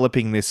also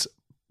developing this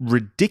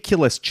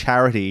ridiculous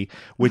charity,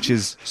 which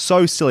is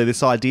so silly.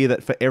 This idea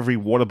that for every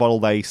water bottle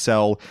they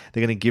sell,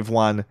 they're going to give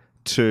one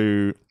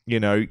to,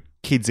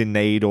 kids in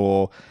need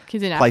or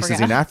places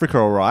in Africa,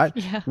 all right?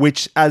 Yeah.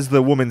 Which, as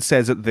the woman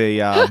says at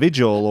the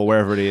vigil or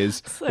wherever it is,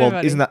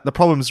 funny. Isn't that the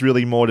problem's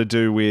really more to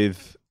do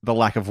with the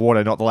lack of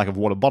water, not the lack of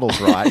water bottles,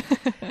 right?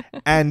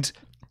 And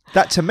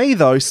that, to me,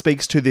 though,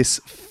 speaks to this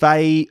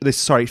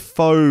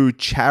faux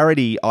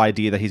charity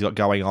idea that he's got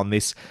going on,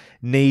 this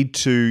need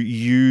to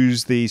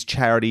use these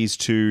charities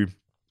to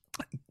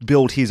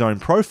build his own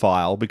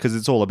profile because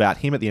it's all about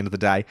him at the end of the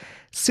day.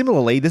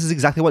 Similarly, this is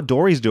exactly what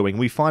Dory's doing.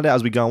 We find out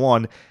as we go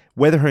on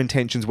whether her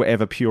intentions were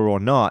ever pure or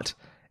not.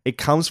 It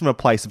comes from a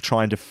place of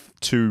trying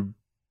to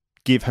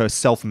give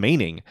herself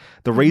meaning.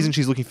 The reason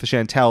she's looking for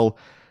Chantel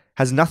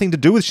has nothing to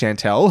do with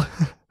Chantel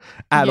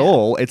at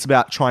all. It's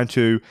about trying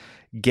to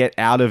get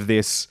out of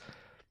this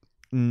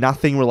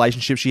nothing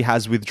relationship she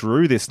has with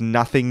Drew, this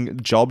nothing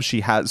job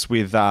she has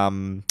with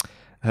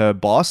her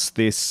boss,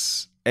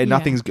 and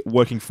nothing's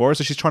working for her,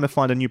 so she's trying to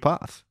find a new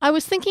path. I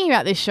was thinking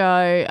about this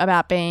show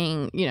about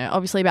being,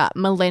 obviously about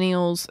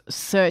millennials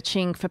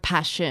searching for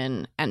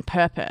passion and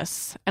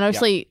purpose. And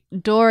obviously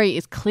Dory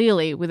is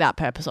clearly without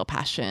purpose or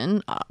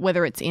passion,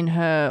 whether it's in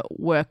her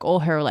work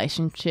or her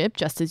relationship,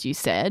 just as you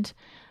said.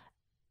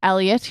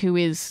 Elliot, who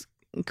is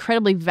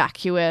incredibly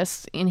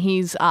vacuous, and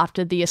he's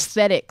after the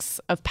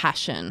aesthetics of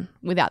passion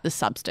without the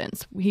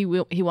substance. He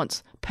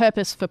wants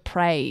purpose for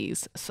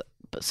praise.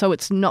 So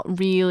it's not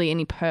really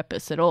any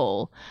purpose at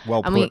all.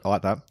 Well put, I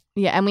like that.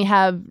 Yeah, and we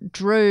have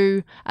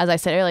Drew, as I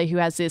said earlier, who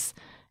has this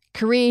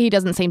career he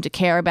doesn't seem to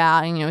care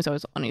about, and he's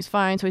always on his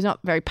phone, so he's not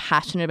very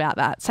passionate about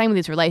that. Same with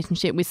his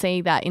relationship. We see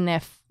that in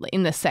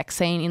the sex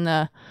scene in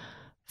the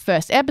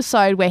first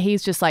episode where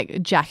he's just like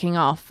jacking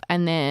off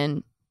and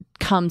then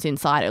comes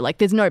inside her. Like,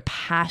 there's no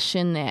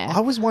passion there.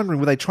 I was wondering,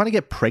 were they trying to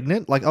get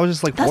pregnant? Like, I was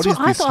just like, what is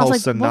this whole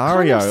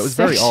scenario? It was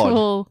very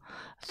odd.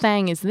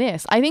 Thing is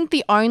this. I think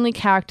the only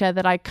character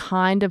that I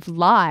kind of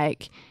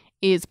like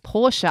is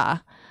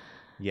Portia.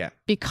 Yeah.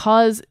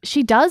 Because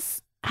she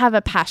does have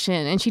a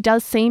passion and she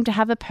does seem to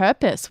have a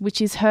purpose,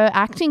 which is her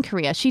acting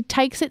career. She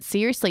takes it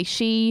seriously.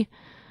 So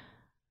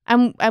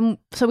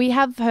we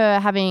have her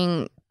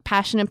having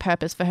passion and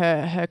purpose for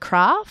her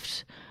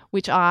craft,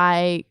 which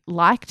I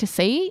like to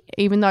see,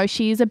 even though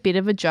she is a bit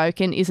of a joke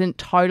and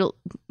isn't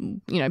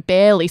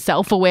barely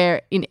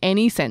self-aware in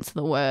any sense of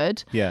the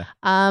word. Yeah.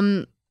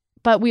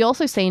 But we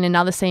also see in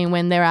another scene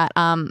when they're at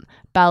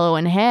Ballo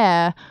and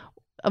Hare,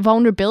 a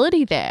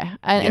vulnerability there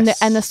and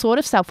the sort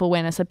of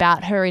self-awareness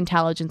about her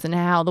intelligence and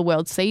how the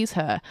world sees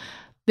her.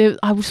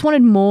 I just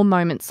wanted more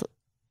moments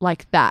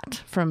like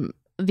that from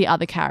the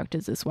other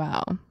characters as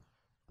well.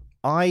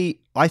 I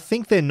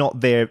think they're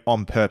not there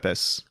on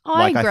purpose.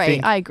 I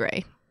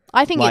agree.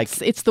 I think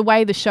it's the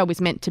way the show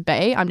is meant to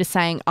be. I'm just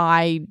saying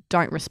I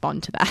don't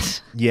respond to that.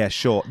 Yeah,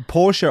 sure.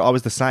 Portia, I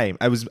was the same.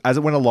 As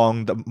it went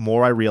along, the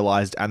more I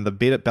realised, and the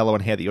bit at Ballo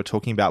and Hare that you're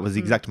talking about was the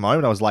exact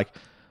moment I was like,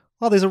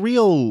 oh, there's a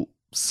real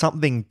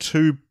something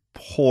to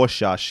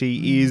Portia.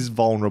 She is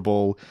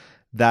vulnerable,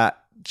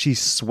 that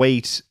she's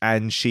sweet,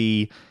 and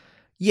she's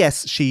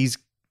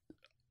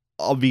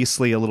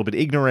obviously a little bit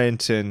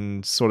ignorant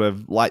and sort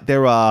of like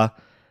there are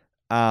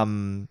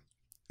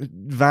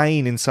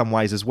vain in some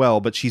ways as well,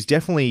 but she's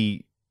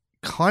definitely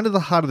kind of the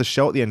heart of the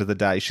show at the end of the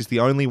day. She's the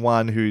only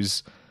one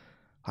who's,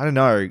 I don't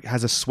know,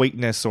 has a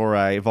sweetness or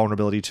a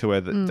vulnerability to her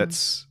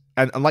that's...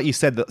 And like you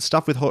said, the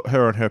stuff with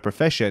her and her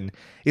profession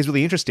is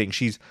really interesting.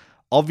 She's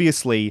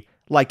obviously,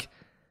 like,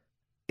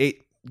 it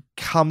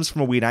comes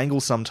from a weird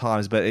angle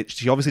sometimes, but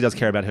she obviously does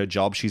care about her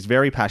job. She's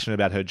very passionate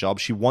about her job.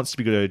 She wants to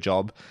be good at her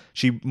job.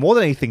 She, more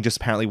than anything, just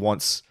apparently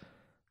wants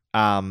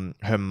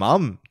her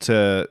mum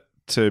to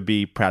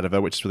be proud of her,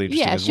 which is really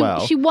interesting as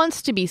well. She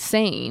wants to be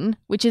seen,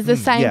 which is the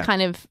same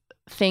kind of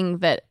thing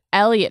that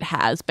Elliot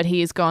has, but he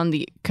has gone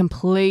the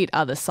complete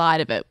other side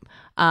of it.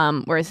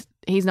 Whereas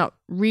he's not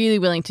really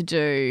willing to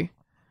do.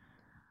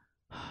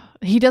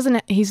 He's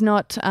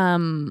not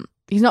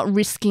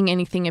risking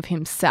anything of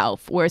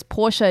himself. Whereas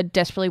Portia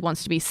desperately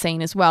wants to be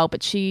seen as well,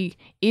 but she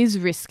is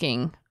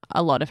risking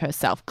a lot of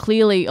herself.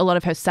 Clearly, a lot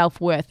of her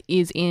self-worth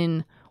is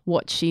in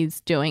what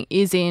she's doing,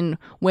 is in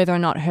whether or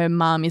not her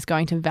mum is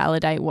going to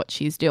validate what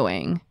she's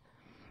doing.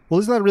 Well,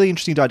 isn't that a really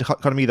interesting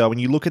dichotomy, though, when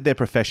you look at their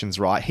professions,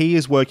 right? He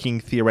is working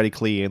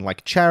theoretically in,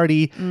 like,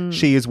 charity.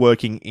 She is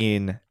working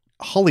in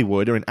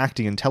Hollywood or in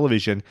acting and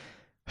television.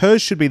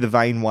 Hers should be the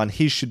vain one.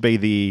 His should be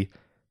the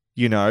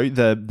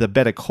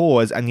better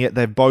cause, and yet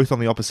they're both on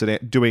the opposite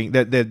end,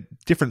 they're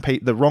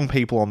different the wrong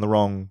people on the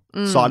wrong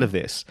side of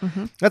this.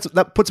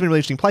 That puts them in really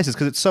interesting places,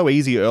 because it's so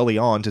easy early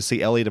on to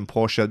see Elliot and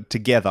Portia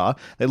together.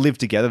 They live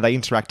together, they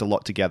interact a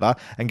lot together,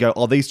 and go,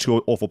 oh, these two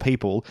are awful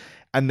people.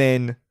 And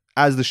then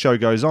as the show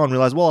goes on,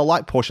 realize, well, I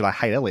like Portia and I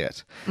hate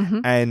Elliot.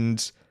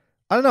 And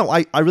I don't know,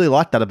 I really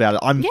like that about it.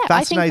 I'm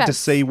fascinated to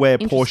see where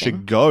Portia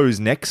goes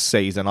next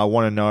season. I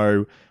want to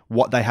know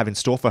what they have in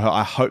store for her.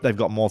 I hope they've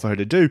got more for her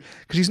to do,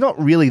 because she's not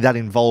really that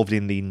involved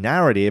in the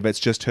narrative.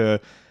 It's just her.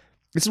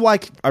 This is why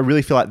I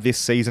really feel like this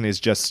season is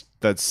just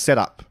the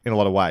setup in a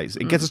lot of ways.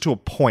 It gets us to a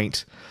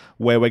point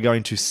where we're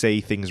going to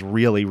see things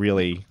really,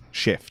 really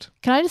shift.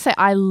 Can I just say,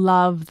 I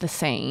love the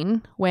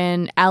scene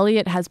when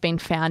Elliot has been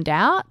found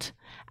out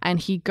and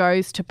he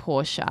goes to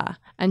Portia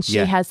and she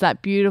has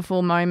that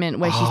beautiful moment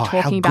where she's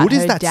talking about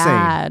her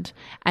dad scene?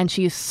 And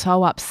she is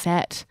so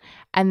upset.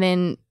 And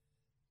then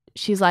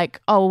she's like,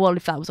 oh, well, what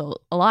if that was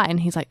all a lie? And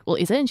he's like, well,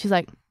 is it? And she's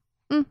like,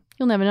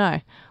 you'll never know.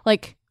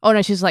 Like, oh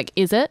no, she's like,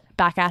 is it?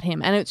 Back at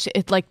him. And it's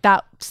like,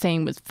 that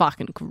scene was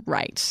fucking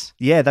great.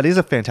 Yeah, that is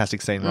a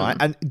fantastic scene, right?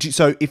 And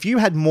so if you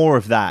had more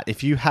of that,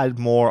 if you had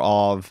more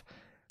of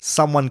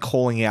someone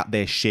calling out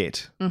their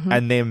shit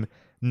and them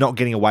not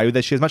getting away with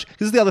their shit as much,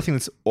 because the other thing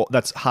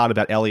that's hard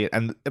about Elliot,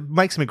 and it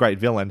makes him a great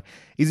villain,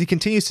 is he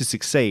continues to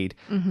succeed.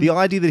 The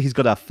idea that he's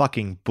got a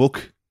fucking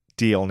book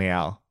deal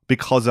now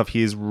because of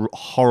his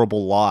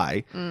horrible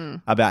lie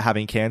about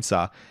having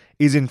cancer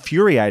is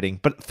infuriating.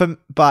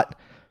 But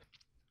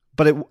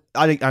But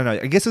I don't know.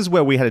 I guess this is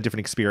where we had a different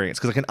experience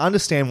because I can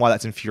understand why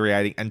that's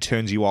infuriating and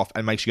turns you off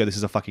and makes you go, this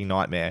is a fucking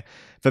nightmare.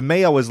 For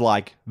me, I was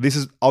like, this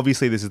is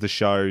the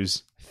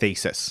show's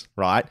thesis,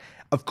 right?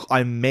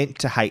 I meant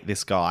to hate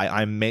this guy.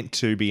 I meant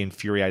to be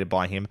infuriated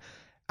by him.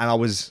 And I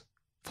was,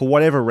 for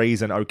whatever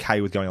reason,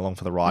 okay with going along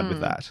for the ride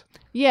with that.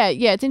 Yeah.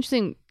 It's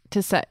interesting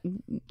to say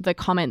the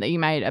comment that you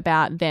made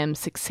about them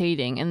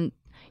succeeding. And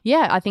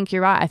yeah, I think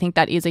you're right. I think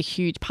that is a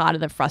huge part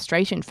of the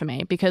frustration for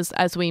me because,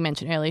 as we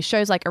mentioned earlier,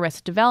 shows like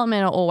Arrested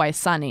Development or Always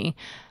Sunny,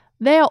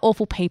 they are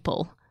awful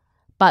people,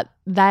 but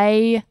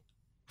they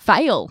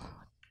fail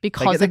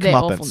because of their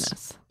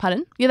awfulness.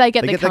 Pardon? Yeah, they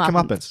get their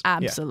comeuppance.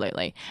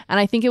 Absolutely. Yeah. And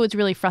I think it was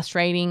really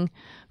frustrating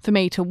for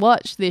me to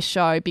watch this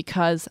show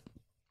because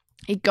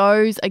it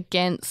goes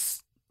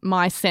against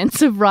my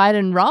sense of right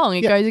and wrong.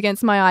 It goes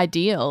against my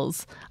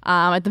ideals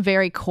at the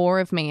very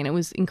core of me, and it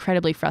was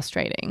incredibly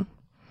frustrating.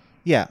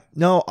 Yeah.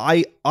 No,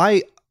 I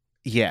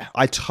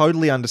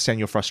totally understand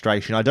your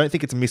frustration. I don't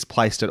think it's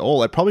misplaced at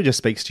all. It probably just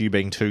speaks to you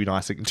being too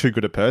nice, too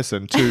good a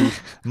person, too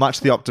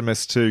much the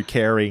optimist, too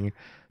caring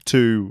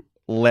to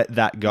let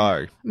that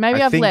go. Maybe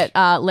I've let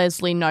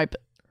Leslie Knope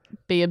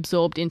be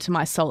absorbed into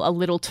my soul a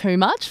little too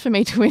much for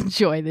me to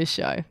enjoy this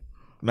show.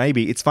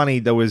 Maybe. It's funny,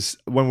 there was,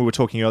 when we were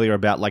talking earlier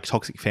about like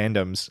toxic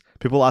fandoms,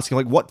 people were asking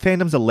like what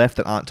fandoms are left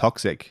that aren't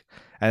toxic?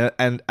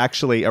 And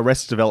actually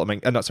Arrested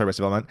Development,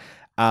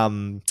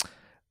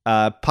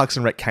 Parks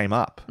and Rec came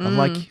up. I'm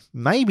like,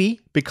 maybe,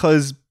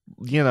 because,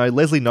 you know,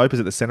 Leslie Knope is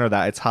at the center of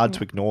that. It's hard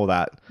to ignore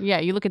that. Yeah,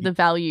 you look at the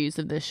values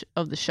of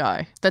the show.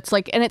 That's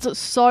like, and it's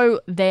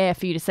so there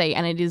for you to see,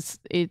 and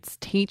it's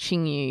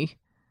teaching you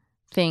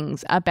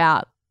things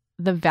about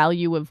the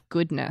value of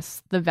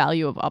goodness, the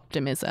value of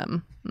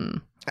optimism.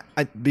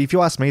 If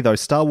you ask me, though,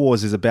 Star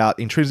Wars is about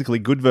intrinsically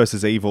good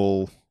versus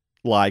evil,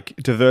 like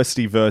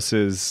diversity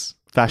versus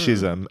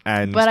fascism,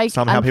 and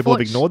somehow people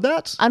have ignored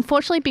that.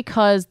 Unfortunately,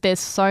 because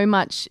there's so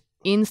much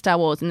in Star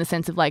Wars in the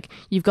sense of like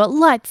you've got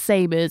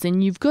lightsabers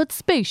and you've got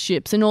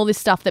spaceships and all this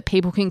stuff that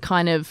people can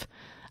kind of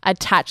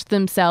attach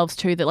themselves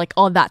to, that like,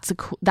 oh, that's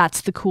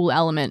the cool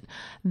element,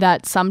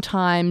 that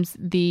sometimes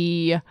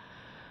the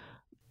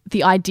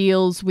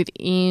ideals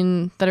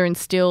within that are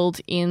instilled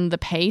in the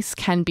piece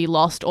can be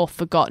lost or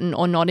forgotten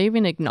or not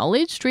even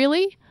acknowledged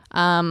really.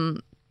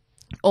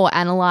 Or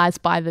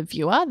analysed by the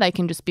viewer. They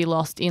can just be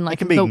lost in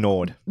like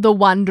ignored. The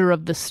wonder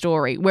of the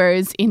story.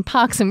 Whereas in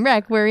Parks and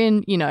Rec, we're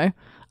in, you know,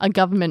 a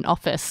government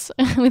office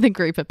with a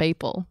group of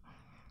people.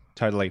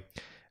 Totally.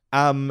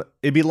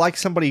 It'd be like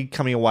somebody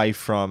coming away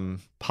from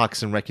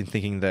Parks and Rec and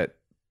thinking that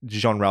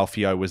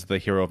Jean-Ralphio was the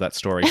hero of that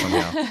story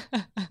somehow.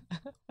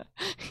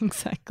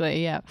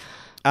 Exactly, yeah.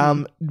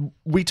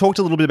 We talked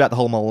a little bit about the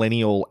whole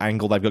millennial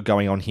angle they've got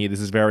going on here. This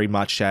is very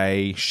much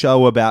a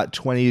show about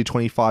 20 to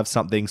 25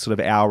 something, sort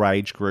of our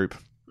age group,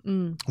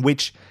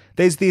 which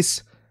there's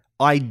this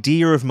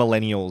idea of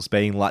millennials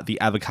being like the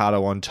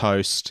avocado on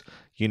toast,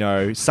 you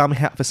know,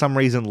 somehow for some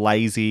reason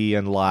lazy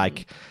and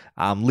like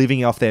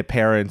living off their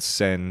parents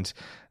and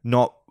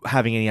not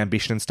having any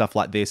ambition and stuff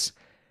like this.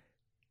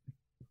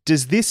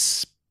 Does this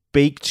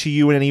speak to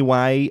you in any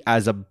way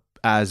as a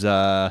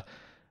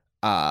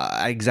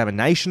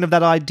examination of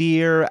that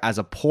idea, as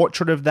a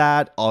portrait of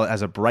that, or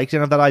as a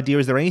breakdown of that idea?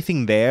 Is there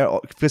anything there?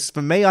 Because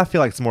for me, I feel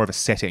like it's more of a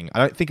setting. I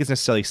don't think it's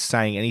necessarily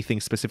saying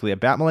anything specifically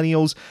about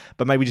millennials,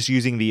 but maybe just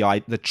using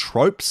the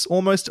tropes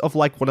almost of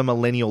like what a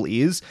millennial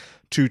is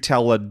to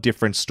tell a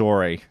different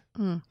story.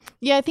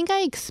 Yeah, I think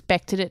I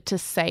expected it to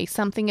say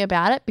something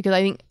about it because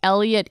I think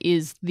Elliot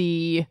is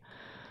the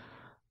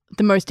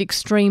most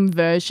extreme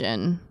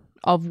version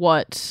of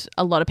what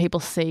a lot of people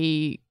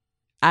see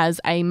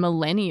as a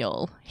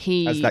millennial.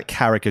 As that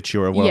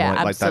caricature of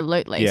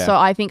absolutely. That, yeah. So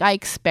I think I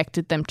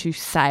expected them to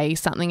say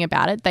something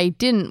about it. They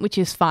didn't, which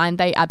is fine.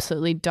 They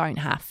absolutely don't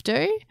have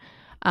to.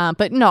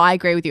 But no, I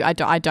agree with you. I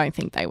don't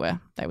think they were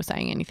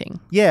saying anything.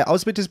 Yeah, I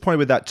was a bit disappointed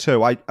with that too.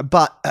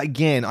 But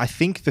again, I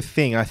think this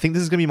is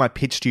going to be my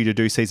pitch to you to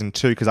do season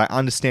 2, because I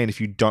understand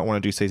if you don't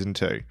want to do season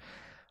 2.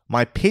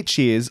 My pitch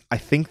is, I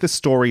think the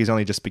story is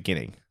only just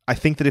beginning. I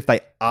think that if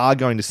they are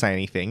going to say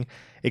anything,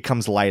 it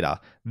comes later.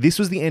 This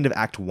was the end of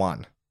Act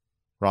 1,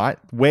 right?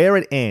 Where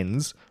it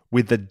ends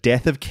with the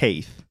death of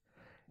Keith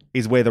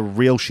is where the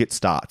real shit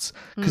starts.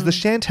 Because the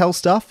Chantel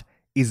stuff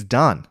is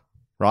done,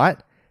 right?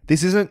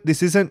 This isn't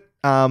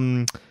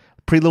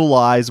Pretty Little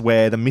Lies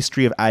where the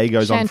mystery of A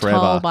goes on forever.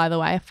 Chantal, by the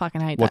way. I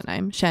fucking hate that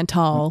name.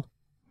 Chantal,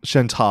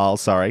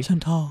 sorry.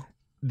 Chantal.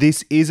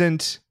 This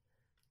isn't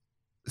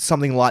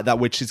something like that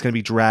which is going to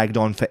be dragged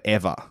on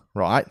forever,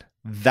 right?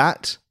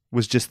 That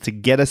was just to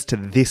get us to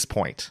this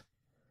point.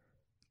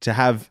 To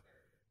have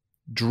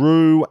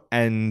Drew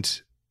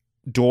and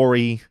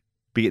Dory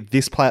be at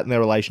this play out in their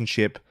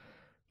relationship,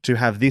 to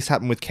have this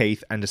happen with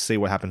Keith, and to see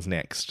what happens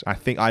next. I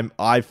think I'm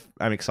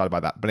excited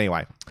by that. But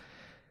anyway,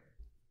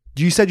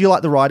 you said you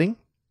like the writing?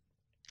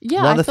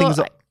 Yeah, I thought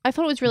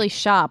it was really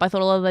sharp. I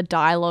thought a lot of the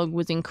dialogue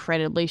was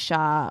incredibly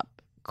sharp,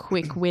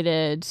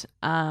 quick-witted.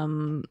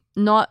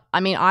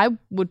 I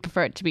would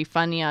prefer it to be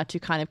funnier to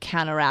kind of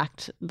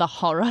counteract the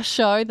horror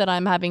show that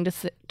I'm having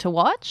to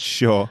watch.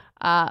 Sure.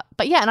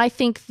 But yeah, and I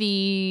think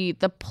the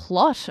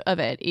plot of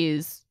it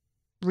is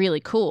really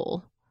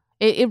cool.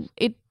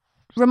 It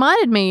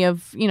reminded me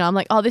of, I'm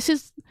like, oh, this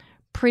is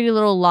Pretty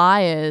Little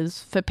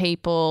Liars for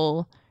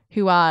people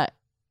who are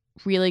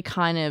really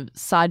kind of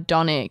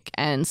sardonic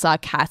and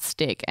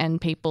sarcastic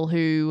and people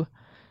who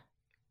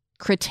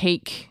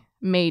critique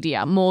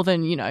media more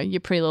than,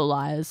 your Pretty Little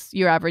Liars,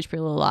 your average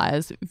Pretty Little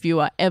Liars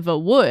viewer ever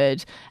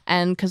would.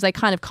 And because they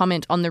kind of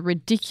comment on the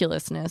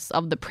ridiculousness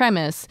of the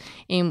premise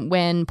in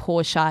when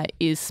Portia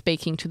is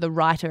speaking to the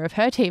writer of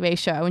her TV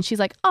show. And she's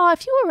like, oh,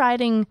 if you were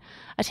writing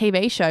a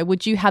TV show,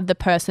 would you have the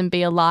person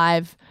be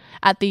alive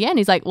at the end?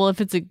 He's like, well, if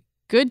it's a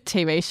good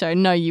TV show,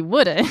 no, you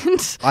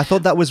wouldn't. I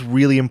thought that was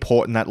really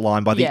important, that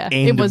line, by the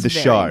end of the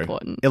show.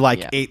 Important.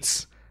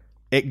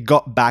 It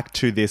got back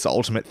to this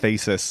ultimate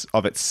thesis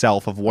of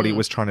itself of what he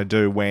was trying to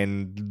do,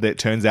 when it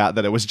turns out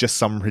that it was just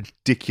some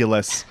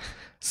ridiculous,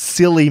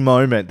 silly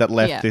moment that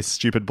left this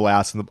stupid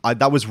blouse. And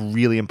that was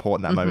really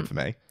important, that moment for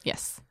me.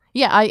 Yes.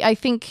 Yeah, I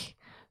think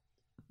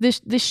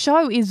this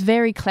show is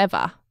very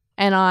clever,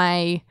 and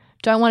I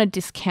don't want to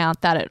discount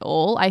that at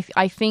all.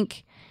 I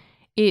think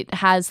it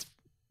has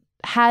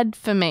had,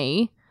 for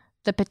me,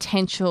 the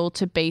potential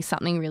to be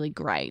something really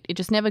great. It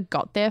just never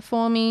got there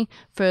for me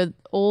for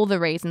all the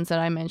reasons that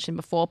I mentioned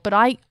before. But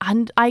I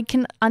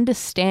can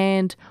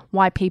understand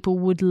why people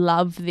would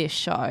love this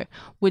show,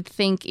 would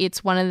think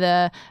it's one of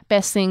the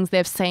best things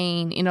they've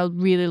seen in a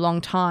really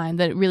long time,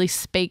 that it really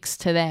speaks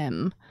to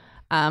them.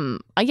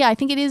 I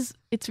think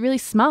it's really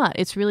smart.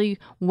 It's really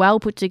well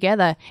put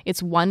together.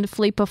 It's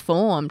wonderfully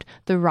performed.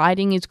 The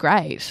writing is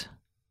great.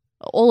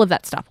 All of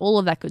that stuff, all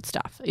of that good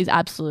stuff is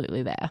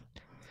absolutely there.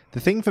 The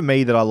thing for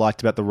me that I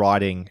liked about the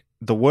writing,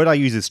 the word I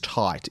use is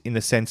tight, in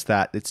the sense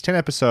that it's 10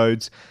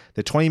 episodes,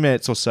 they're 20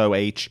 minutes or so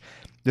each.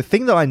 The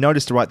thing that I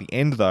noticed right at the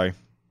end, though,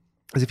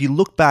 is if you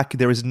look back,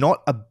 there is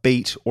not a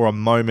beat or a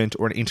moment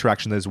or an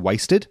interaction that is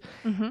wasted.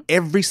 Mm-hmm.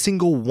 Every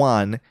single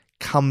one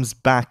comes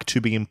back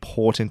to be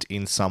important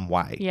in some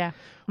way. Yeah.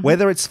 Mm-hmm.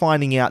 Whether it's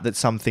finding out that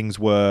some things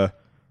were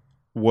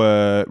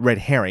red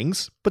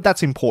herrings, but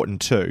that's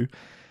important too.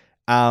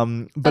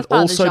 But that's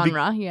part also of the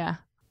genre, yeah.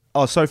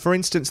 Oh, so for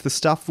instance, the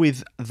stuff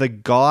with the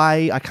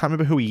guy, I can't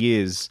remember who he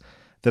is,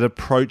 that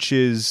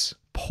approaches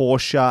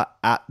Portia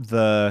at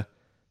the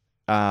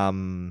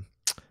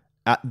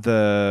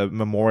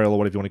memorial, or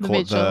whatever you want to call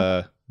it,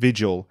 the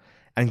vigil,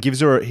 and gives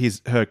her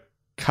her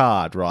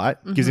card, right?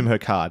 Mm-hmm. Gives him her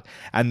card.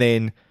 And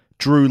then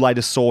Drew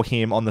later saw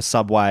him on the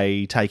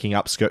subway taking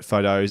upskirt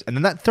photos, and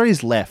then that thread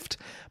is left.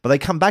 But they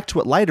come back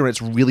to it later, and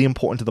it's really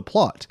important to the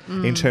plot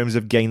in terms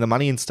of getting the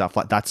money and stuff.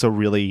 Like, that's a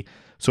really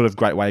sort of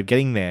great way of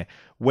getting there.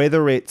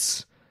 Whether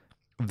it's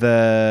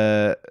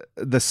the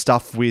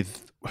stuff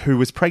with who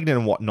was pregnant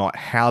and whatnot,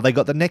 how they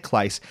got the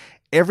necklace,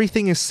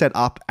 everything is set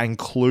up and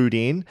clued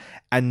in,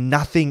 and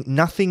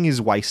nothing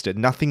is wasted.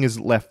 Nothing is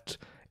left.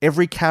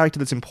 Every character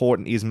that's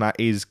important is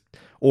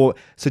or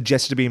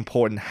suggested to be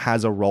important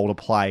has a role to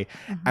play,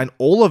 and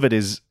all of it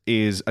is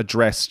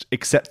addressed,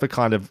 except for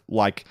kind of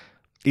like,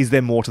 is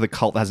there more to the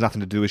cult that has nothing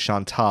to do with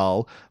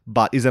Chantal,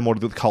 but is there more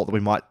to the cult that we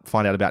might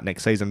find out about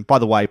next season? By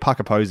the way,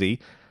 Parker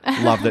Posey,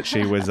 love that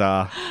she was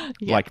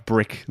like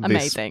Brick.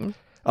 Amazing.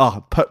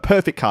 Oh,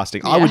 perfect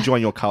casting. Yeah. I would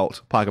join your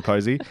cult, Parker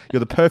Posey. You're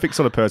the perfect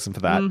sort of person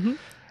for that.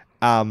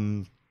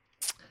 Mm-hmm.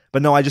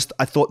 But no, I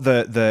thought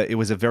it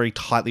was a very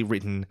tightly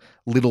written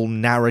little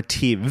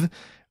narrative.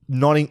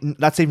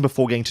 That's even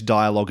before getting to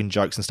dialogue and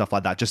jokes and stuff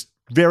like that. Just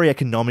very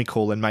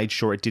economical, and made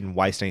sure it didn't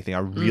waste anything. I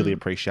really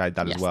appreciate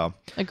that as well.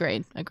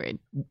 Agreed.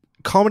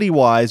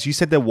 Comedy-wise, you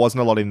said there wasn't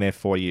a lot in there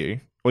for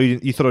you, or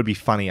you thought it would be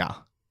funnier.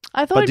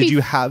 I thought it'd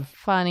be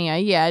funnier,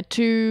 yeah.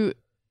 For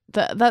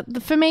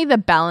me, the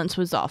balance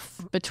was off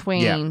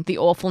between the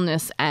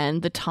awfulness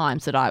and the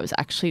times that I was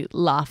actually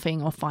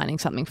laughing or finding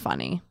something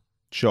funny.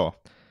 Sure.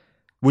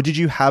 Well, did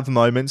you have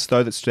moments,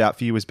 though, that stood out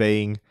for you as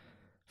being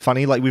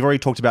funny? Like, we've already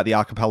talked about the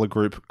a cappella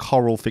group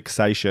Coral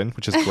Fixation,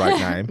 which is a great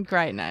name.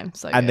 Great name.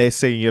 So and good. They're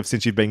singing of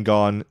Since You've Been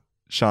Gone,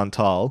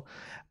 Chantal.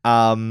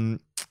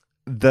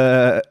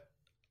 There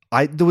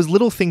was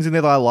little things in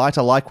there that I liked.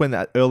 I like when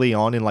early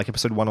on in like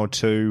episode 1 or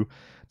 2,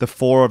 the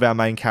 4 of our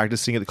main characters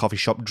sing at the coffee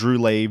shop. Drew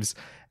leaves,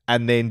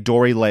 and then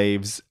Dory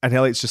leaves, and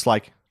Elliot's just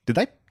like, did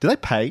they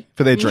pay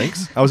for their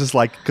drinks? I was just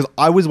like, because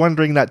I was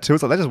wondering that too.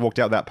 It's like they just walked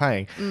out without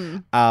paying.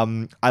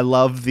 I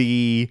love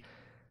the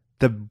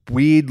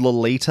weird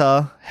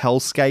Lolita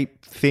hellscape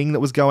thing that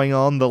was going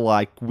on. The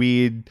like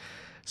weird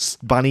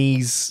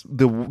bunnies,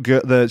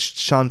 the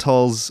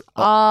Chantal's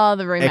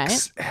the roommate,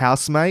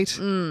 ex-housemate.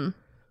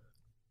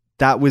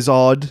 That was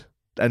odd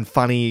and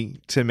funny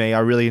to me. I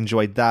really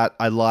enjoyed that.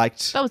 That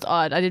was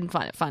odd. I didn't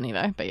find it funny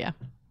though, but yeah.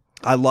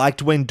 I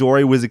liked when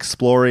Dory was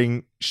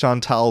exploring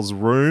Chantal's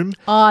room.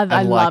 Oh,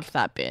 I loved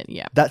that bit,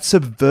 yeah. That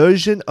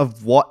subversion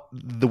of what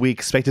we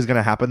expect is going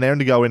to happen there, and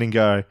to go in and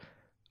go,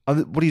 oh,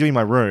 what are you doing in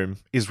my room,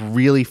 is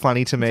really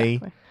funny to me.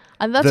 Exactly.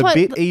 And that's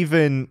bit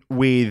even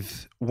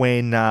with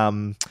when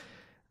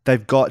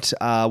they've got,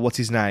 what's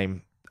his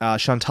name?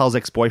 Chantal's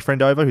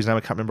ex-boyfriend over, whose name I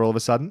can't remember all of a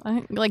sudden. I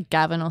think like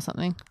Gavin or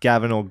something.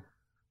 Gavin or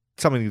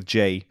something with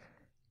G.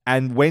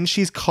 And when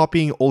she's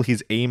copying all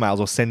his emails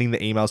or sending the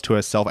emails to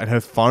herself and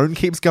her phone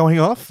keeps going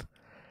off,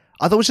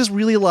 I thought it was just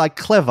really like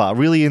clever,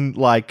 really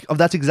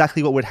that's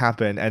exactly what would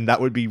happen, and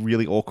that would be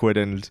really awkward,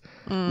 and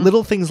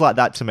little things like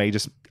that to me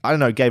just, I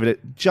don't know, gave it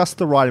just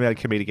the right amount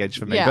of comedic edge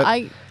for me. Yeah,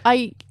 but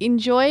I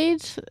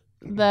enjoyed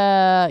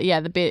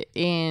the bit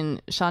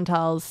in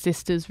Chantal's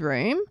sister's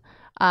room.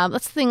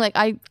 That's the thing, like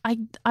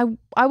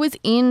I was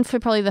in for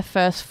probably the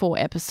first 4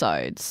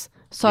 episodes.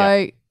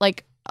 So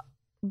like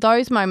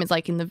those moments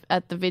like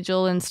at the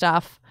vigil and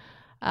stuff,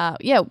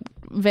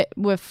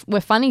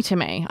 were funny to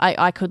me.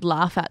 I could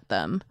laugh at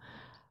them.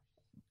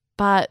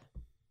 But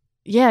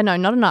yeah, no,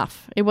 not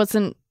enough. It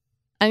wasn't,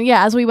 and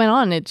yeah, as we went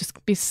on, it just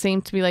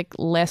seemed to be like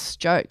less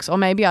jokes, or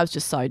maybe I was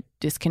just so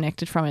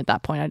disconnected from it at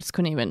that point, I just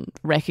couldn't even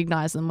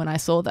recognize them when I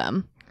saw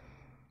them.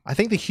 I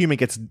think the humor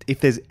gets,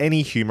 if there's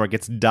any humor, it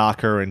gets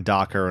darker and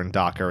darker and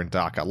darker and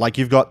darker. Like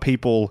you've got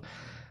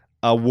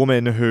a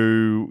woman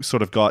who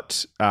sort of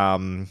got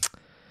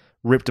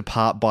ripped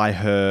apart by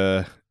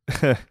her,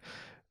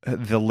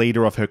 the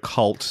leader of her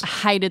cult. I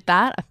hated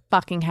that. I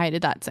fucking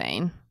hated that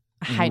scene.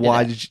 I hated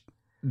Why it. did you?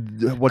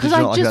 What did you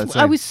not like that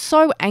scene? I was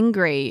so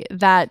angry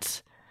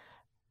that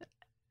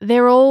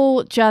they're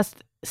all just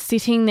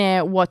sitting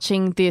there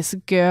watching this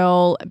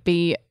girl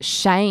be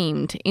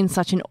shamed in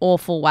such an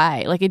awful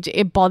way. Like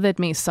it bothered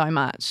me so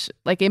much.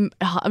 Like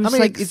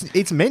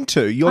it's meant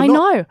to. I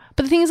know,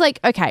 but the thing is, like,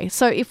 okay,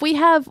 so if we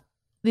have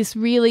this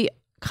really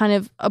kind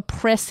of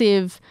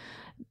oppressive,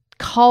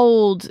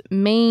 cold,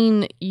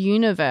 mean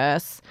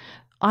universe,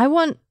 I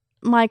want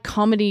my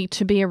comedy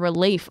to be a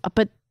relief,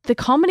 but the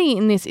comedy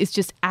in this is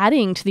just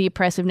adding to the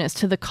oppressiveness,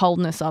 to the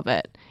coldness of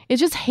it. It's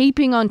just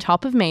heaping on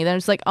top of me. Then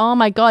it's like, oh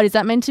my God, is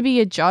that meant to be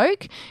a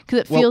joke? Because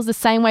it feels the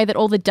same way that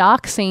all the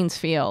dark scenes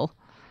feel.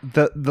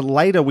 The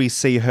later we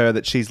see her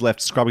that she's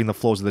left scrubbing the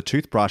floors with a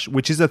toothbrush,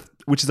 which is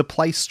a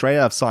play straight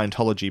out of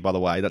Scientology, by the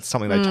way. That's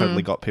something they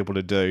totally got people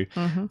to do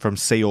from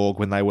Sea Org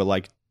when they were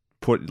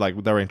they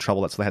were in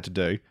trouble. That's what they had to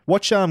do.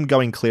 Watch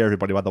Going Clear,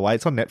 everybody, by the way.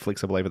 It's on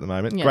Netflix, I believe, at the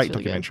moment. Yeah, Great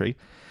really documentary.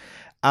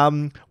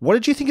 What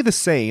did you think of the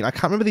scene? I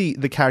can't remember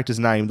the character's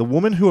name. The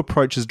woman who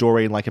approaches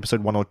Dory in like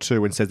episode 1 or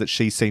 2 and says that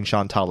she's seen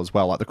Chantal as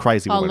well, like the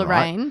crazy woman,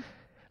 Lorraine. right?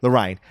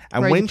 Lorraine.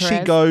 And Rosie when Perez.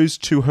 she goes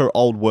to her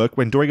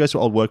when Dory goes to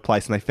her old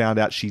workplace and they found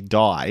out she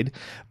died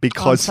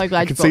because I'm so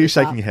glad I can you see you brought this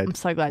shaking up. your head. I'm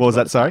so glad. What was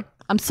that? Sorry?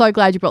 I'm so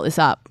glad you brought this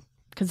up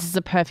because this is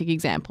a perfect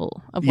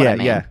example of what I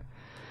mean. Yeah.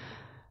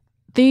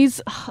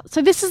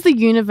 So this is the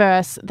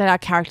universe that our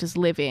characters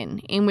live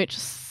in which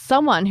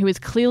someone who is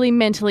clearly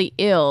mentally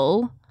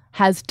ill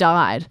has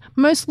died,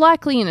 most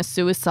likely in a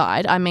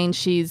suicide. I mean,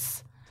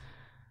 she's,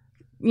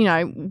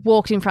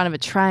 walked in front of a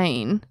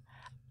train,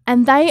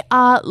 and they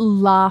are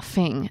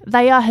laughing.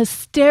 They are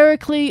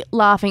hysterically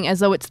laughing as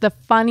though it's the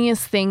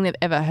funniest thing they've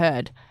ever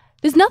heard.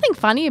 There's nothing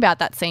funny about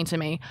that scene to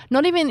me,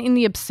 not even in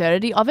the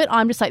absurdity of it.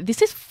 I'm just like,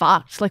 this is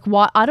fucked. Like,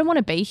 why? I don't want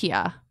to be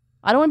here.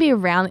 I don't want to be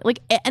around. Like,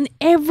 and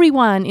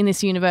everyone in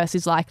this universe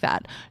is like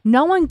that.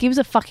 No one gives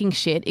a fucking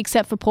shit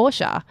except for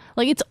Portia.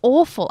 Like, it's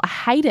awful. I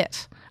hate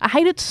it. I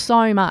hate it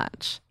so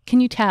much. Can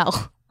you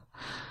tell?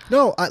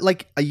 No,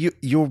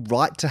 you're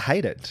right to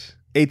hate it.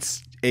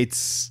 It's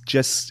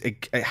just,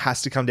 it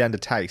has to come down to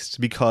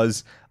taste,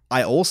 because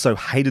I also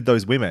hated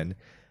those women,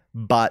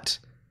 but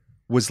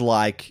was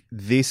like,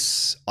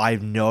 I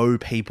know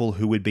people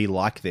who would be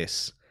like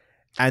this.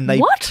 And they...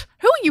 What?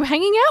 Who are you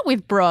hanging out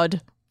with,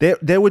 Brod?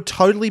 There would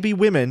totally be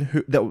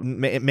women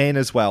men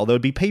as well. There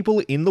would be people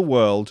in the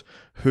world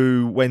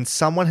who, when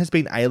someone has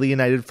been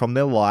alienated from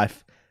their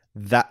life,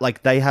 that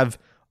like they have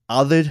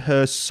othered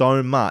her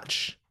so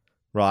much,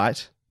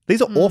 right?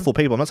 These are awful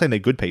people. I'm not saying they're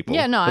good people.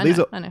 Yeah, no,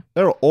 I know.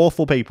 There are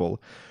awful people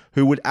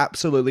who would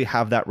absolutely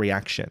have that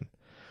reaction.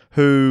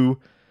 Who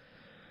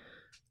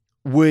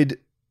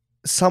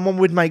someone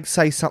would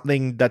say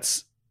something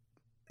that's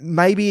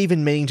maybe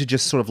even meaning to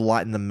just sort of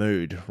lighten the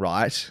mood,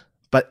 right?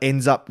 But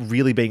ends up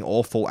really being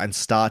awful and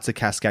starts a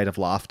cascade of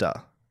laughter.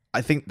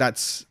 I think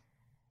it's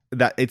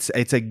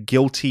a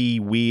guilty,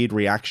 weird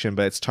reaction,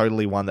 but it's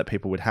totally one that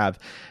people would have.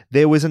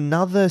 There was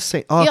another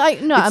scene.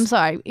 I'm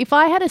sorry. If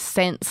I had a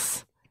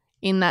sense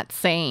in that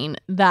scene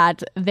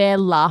that their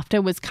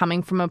laughter was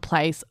coming from a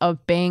place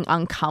of being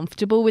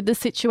uncomfortable with the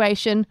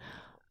situation,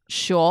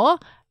 sure.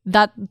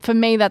 That for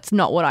me, that's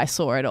not what I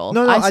saw at all.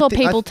 I saw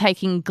people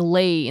taking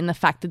glee in the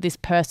fact that this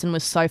person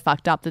was so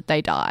fucked up that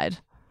they died.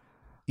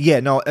 Yeah,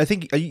 no, I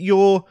think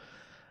you're...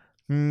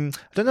 I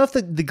don't know if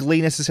the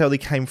glee necessarily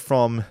came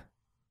from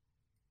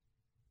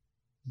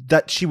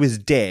that she was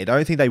dead. I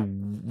don't think they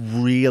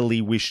really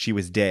wished she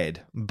was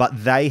dead,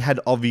 but they had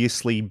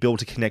obviously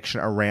built a connection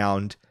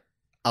around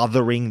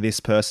othering this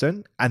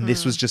person, and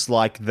this was just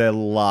like the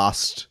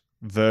last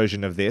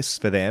version of this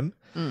for them,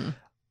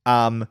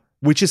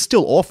 which is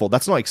still awful.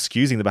 That's not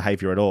excusing the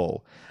behavior at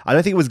all. I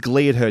don't think it was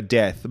glee at her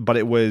death, but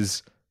it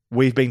was,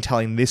 we've been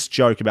telling this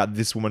joke about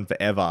this woman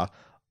forever.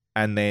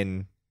 And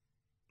then,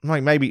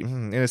 like, maybe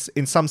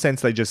in some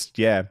sense, they just,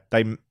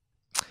 they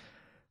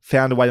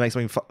found a way to make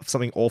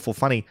something awful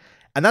funny.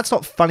 And that's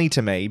not funny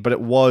to me, but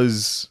it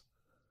was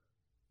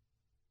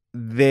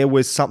there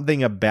was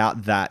something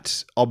about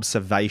that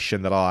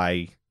observation that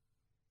I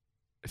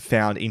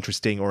found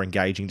interesting or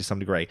engaging to some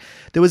degree.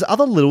 There was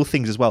other little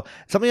things as well.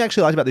 Something I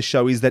actually liked about this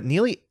show is that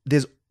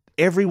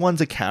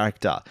everyone's a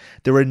character.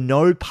 There are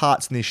no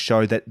parts in this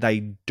show that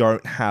they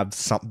don't have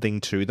something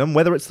to them,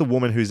 whether it's the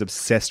woman who's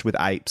obsessed with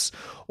apes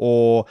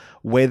or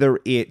whether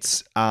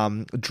it's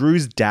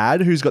Drew's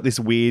dad who's got this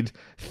weird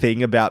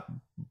thing about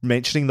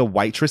mentioning the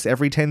waitress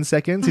every 10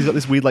 seconds. He's got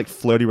this weird like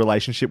flirty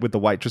relationship with the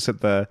waitress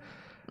at the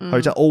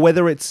hotel, or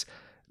whether it's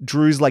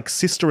Drew's like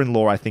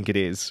sister-in-law, I think it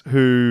is,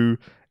 who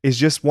is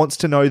just wants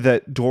to know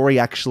that Dory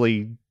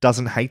actually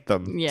doesn't hate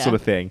them, sort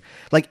of thing.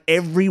 Like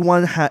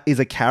everyone is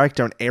a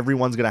character and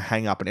everyone's going to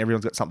hang up and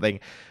everyone's got something.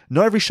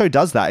 Not every show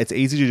does that. It's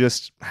easy to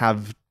just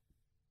have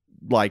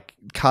like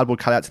cardboard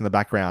cutouts in the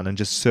background and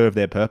just serve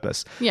their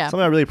purpose. Yeah.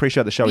 Something I really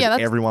appreciate the show is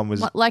everyone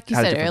was, like you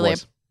said earlier,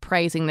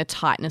 praising the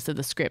tightness of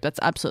the script. That's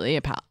absolutely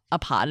a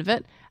part of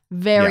it.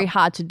 Very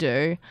hard to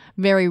do.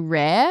 Very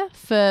rare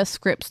for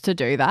scripts to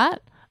do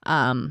that.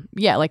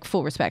 Like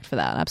full respect for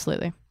that.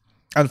 Absolutely.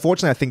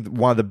 Unfortunately, I think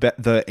one of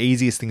the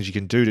easiest things you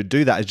can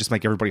do that is just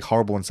make everybody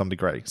horrible in some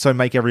degree. So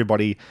make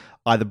everybody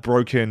either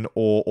broken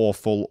or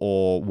awful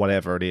or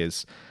whatever it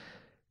is.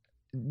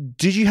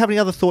 Did you have any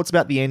other thoughts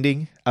about the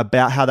ending?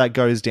 About how that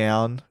goes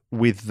down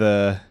with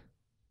the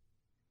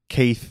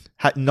Keith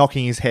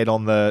knocking his head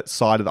on the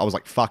side of I was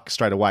like, fuck,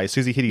 straight away. As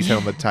soon as he hit his head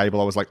on the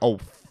table, I was like, oh,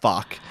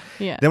 fuck.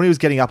 Yeah. Then when he was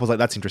getting up, I was like,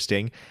 that's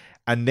interesting.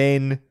 And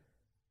then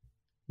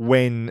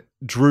when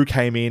Drew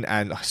came in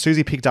and as soon as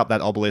he picked up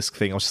that obelisk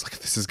thing, I was just like,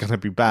 this is going to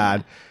be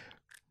bad.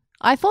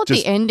 I thought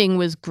the ending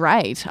was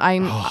great. I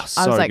was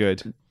like,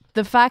 good.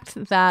 The fact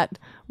that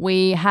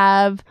we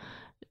have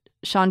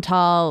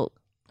Chantal,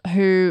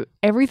 who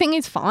everything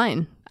is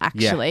fine,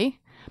 actually,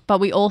 but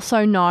we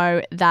also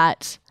know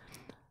that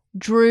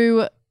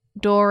Drew,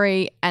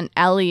 Dory, and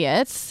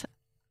Elliot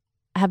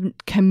have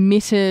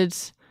committed,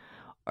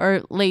 or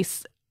at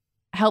least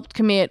helped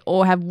commit,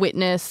 or have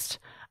witnessed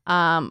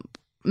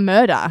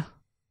murder.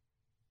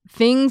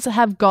 Things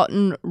have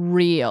gotten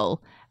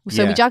real.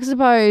 So we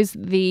juxtapose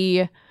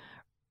the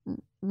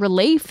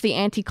relief, the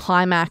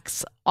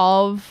anticlimax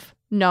of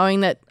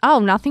knowing that,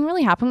 nothing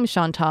really happened with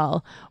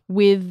Chantal,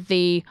 with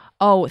the,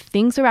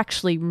 things are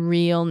actually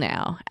real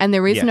now. And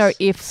there is no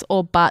ifs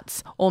or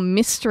buts or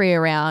mystery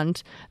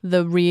around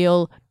the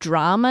real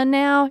drama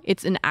now.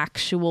 It's an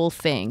actual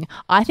thing.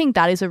 I think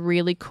that is a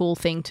really cool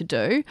thing to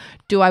do.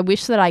 Do I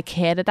wish that I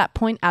cared at that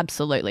point?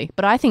 Absolutely.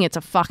 But I think it's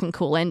a fucking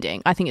cool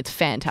ending. I think it's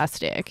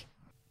fantastic.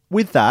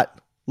 With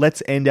that,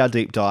 let's end our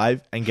deep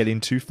dive and get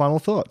into final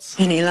thoughts.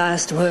 Any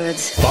last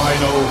words?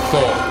 Final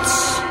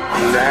thoughts.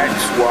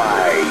 That's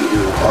why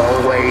you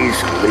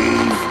always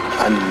leave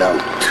a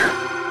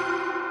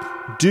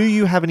note. Do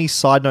you have any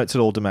side notes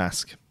at all,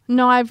 Damask?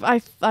 No,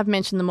 I've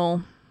mentioned them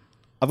all.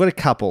 I've got a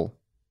couple.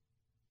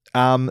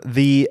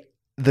 The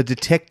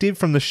detective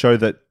from the show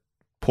that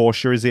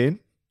Portia is in,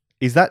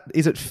 is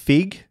it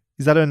Fig?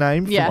 Is that her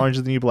name from Orange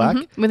is the New Black?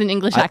 Mm-hmm. With an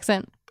English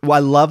accent. Well, I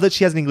love that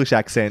she has an English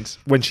accent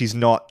when she's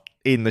not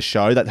in the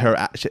show. That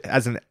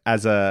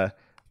her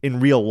in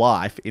real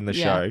life in the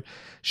show,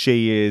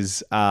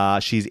 she's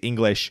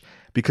English.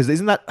 Because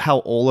isn't that how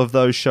all of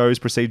those shows,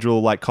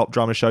 procedural like cop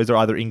drama shows, are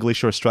either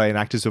English or Australian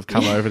actors who have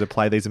come over to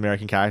play these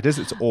American characters?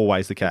 It's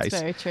always the case. That's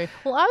very true.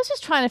 Well, I was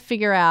just trying to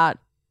figure out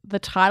the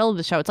title of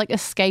the show. It's like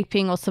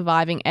Escaping or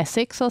Surviving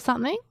Essex or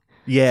something.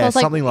 Yeah,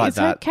 so something like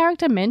that. Is her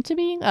character meant to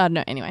be?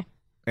 No, anyway.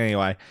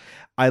 Anyway,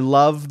 I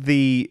love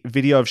the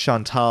video of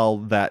Chantal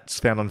that's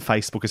found on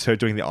Facebook as her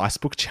doing the ice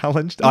bucket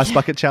challenge.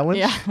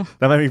 Yeah.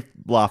 That made me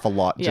laugh a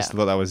lot. Just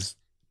thought that was...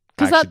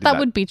 Because that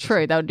would be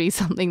true. That would be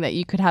something that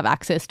you could have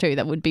access to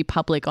that would be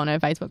public on her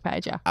Facebook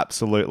page. Yeah.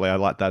 Absolutely. I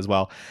like that as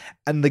well.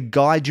 And the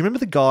guy, do you remember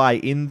the guy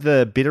in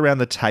the bit around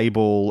the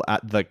table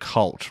at the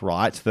cult,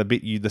 right?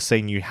 The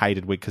scene you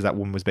hated because that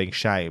woman was being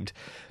shamed.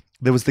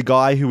 There was the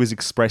guy who was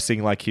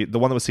expressing, like, the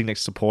one that was sitting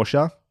next to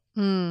Portia,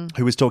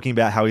 who was talking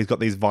about how he's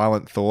got these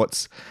violent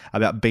thoughts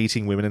about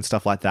beating women and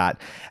stuff like that.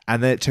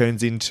 And then it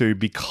turns into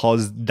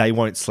because they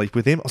won't sleep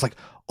with him. I was like,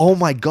 oh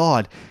my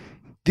God.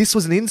 This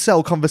was an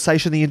incel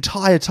conversation the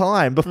entire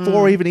time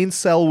before even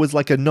incel was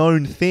like a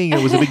known thing.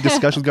 It was a big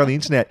discussion going on the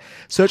internet.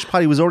 Search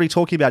Party was already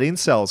talking about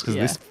incels because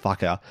of this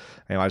fucker.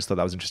 Anyway, I just thought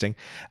that was interesting.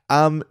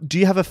 Do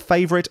you have a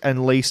favourite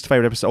and least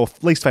favourite episode, or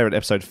least favourite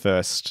episode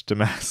first,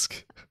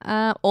 Damask?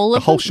 All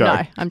of the whole them? show.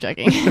 No, I'm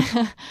joking.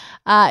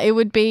 It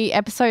would be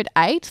episode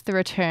 8, The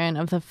Return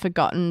of the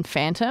Forgotten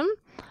Phantom.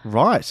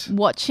 Right.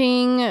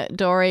 Watching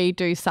Dory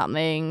do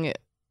something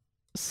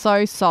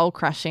so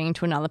soul-crushing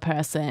to another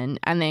person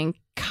and then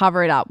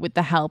cover it up with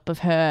the help of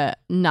her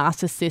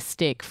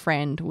narcissistic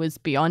friend was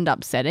beyond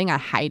upsetting. I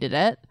hated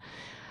it.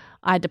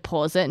 I had to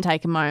pause it and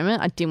take a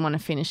moment. I didn't want to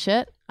finish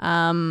it.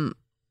 And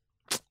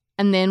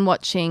then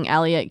watching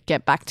Elliot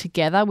get back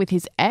together with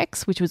his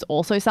ex, which was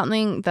also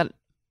something that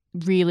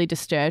really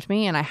disturbed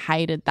me, and I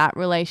hated that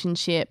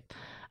relationship.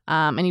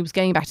 And he was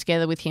getting back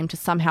together with him to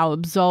somehow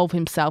absolve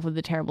himself of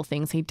the terrible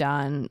things he'd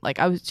done. Like,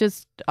 I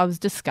was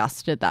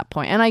disgusted at that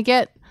point. And I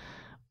get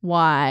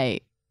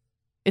why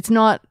it's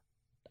not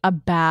a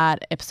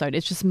bad episode.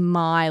 It's just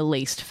my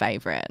least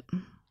favorite.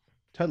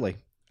 Totally.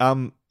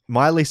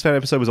 My least favorite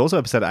episode was also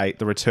episode 8,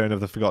 The Return of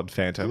the Forgotten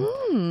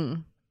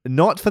Phantom.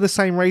 Not for the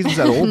same reasons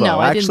at all, though.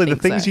 No, Actually, the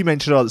things you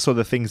mentioned are sort of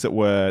the things that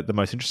were the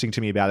most interesting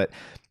to me about it.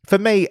 For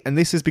me, and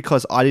this is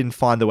because I didn't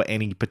find there were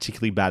any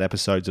particularly bad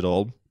episodes at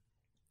all,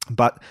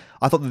 but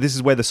I thought that this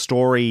is where the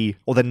story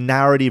or the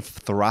narrative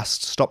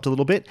thrust stopped a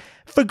little bit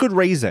for good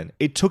reason.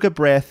 It took a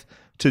breath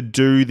to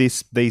do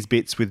these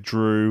bits with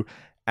Drew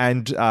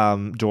and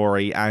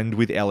Dory and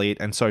with Elliot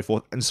and so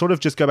forth, and sort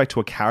of just go back to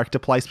a character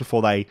place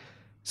before they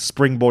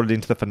springboarded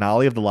into the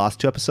finale of the last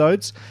 2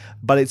 episodes.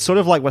 But it's sort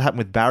of like what happened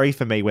with Barry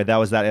for me, where there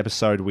was that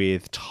episode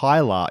with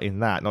Tyler in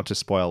that, not to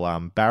spoil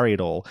Barry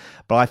at all,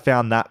 but I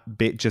found that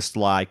bit just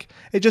like,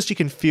 you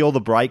can feel the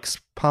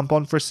brakes pump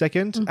on for a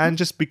second, and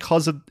just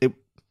because of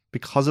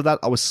that,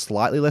 I was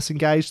slightly less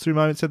engaged through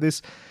moments of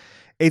this.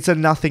 It's a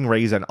nothing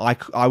reason.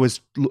 I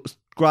was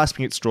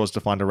grasping at straws to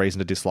find a reason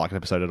to dislike an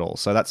episode at all.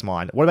 So that's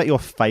mine. What about your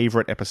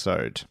favourite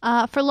episode?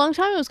 For a long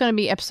time, it was going to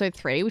be episode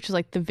 3, which is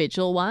like the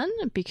Vigil one,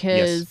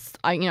 because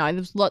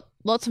there's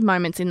lots of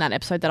moments in that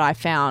episode that I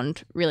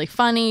found really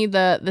funny.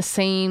 The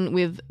scene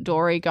with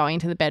Dory going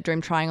to the bedroom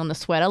trying on the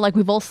sweater, like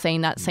we've all seen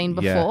that scene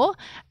before.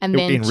 And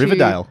then in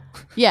Riverdale.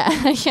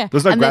 Yeah, yeah.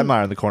 There's no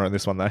grandma in the corner in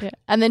this one though. Yeah.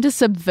 And then to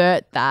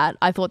subvert that,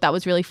 I thought that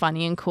was really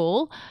funny and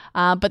cool.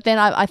 But then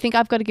I think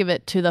I've got to give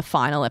it to the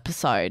final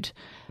episode.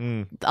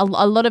 A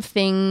lot of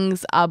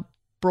things are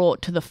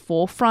brought to the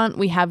forefront.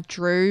 We have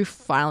Drew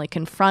finally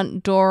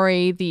confront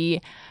Dory,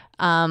 the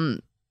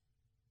end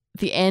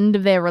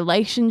of their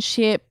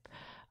relationship.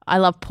 I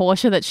love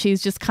Portia, that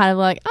she's just kind of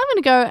like, I'm going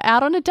to go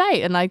out on a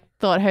date. And I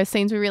thought her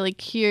scenes were really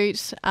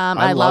cute.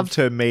 I loved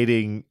her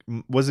meeting,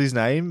 was his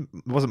name?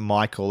 It wasn't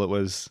Michael, it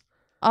was...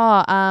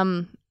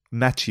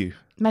 Matthew.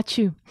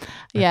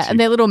 Yeah, and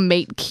their little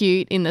meet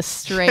cute in the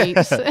street.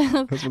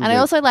 And I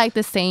also like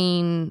the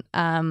scene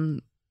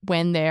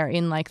when they're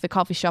in like the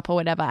coffee shop or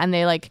whatever, and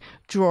they're like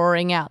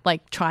drawing out,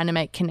 like trying to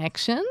make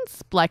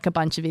connections, like a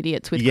bunch of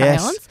idiots with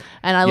crayons.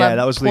 And I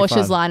love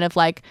Portia's line of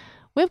like,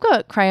 we've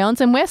got crayons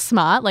and we're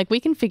smart, like we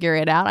can figure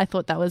it out. I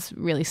thought that was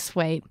really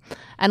sweet.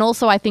 And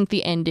also I think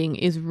the ending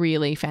is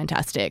really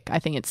fantastic. I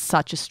think it's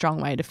such a strong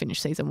way to finish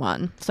season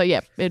 1. So yeah,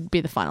 it'd be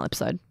the final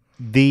episode.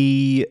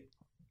 The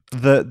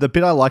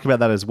bit I like about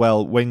that as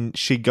well, when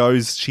she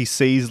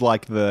sees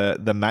like the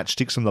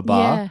matchsticks from the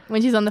bar. Yeah,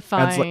 when she's on the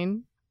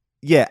phone.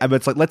 And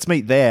it's like, let's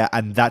meet there,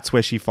 and that's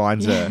where she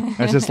finds her. And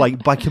it's just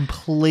like by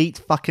complete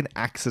fucking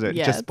accident,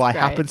 just by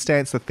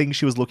happenstance, the thing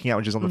she was looking at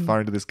when she's on the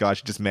phone to this guy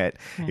she just met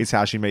is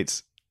how she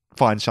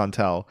finds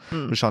Chantal.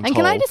 And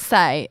can I just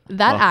say,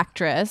 that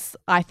actress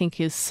I think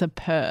is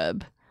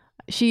superb.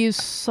 She is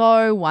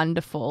so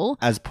wonderful.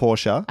 As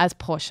Portia.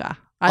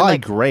 I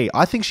agree.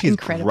 I think she is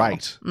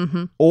great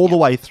all the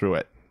way through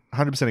it.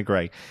 100%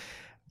 agree.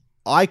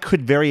 I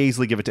could very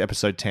easily give it to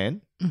episode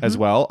 10 as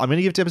well. I'm going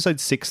to give it to episode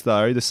 6,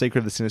 though, The Secret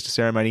of the Sinister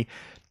Ceremony.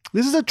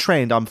 This is a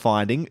trend I'm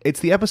finding. It's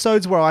the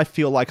episodes where I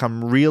feel like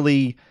I'm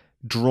really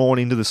drawn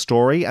into the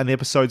story, and the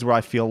episodes where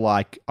I feel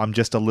like I'm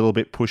just a little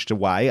bit pushed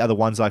away are the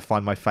ones I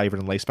find my favourite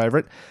and least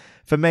favourite.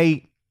 For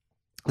me,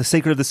 The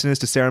Secret of the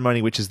Sinister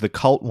Ceremony, which is the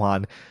cult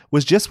one,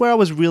 was just where I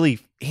was really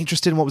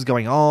interested in what was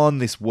going on.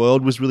 This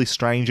world was really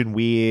strange and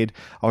weird.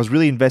 I was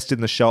really invested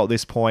in the show at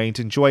this point,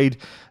 enjoyed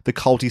the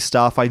culty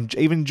stuff. I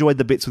even enjoyed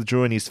the bits with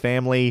Drew and his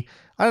family.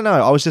 I don't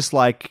know. I was just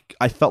like,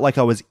 I felt like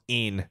I was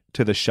in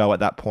to the show at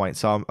that point.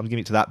 So I'm giving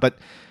it to that. But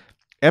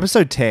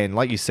episode 10,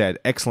 like you said,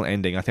 excellent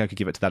ending. I think I could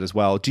give it to that as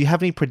well. Do you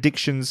have any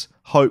predictions,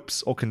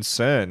 hopes, or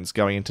concerns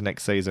going into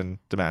next season,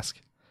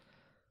 Damask?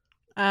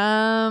 If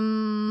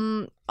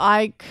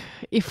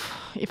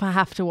I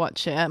have to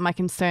watch it, my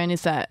concern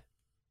is that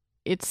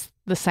it's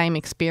the same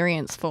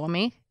experience for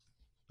me.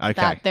 Okay.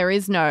 That there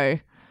is no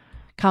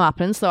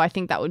comeuppance, so I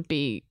think that would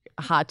be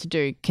hard to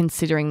do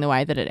considering the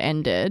way that it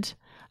ended.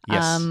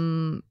 Yes.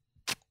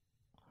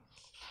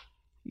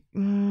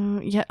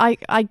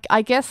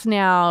 I guess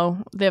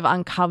now they've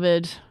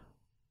uncovered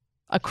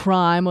a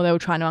crime, or they were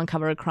trying to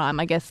uncover a crime.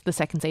 I guess the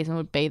second season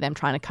would be them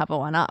trying to cover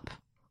one up.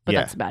 But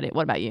that's about it.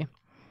 What about you?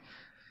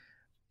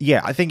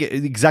 Yeah, I think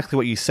exactly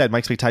what you said. My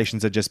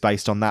expectations are just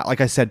based on that.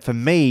 Like I said, for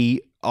me,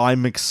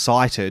 I'm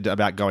excited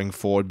about going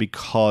forward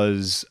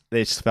because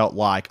it just felt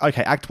like,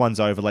 okay, Act 1's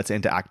over, let's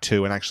enter Act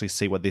 2 and actually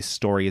see what this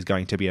story is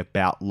going to be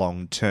about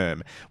long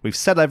term. We've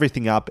set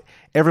everything up.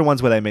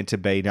 Everyone's where they're meant to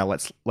be. Now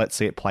let's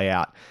see it play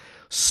out.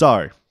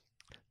 So,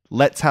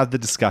 let's have the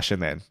discussion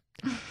then.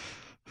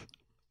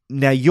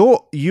 Now,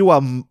 you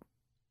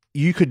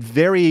could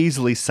very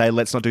easily say,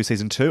 let's not do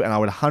season 2, and I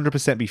would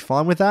 100% be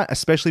fine with that,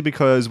 especially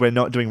because we're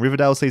not doing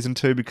Riverdale season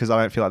 2, because I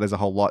don't feel like there's a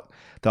whole lot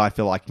that I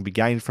feel like can be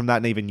gained from that,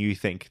 and even you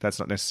think that's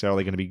not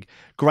necessarily going to be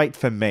great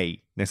for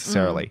me,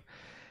 necessarily.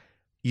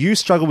 You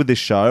struggle with this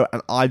show,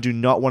 and I do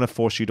not want to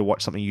force you to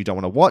watch something you don't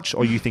want to watch,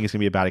 or you think it's going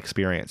to be a bad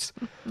experience.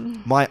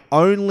 My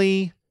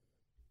only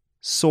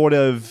sort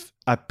of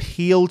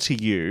appeal to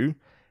you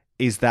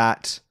is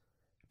that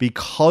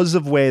because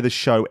of where the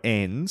show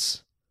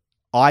ends,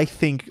 I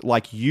think,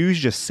 like you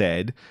just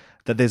said,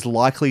 that there's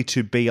likely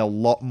to be a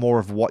lot more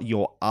of what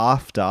you're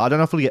after. I don't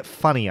know if it'll get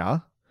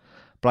funnier,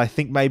 but I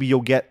think maybe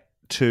you'll get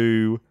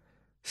to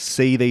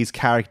see these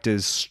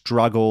characters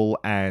struggle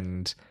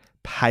and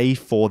pay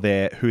for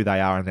who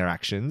they are and their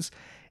actions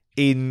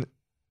in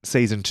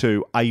season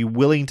 2. Are you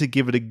willing to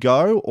give it a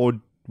go, or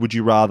would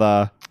you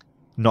rather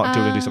not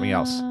do it and do something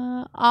else?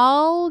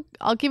 I'll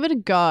give it a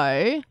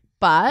go,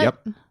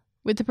 but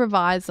with the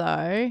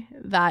proviso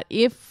that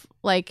if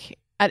like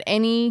at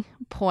any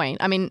point,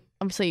 I mean,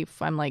 obviously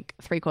if I'm like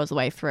 3/4 of the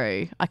way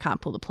through, I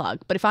can't pull the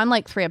plug. But if I'm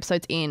like 3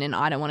 episodes in and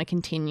I don't want to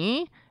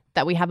continue,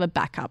 that we have a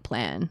backup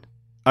plan.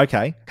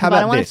 Okay. How about this? If I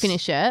don't want to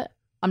finish it,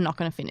 I'm not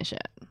going to finish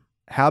it.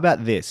 How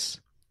about this?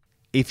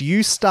 If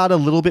you start a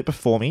little bit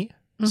before me,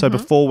 so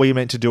before we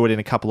meant to do it in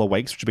a couple of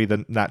weeks, which would be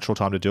the natural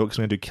time to do it because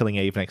we're going to do Killing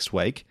Eve next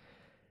week,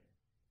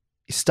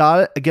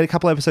 start it, get a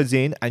couple of episodes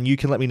in, and you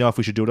can let me know if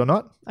we should do it or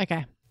not.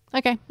 Okay.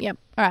 Yep.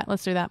 All right.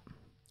 Let's do that.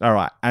 All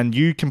right. And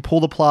you can pull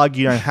the plug.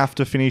 You don't have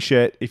to finish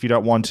it if you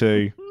don't want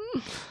to.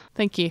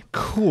 Thank you.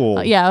 Cool.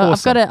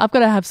 Awesome. I've got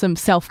to have some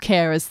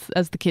self-care, as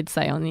the kids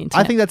say on the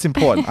internet. I think that's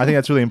important. I think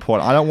that's really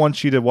important. I don't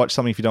want you to watch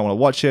something if you don't want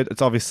to watch it.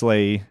 It's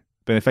obviously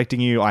been affecting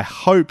you. I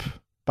hope,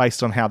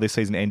 based on how this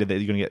season ended, that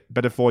you're going to get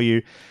better for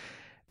you.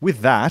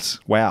 With that,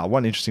 wow, what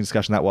an interesting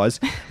discussion that was.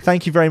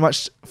 Thank you very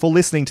much for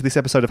listening to this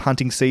episode of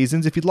Hunting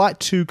Seasons. If you'd like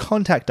to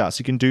contact us,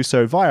 you can do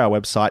so via our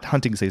website,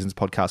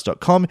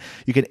 huntingseasonspodcast.com.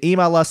 You can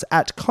email us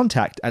at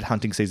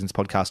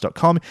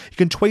contact@huntingseasonspodcast.com. You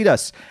can tweet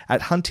us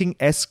at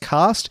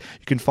huntingscast.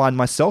 You can find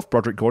myself,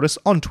 Broderick Gordis,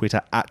 on Twitter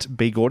at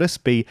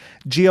bgordis,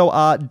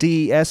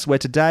 BGORDES, where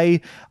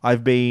today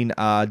I've been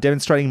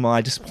demonstrating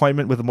my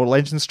disappointment with the Mortal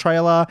Engines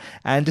trailer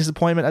and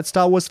disappointment at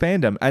Star Wars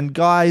fandom. And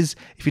guys,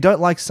 if you don't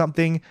like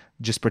something,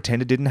 just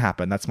pretend it didn't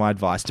happen. That's my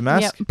advice to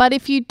Mask. Yep. But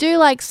if you do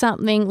like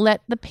something,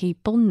 let the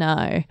people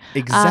know.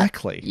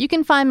 Exactly. You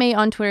can find me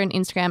on Twitter and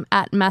Instagram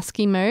at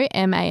Maskymmoo,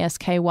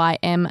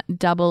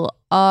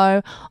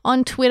 MASKYMOO.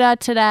 On Twitter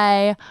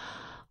today,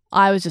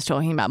 I was just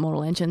talking about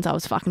Mortal Engines. I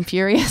was fucking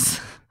furious.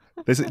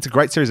 It's a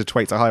great series of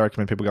tweets. I highly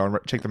recommend people go and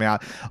check them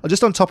out.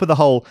 Just on top of the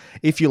whole,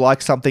 if you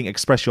like something,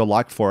 express your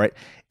like for it.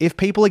 If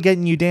people are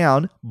getting you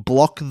down,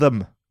 block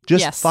them.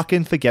 Just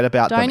fucking forget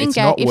about them. Don't engage. It's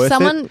not worth it. If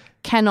someone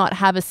cannot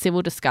have a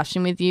civil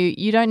discussion with you,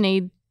 you don't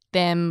need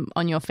them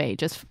on your feed.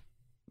 Just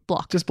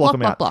block. Just block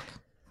them out. Block.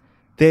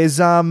 There's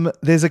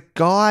a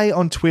guy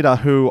on Twitter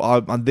who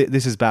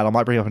this is bad. I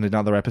might bring up in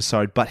another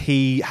episode, but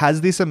he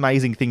has this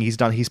amazing thing he's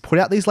done. He's put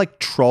out these like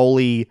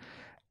trolly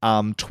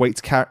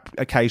tweets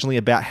occasionally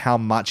about how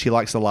much he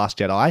likes The Last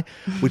Jedi,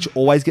 which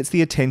always gets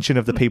the attention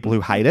of the people who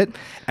hate it.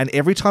 And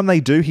every time they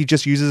do, he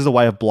just uses it as a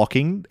way of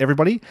blocking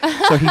everybody.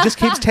 So he just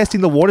keeps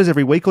testing the waters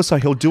every week or so.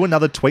 He'll do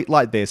another tweet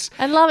like this.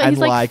 I love it. He's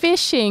like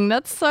fishing.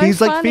 That's so He's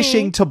funny. like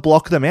fishing to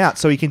block them out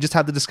so he can just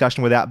have the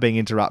discussion without being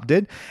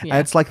interrupted. Yeah.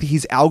 And it's like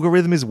his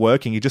algorithm is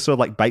working. He just sort of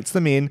like baits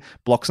them in,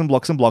 blocks them,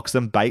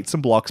 baits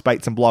and blocks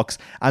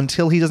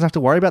until he doesn't have to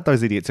worry about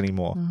those idiots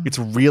anymore. It's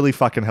really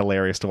fucking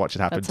hilarious to watch it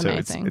happen. That's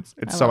amazing.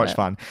 It's so much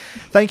fun.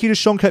 Thank you to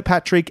Sean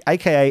Kirkpatrick,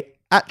 aka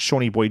at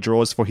Shawnee Boy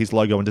Draws, for his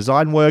logo and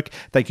design work.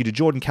 Thank you to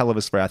Jordan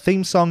Calavas for our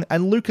theme song,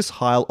 and Lucas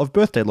Heil of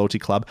Birthday Loyalty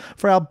Club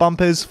for our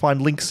bumpers.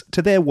 Find links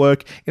to their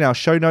work in our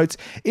show notes.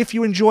 If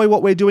you enjoy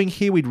what we're doing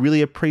here, we'd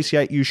really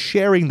appreciate you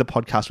sharing the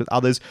podcast with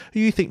others who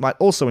you think might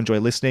also enjoy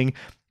listening.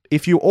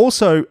 We'd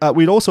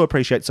also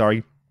appreciate,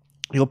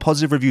 your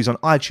positive reviews on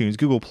iTunes,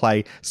 Google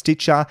Play,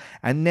 Stitcher,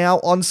 and now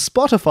on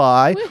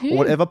Spotify, or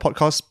whatever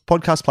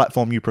podcast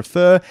platform you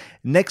prefer.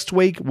 Next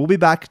week, we'll be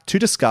back to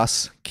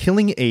discuss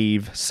Killing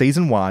Eve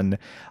Season 1.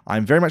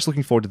 I'm very much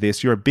looking forward to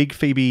this. You're a big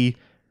Phoebe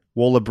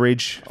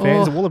Waller-Bridge fan.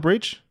 Is it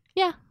Waller-Bridge?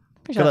 Yeah.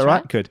 Got that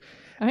right? Good.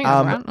 I think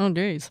that's right. Oh,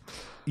 jeez.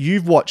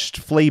 You've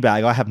watched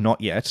Fleabag. I have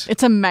not yet.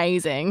 It's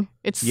amazing.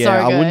 It's so good.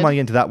 I wouldn't mind getting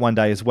into that one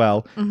day as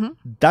well. Mm-hmm.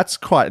 That's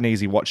quite an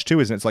easy watch too,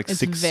 isn't it? It's like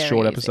 6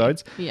 short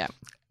episodes. Yeah.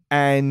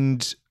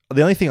 And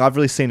the only thing I've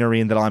really seen her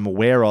in that I'm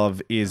aware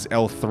of is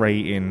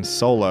L3 in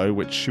Solo,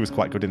 which she was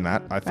quite good in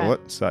that, I thought.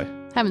 Right.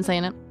 So haven't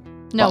seen it.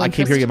 I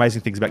keep hearing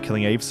amazing things about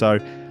Killing Eve, so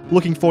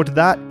looking forward to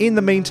that. In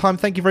the meantime,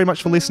 thank you very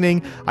much for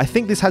listening. I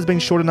think this has been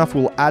short enough.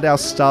 We'll add our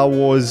Star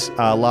Wars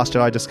Last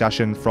Jedi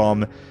discussion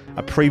from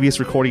a previous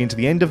recording into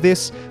the end of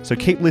this, so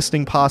keep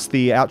listening past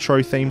the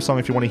outro theme song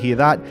if you want to hear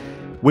that.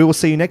 We will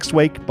see you next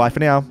week. Bye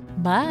for now.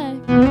 Bye.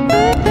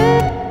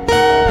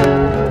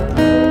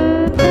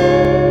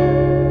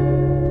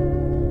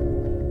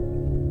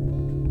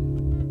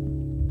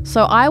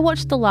 So I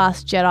watched The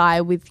Last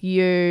Jedi with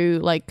you,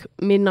 like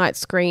midnight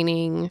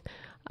screening,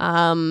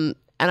 and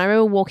I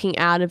remember walking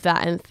out of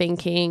that and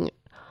thinking,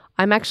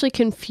 I'm actually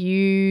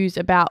confused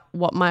about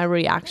what my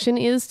reaction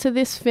is to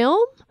this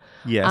film.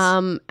 Yes.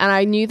 And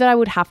I knew that I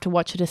would have to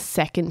watch it a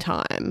second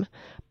time,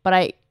 but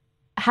I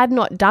had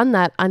not done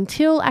that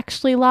until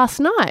actually last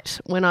night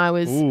when I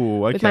was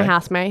with my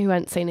housemate who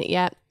hadn't seen it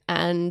yet,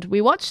 and we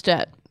watched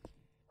it.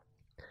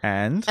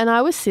 And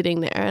I was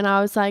sitting there and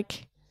I was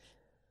like,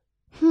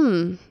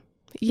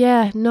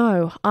 yeah,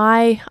 no.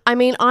 I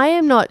mean, I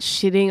am not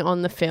shitting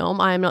on the film.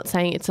 I am not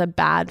saying it's a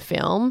bad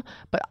film,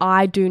 but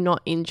I do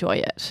not enjoy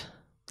it.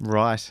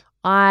 Right.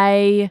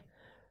 I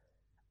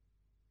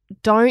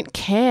don't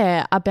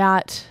care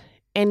about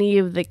any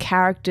of the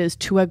characters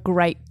to a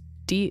great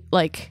deal.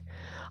 Like,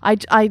 I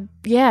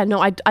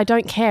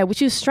don't care,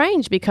 which is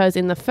strange because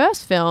in the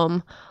first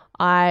film,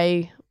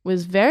 I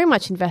was very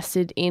much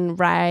invested in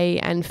Ray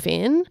and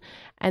Finn.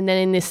 And then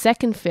in this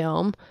second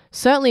film,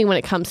 certainly when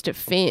it comes to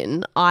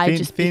Finn, Finn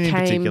became in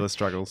particular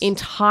struggles.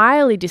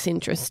 Entirely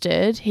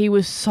disinterested. He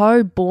was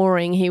so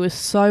boring. He was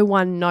so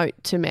one note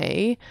to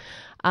me.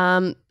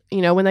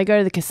 When they go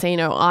to the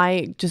casino,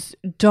 I just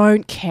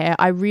don't care.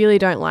 I really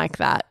don't like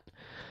that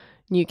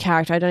new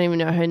character. I don't even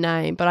know her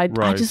name, but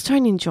I just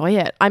don't enjoy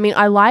it. I mean,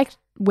 I like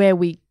where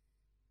we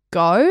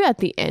go at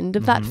the end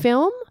of that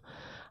film.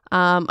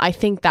 I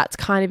think that's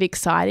kind of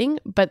exciting,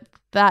 but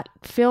that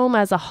film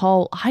as a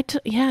whole,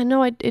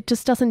 it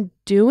just doesn't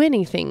do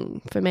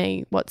anything for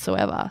me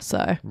whatsoever.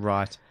 So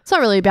right, it's not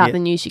really about the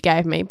news you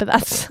gave me, but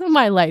that's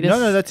my latest.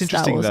 No, that's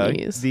interesting Star Wars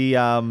though. News.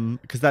 The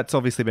because that's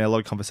obviously been a lot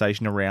of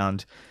conversation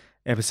around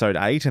Episode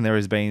 8, and there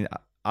has been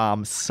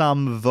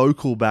some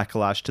vocal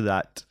backlash to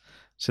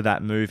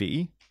that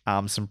movie.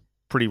 Some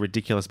pretty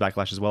ridiculous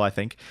backlash as well, I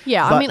think.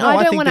 Yeah, but, I mean,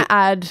 I don't want to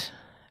add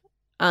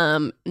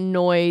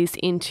noise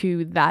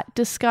into that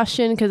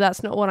discussion because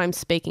that's not what I'm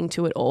speaking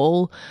to at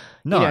all.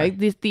 No, I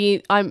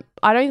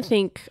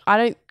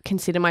don't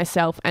consider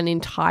myself an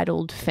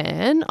entitled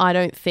fan. I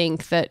don't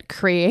think that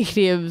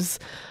creatives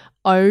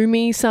owe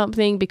me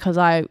something because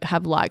I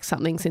have liked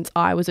something since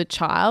I was a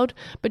child.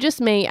 But just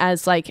me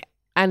as like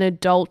an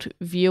adult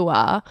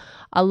viewer,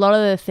 a lot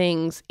of the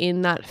things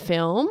in that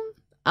film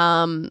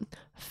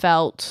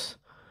felt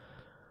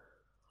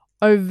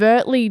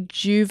overtly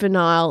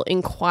juvenile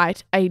in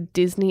quite a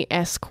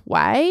Disney-esque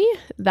way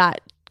that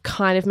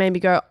kind of made me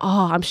go,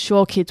 oh, I'm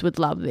sure kids would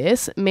love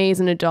this. Me as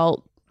an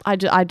adult, I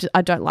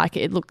don't like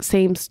it. It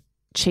seems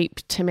cheap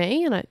to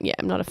me, and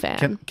I'm not a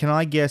fan. Can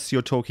I guess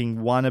you're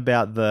talking one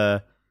about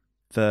the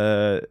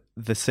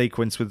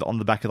sequence with on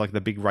the back of like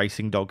the big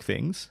racing dog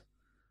things?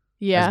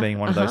 Yeah. As being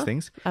one of those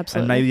things?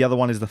 Absolutely. And maybe the other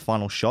one is the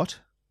final shot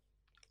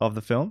of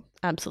the film?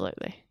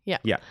 Absolutely. Yeah.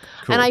 Yeah.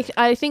 Cool. And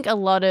I think a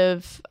lot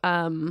of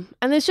and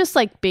there's just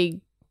like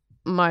big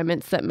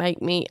moments that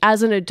make me,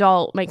 as an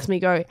adult, makes me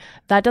go,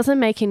 that doesn't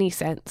make any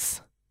sense.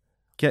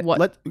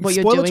 What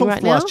you're doing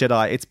right now? Last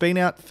Jedi. It's been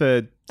out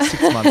for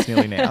 6 months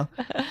nearly now.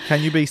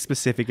 Can you be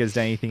specific as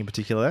to anything in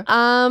particular?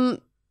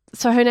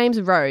 So her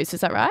name's Rose,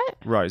 is that right?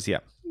 Rose,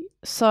 yeah.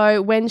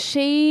 So when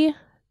she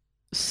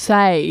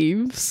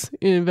saves,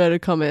 in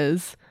inverted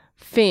commas,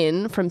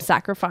 Finn from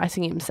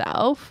sacrificing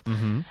himself,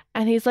 and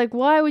he's like,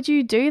 why would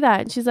you do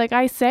that? And she's like,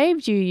 I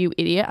saved you, you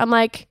idiot. I'm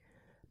like,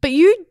 but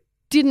you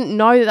didn't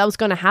know that was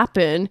going to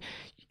happen.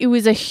 It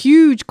was a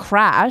huge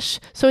crash.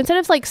 So instead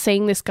of like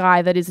seeing this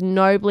guy that is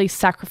nobly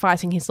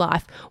sacrificing his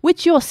life,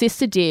 which your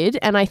sister did,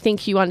 and I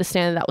think you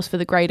understand that was for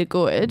the greater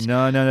good.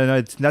 No.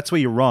 That's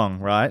where you're wrong,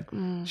 right?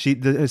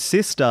 Her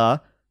sister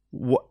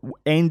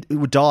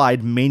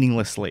died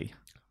meaninglessly,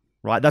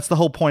 right? That's the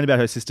whole point about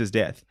her sister's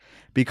death.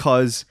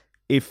 Because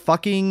if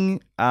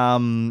fucking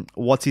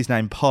what's his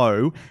name,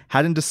 Poe,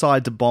 hadn't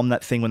decided to bomb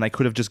that thing when they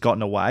could have just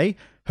gotten away,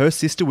 her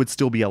sister would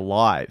still be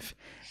alive.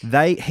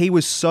 He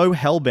was so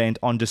hellbent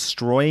on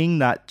destroying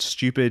that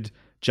stupid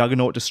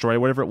Juggernaut destroyer,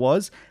 whatever it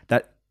was,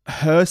 that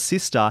her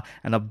sister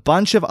and a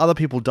bunch of other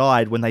people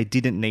died when they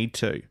didn't need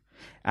to.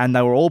 And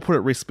they were all put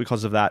at risk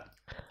because of that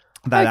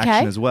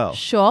action as well.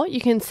 Sure,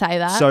 you can say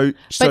that. So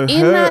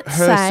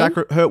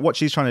what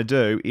she's trying to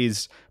do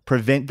is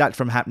prevent that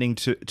from happening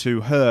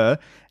to her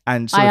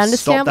and sort of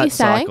stop that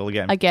cycle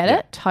again. I get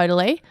it,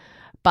 totally.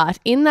 But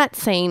in that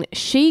scene,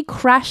 she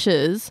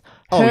crashes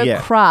her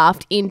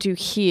craft into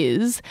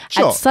his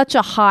at such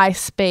a high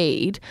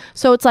speed.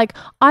 So it's like,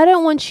 I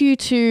don't want you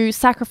to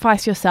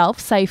sacrifice yourself,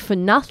 say for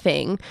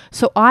nothing,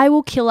 so I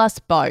will kill us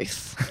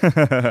both.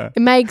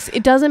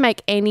 It doesn't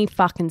make any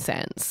fucking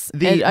sense.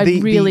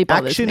 It really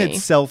bothers me. The action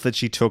itself that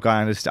she took,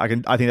 I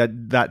understand. I think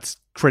that's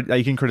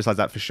you can criticize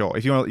that for sure.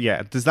 If you want,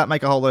 does that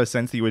make a whole lot of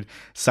sense that you would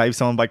save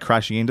someone by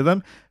crashing into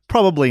them?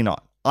 Probably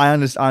not. I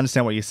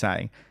understand what you're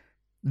saying.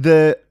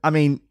 This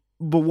is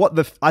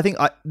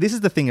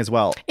the thing as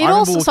well. It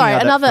also, sorry,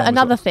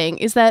 another thing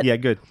is that... Yeah,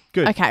 good.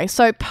 Okay,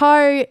 so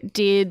Poe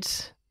did...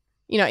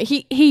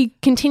 he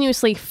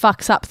continuously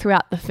fucks up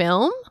throughout the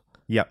film.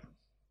 Yep.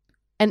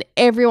 And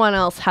everyone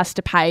else has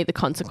to pay the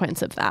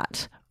consequence of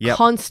that. Yep.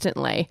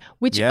 Constantly.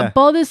 Which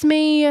bothers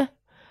me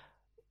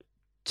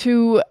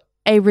to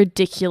a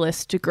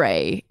ridiculous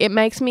degree. It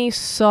makes me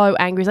so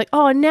angry. It's like,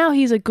 oh, now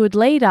he's a good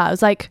leader. I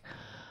was like...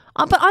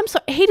 but I'm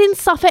sorry, he didn't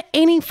suffer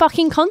any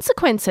fucking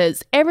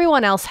consequences.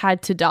 Everyone else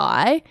had to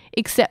die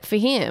except for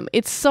him.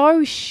 It's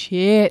so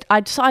shit.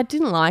 I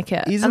didn't like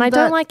it. I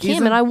don't like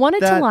him, and I wanted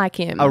to like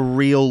him. A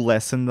real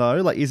lesson though?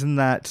 Like, isn't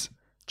that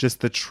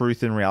just the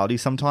truth in reality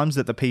sometimes,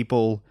 that the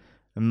people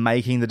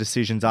making the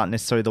decisions aren't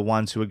necessarily the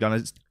ones who are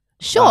going to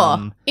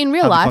in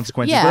real life,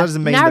 yeah,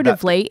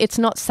 narratively, it's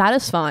not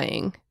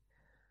satisfying.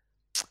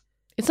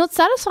 It's not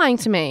satisfying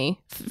to me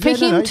for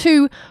him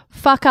to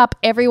fuck up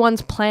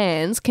everyone's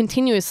plans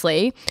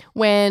continuously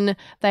when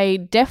they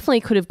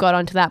definitely could have got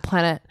onto that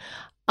planet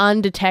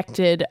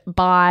undetected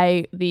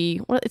by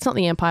it's not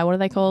the Empire, what are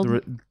they called?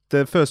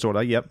 The First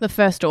Order, yep. The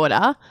First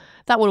Order.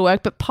 That would have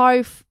worked, but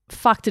Poe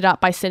fucked it up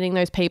by sending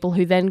those people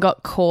who then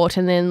got caught,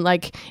 and then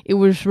it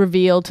was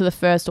revealed to the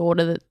First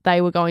Order that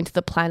they were going to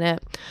the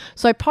planet.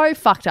 So Poe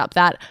fucked up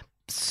that.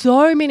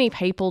 So many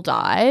people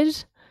died.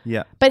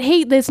 Yeah. But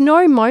there's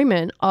no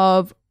moment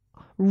of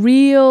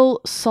real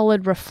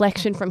solid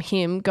reflection from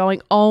him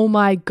going, oh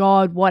my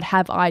God, what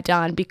have I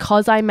done?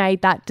 Because I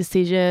made that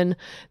decision,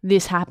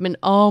 this happened.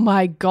 Oh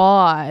my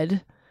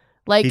God.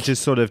 He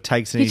just sort of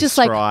takes it in his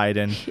stride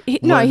and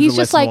learns the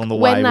lesson along the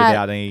way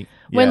without any...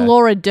 When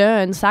Laura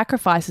Dern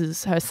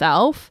sacrifices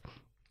herself,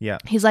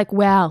 he's like,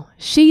 wow,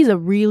 she's a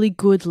really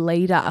good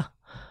leader.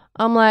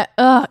 I'm like,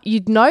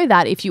 you'd know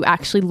that if you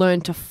actually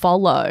learn to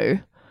follow,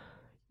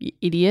 you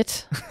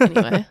idiot.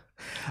 Anyway.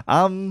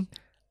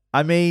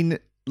 I mean,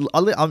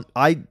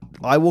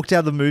 I walked out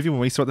of the movie when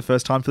we saw it the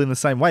first time feeling the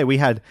same way. We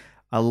had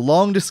a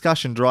long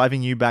discussion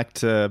driving you back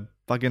to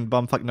fucking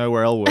bumfuck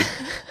nowhere Elwood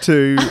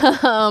to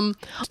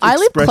I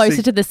live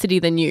closer to the city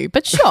than you,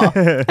 but sure.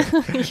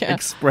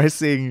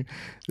 Expressing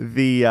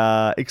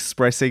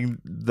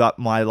that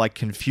my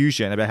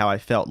confusion about how I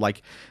felt.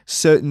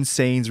 Certain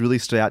scenes really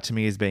stood out to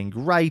me as being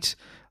great.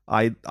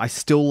 I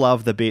still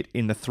love the bit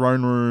in the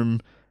throne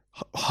room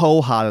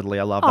wholeheartedly.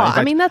 I love that.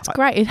 I mean, that's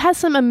great. It has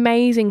some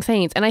amazing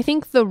scenes, and I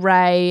think the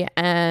Rey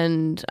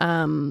and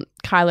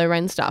Kylo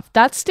Ren stuff,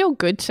 that's still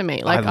good to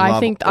me. I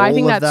think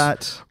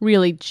that's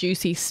really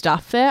juicy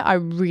stuff there. I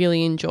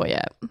really enjoy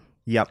it.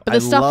 Yep. But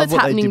the stuff that's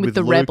happening with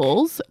the Luke,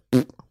 rebels,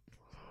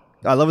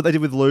 I love what they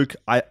did with Luke.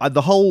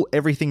 The whole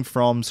everything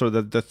from sort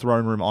of the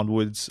throne room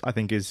onwards, I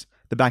think, is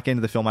the back end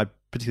of the film I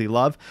particularly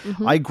love.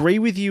 Mm-hmm. I agree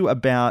with you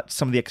about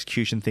some of the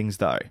execution things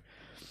though.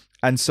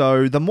 And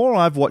so the more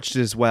I've watched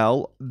it as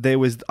well,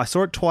 I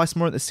saw it twice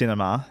more at the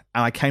cinema,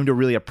 and I came to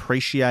really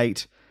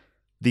appreciate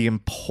the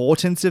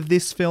importance of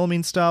this film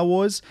in Star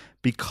Wars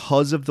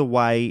because of the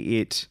way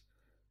it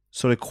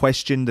sort of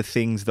questioned the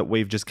things that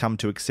we've just come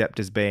to accept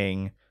as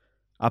being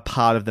a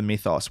part of the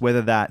mythos,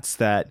 whether that's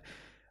that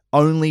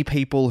only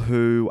people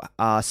who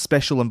are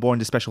special and born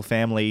to special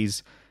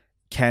families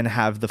can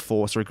have the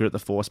Force or are good at the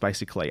Force,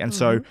 basically. And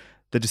so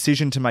the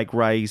decision to make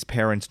Rey's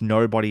parents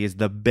nobody is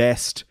the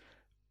best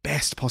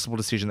possible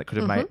decision that could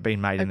have been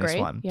made in this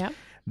one. Yeah.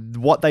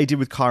 What they did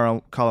with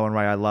Kylo and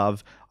Rey, I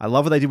love. I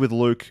love what they did with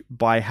Luke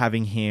by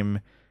having him,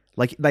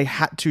 they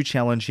had to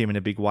challenge him in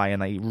a big way,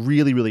 and they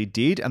really, really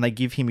did. And they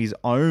give him his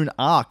own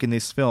arc in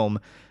this film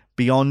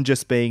beyond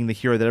just being the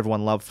hero that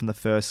everyone loved from the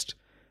first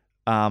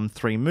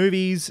 3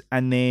 movies.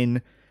 And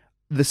then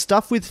the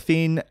stuff with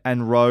Finn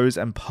and Rose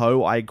and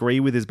Poe, I agree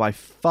with, is by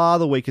far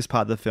the weakest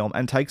part of the film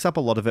and takes up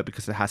a lot of it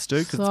because it has to,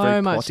 because it's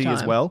very plotty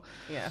as well.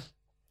 Yeah.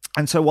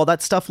 And so while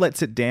that stuff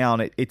lets it down,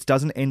 it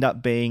doesn't end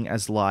up being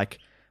as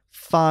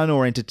fun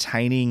or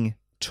entertaining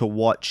to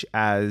watch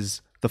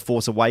as The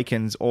Force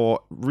Awakens,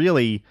 or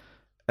really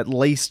at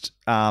least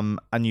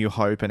A New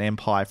Hope and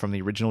Empire from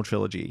the original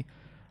trilogy.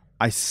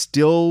 I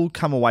still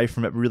come away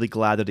from it really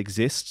glad that it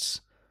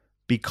exists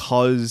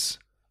because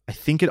I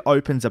think it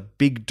opens a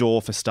big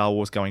door for Star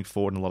Wars going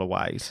forward in a lot of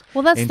ways.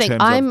 Well, that's the thing.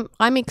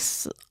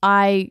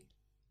 I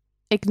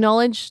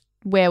acknowledge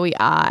where we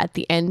are at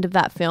the end of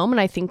that film,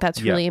 and I think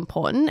that's really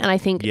important. And I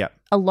think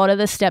a lot of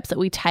the steps that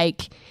we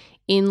take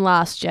in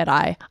Last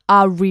Jedi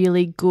are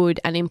really good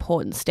and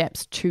important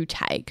steps to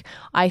take.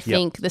 I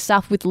think the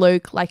stuff with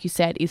Luke, like you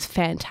said, is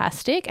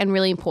fantastic and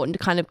really important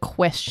to kind of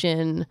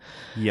question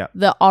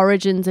the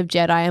origins of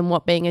Jedi and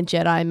what being a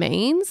Jedi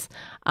means.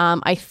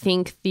 I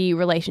think the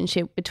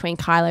relationship between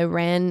Kylo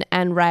Ren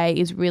and Rey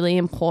is really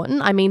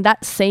important. I mean,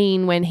 that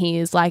scene when he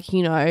is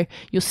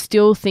you're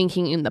still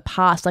thinking in the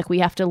past, we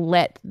have to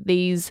let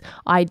these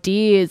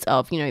ideas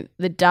of,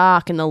 the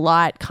dark and the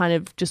light kind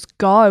of just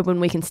go when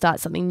we can start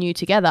something new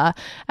together.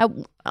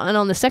 And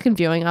on the second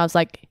viewing, I was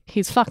like,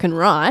 he's fucking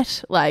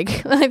right. I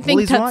think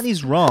he's right,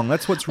 he's wrong.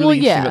 That's what's really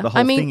interesting about the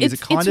whole thing.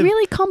 It's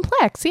really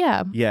complex,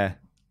 yeah. Yeah.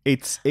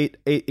 It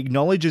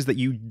acknowledges that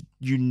you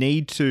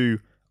need to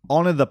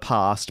honor the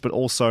past, but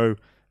also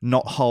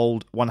not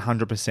hold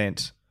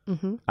 100%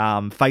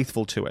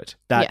 faithful to it.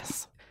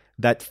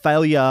 That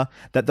failure,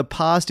 that the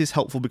past is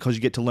helpful because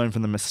you get to learn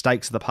from the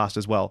mistakes of the past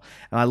as well.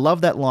 And I love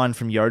that line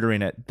from Yoda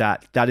in it,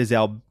 that is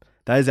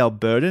our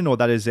burden, or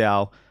that is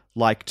our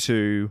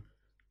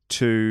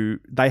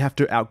they have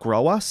to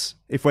outgrow us.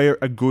 If we're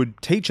a good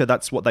teacher,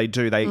 that's what they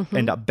do. They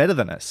end up better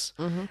than us.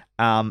 And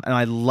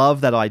I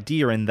love that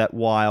idea, in that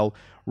while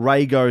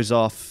Rey goes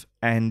off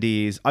and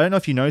I don't know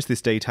if you noticed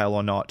this detail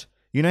or not.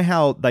 You know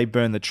how they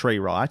burn the tree,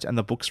 right? And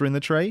the books are in the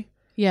tree?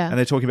 Yeah. And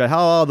they're talking about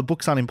how the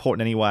books aren't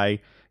important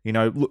anyway.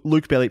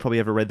 Luke barely probably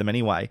ever read them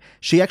anyway.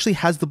 She actually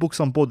has the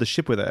books on board the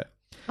ship with her.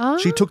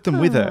 She took them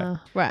with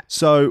her. Right.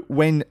 So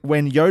when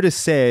Yoda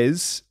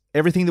says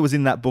everything that was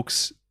in that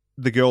books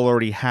the girl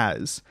already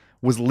has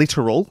was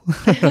literal,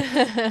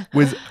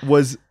 it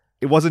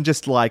wasn't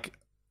just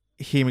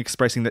him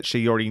expressing that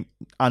she already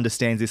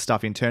understands this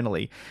stuff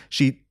internally.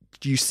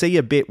 You see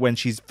a bit when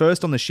she's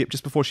first on the ship,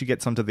 just before she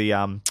gets onto the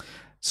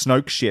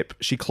Snoke ship,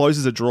 she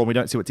closes a drawer and we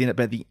don't see what's in it,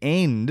 but at the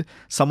end,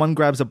 someone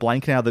grabs a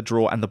blanket out of the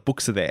drawer and the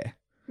books are there.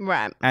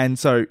 Right. And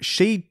so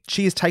she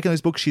has taken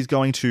those books, she's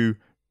going to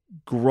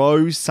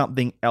grow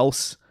something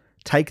else,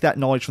 take that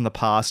knowledge from the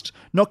past,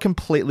 not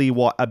completely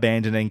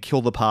abandon and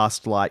kill the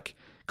past like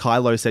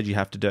Kylo said you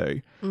have to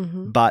do,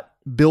 but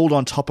build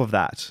on top of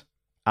that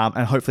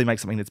and hopefully make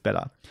something that's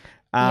better.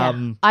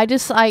 I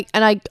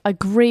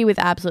agree with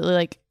absolutely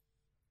like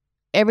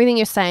everything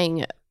you're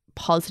saying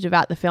positive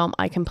about the film,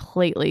 I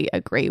completely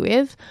agree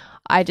with.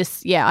 I do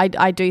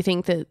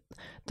think that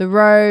the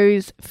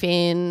Rose,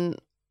 Finn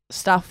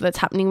stuff that's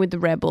happening with the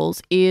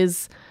Rebels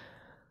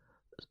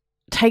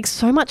takes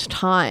so much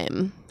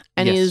time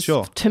and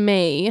to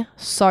me,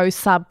 so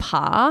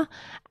subpar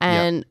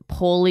and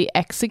poorly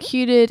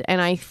executed,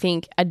 and I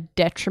think a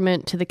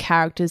detriment to the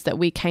characters that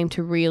we came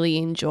to really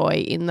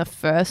enjoy in the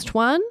first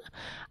one,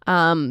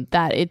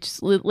 that it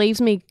leaves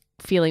me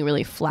feeling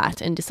really flat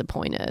and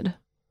disappointed.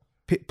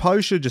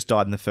 Poe should have just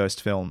died in the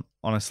first film,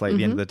 honestly, at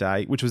the end of the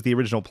day, which was the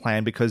original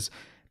plan, because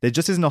there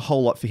just isn't a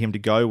whole lot for him to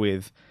go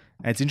with.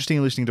 And it's interesting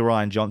listening to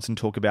Rian Johnson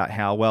talk about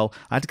how, well,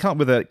 I had to come up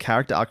with a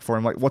character arc for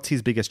him. Like, what's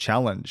his biggest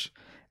challenge?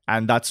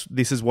 And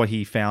this is what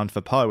he found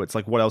for Poe. It's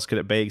like, what else could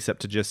it be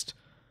except to just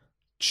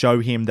show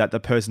him that the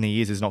person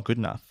he is not good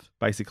enough,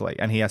 basically.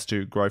 And he has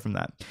to grow from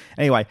that.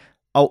 Anyway,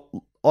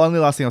 only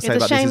last thing I'll say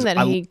about this is... It's a shame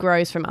that he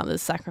grows from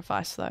others'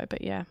 sacrifice, though,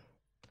 but yeah.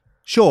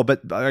 Sure,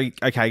 but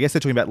okay, I guess they're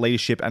talking about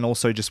leadership and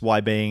also just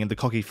why being the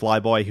cocky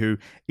flyboy who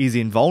is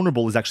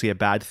invulnerable is actually a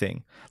bad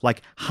thing.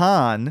 Like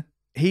Han,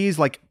 he is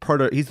like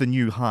he's the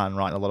new Han,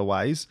 right, in a lot of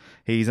ways.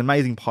 He's an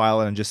amazing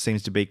pilot and just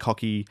seems to be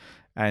cocky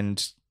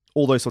and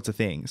all those sorts of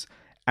things.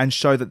 And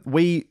show that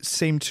we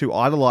seem to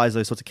idolize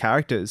those sorts of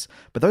characters,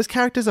 but those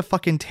characters are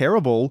fucking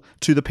terrible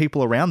to the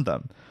people around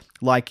them.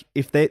 Like,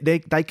 if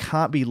they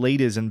can't be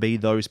leaders and be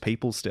those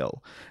people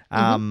still.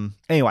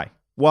 Anyway,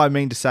 what I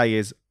mean to say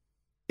is,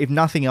 if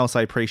nothing else,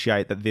 I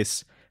appreciate that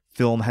this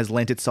film has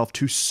lent itself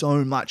to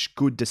so much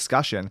good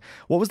discussion.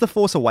 What was The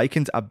Force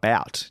Awakens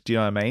about? Do you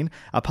know what I mean?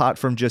 Apart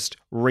from just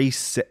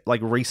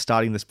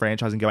restarting this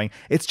franchise and going,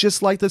 it's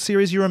just like the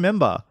series you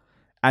remember,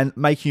 and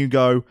making you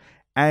go,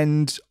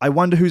 and I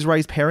wonder whose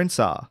Rey's parents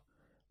are,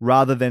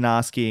 rather than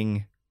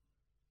asking,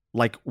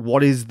 like,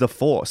 what is the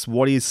Force?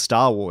 What is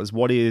Star Wars?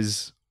 What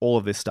is all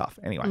of this stuff?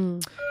 Anyway.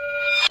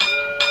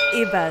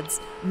 Earbuds,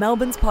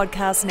 Melbourne's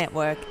podcast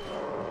network.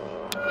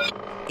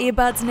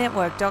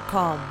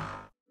 earbudsnetwork.com.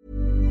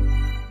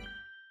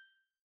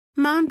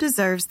 Mom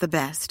deserves the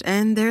best,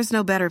 and there's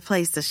no better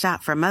place to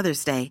shop for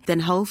Mother's Day than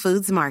Whole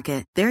Foods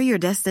Market. They're your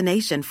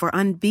destination for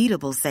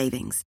unbeatable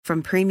savings,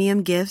 from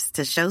premium gifts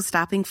to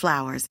show-stopping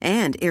flowers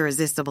and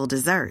irresistible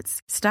desserts.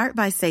 Start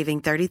by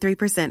saving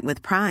 33%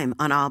 with Prime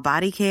on all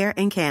body care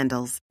and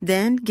candles.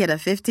 Then get a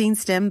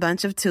 15-stem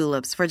bunch of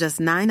tulips for just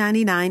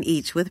 $9.99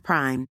 each with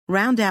Prime.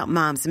 Round out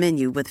Mom's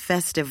menu with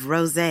festive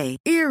rosé,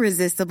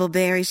 irresistible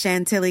berry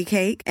chantilly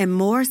cake, and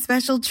more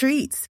special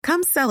treats.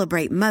 Come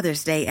celebrate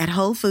Mother's Day at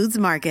Whole Foods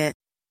Market.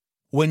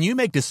 When you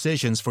make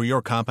decisions for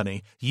your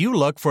company, you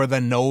look for the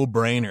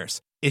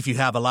no-brainers. If you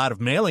have a lot of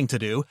mailing to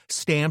do,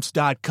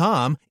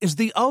 Stamps.com is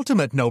the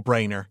ultimate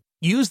no-brainer.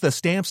 Use the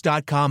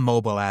Stamps.com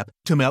mobile app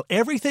to mail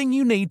everything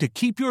you need to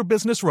keep your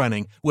business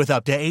running with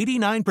up to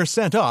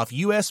 89% off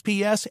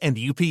USPS and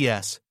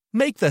UPS.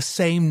 Make the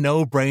same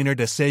no-brainer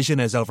decision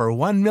as over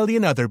 1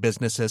 million other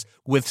businesses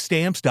with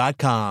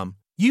Stamps.com.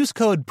 Use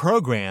code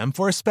PROGRAM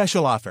for a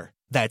special offer.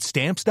 That's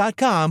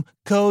Stamps.com,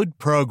 code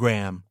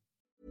PROGRAM.